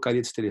porcaria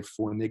desse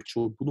telefone, né, que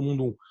deixou todo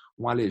mundo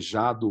um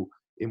aleijado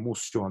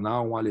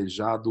emocional, um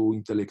aleijado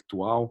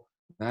intelectual,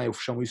 né? Eu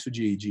chamo isso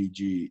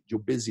de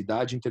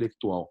obesidade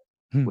intelectual.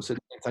 Você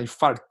está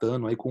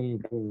infartando aí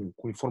com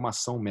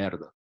informação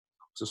merda.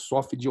 Você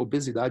sofre de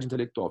obesidade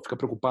intelectual, fica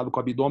preocupado com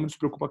o abdômen, se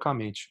preocupa com a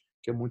mente,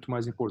 que é muito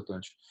mais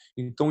importante.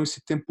 Então,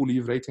 esse tempo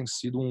livre aí tem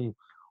sido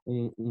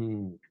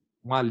um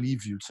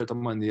alívio, de certa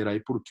maneira, aí,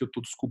 porque eu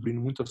estou descobrindo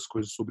muitas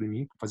coisas sobre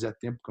mim. Fazia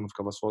tempo que eu não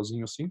ficava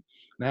sozinho assim,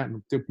 né?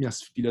 Não tenho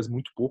minhas filhas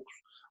muito poucos.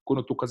 Quando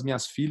eu estou com as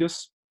minhas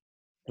filhas,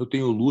 eu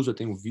tenho luz, eu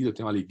tenho vida, eu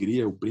tenho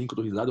alegria, eu brinco, eu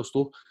dou risada, eu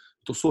estou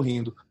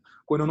sorrindo.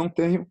 Quando eu não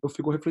tenho, eu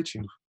fico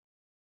refletindo.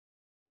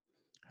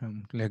 É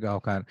muito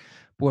legal, cara.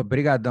 Pô,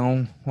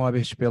 brigadão,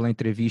 Robert, pela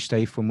entrevista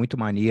aí, foi muito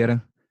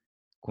maneira.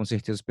 Com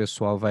certeza o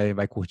pessoal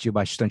vai curtir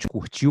bastante,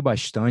 curtiu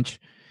bastante.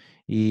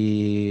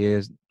 E,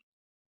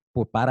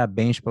 pô,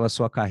 parabéns pela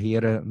sua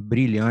carreira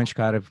brilhante,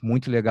 cara.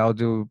 Muito legal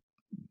de eu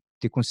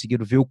ter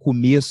conseguido ver o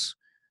começo,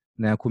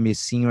 né,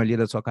 comecinho ali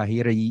da sua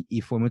carreira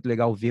e foi muito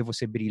legal ver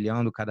você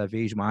brilhando cada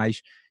vez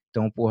mais.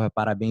 Então, porra,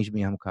 parabéns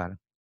mesmo, cara.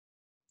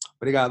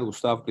 Obrigado,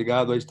 Gustavo.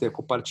 Obrigado aí de ter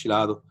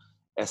compartilhado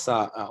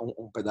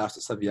um pedaço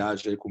dessa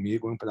viagem aí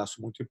comigo. É um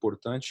pedaço muito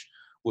importante.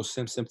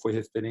 Você sempre foi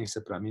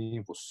referência para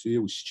mim. Você,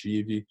 o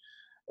Steve.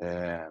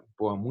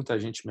 Pô, muita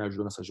gente me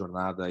ajudou nessa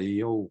jornada aí.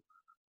 Eu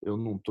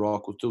não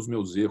troco. Os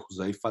meus erros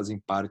aí fazem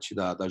parte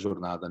da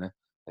jornada, né?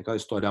 É aquela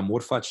história,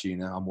 amor fati,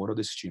 né? Amor ao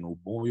destino, o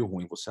bom e o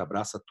ruim. Você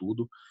abraça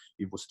tudo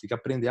e você tem que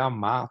aprender a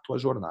amar a tua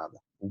jornada.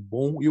 O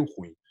bom e o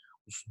ruim.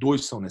 Os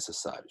dois são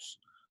necessários.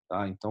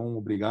 Tá? Então,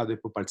 obrigado aí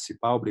por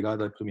participar,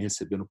 obrigado aí por me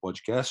receber no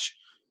podcast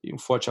e um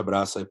forte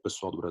abraço aí pro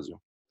pessoal do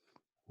Brasil.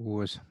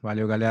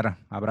 Valeu, galera.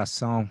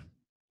 Abração.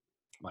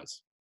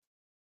 Mais.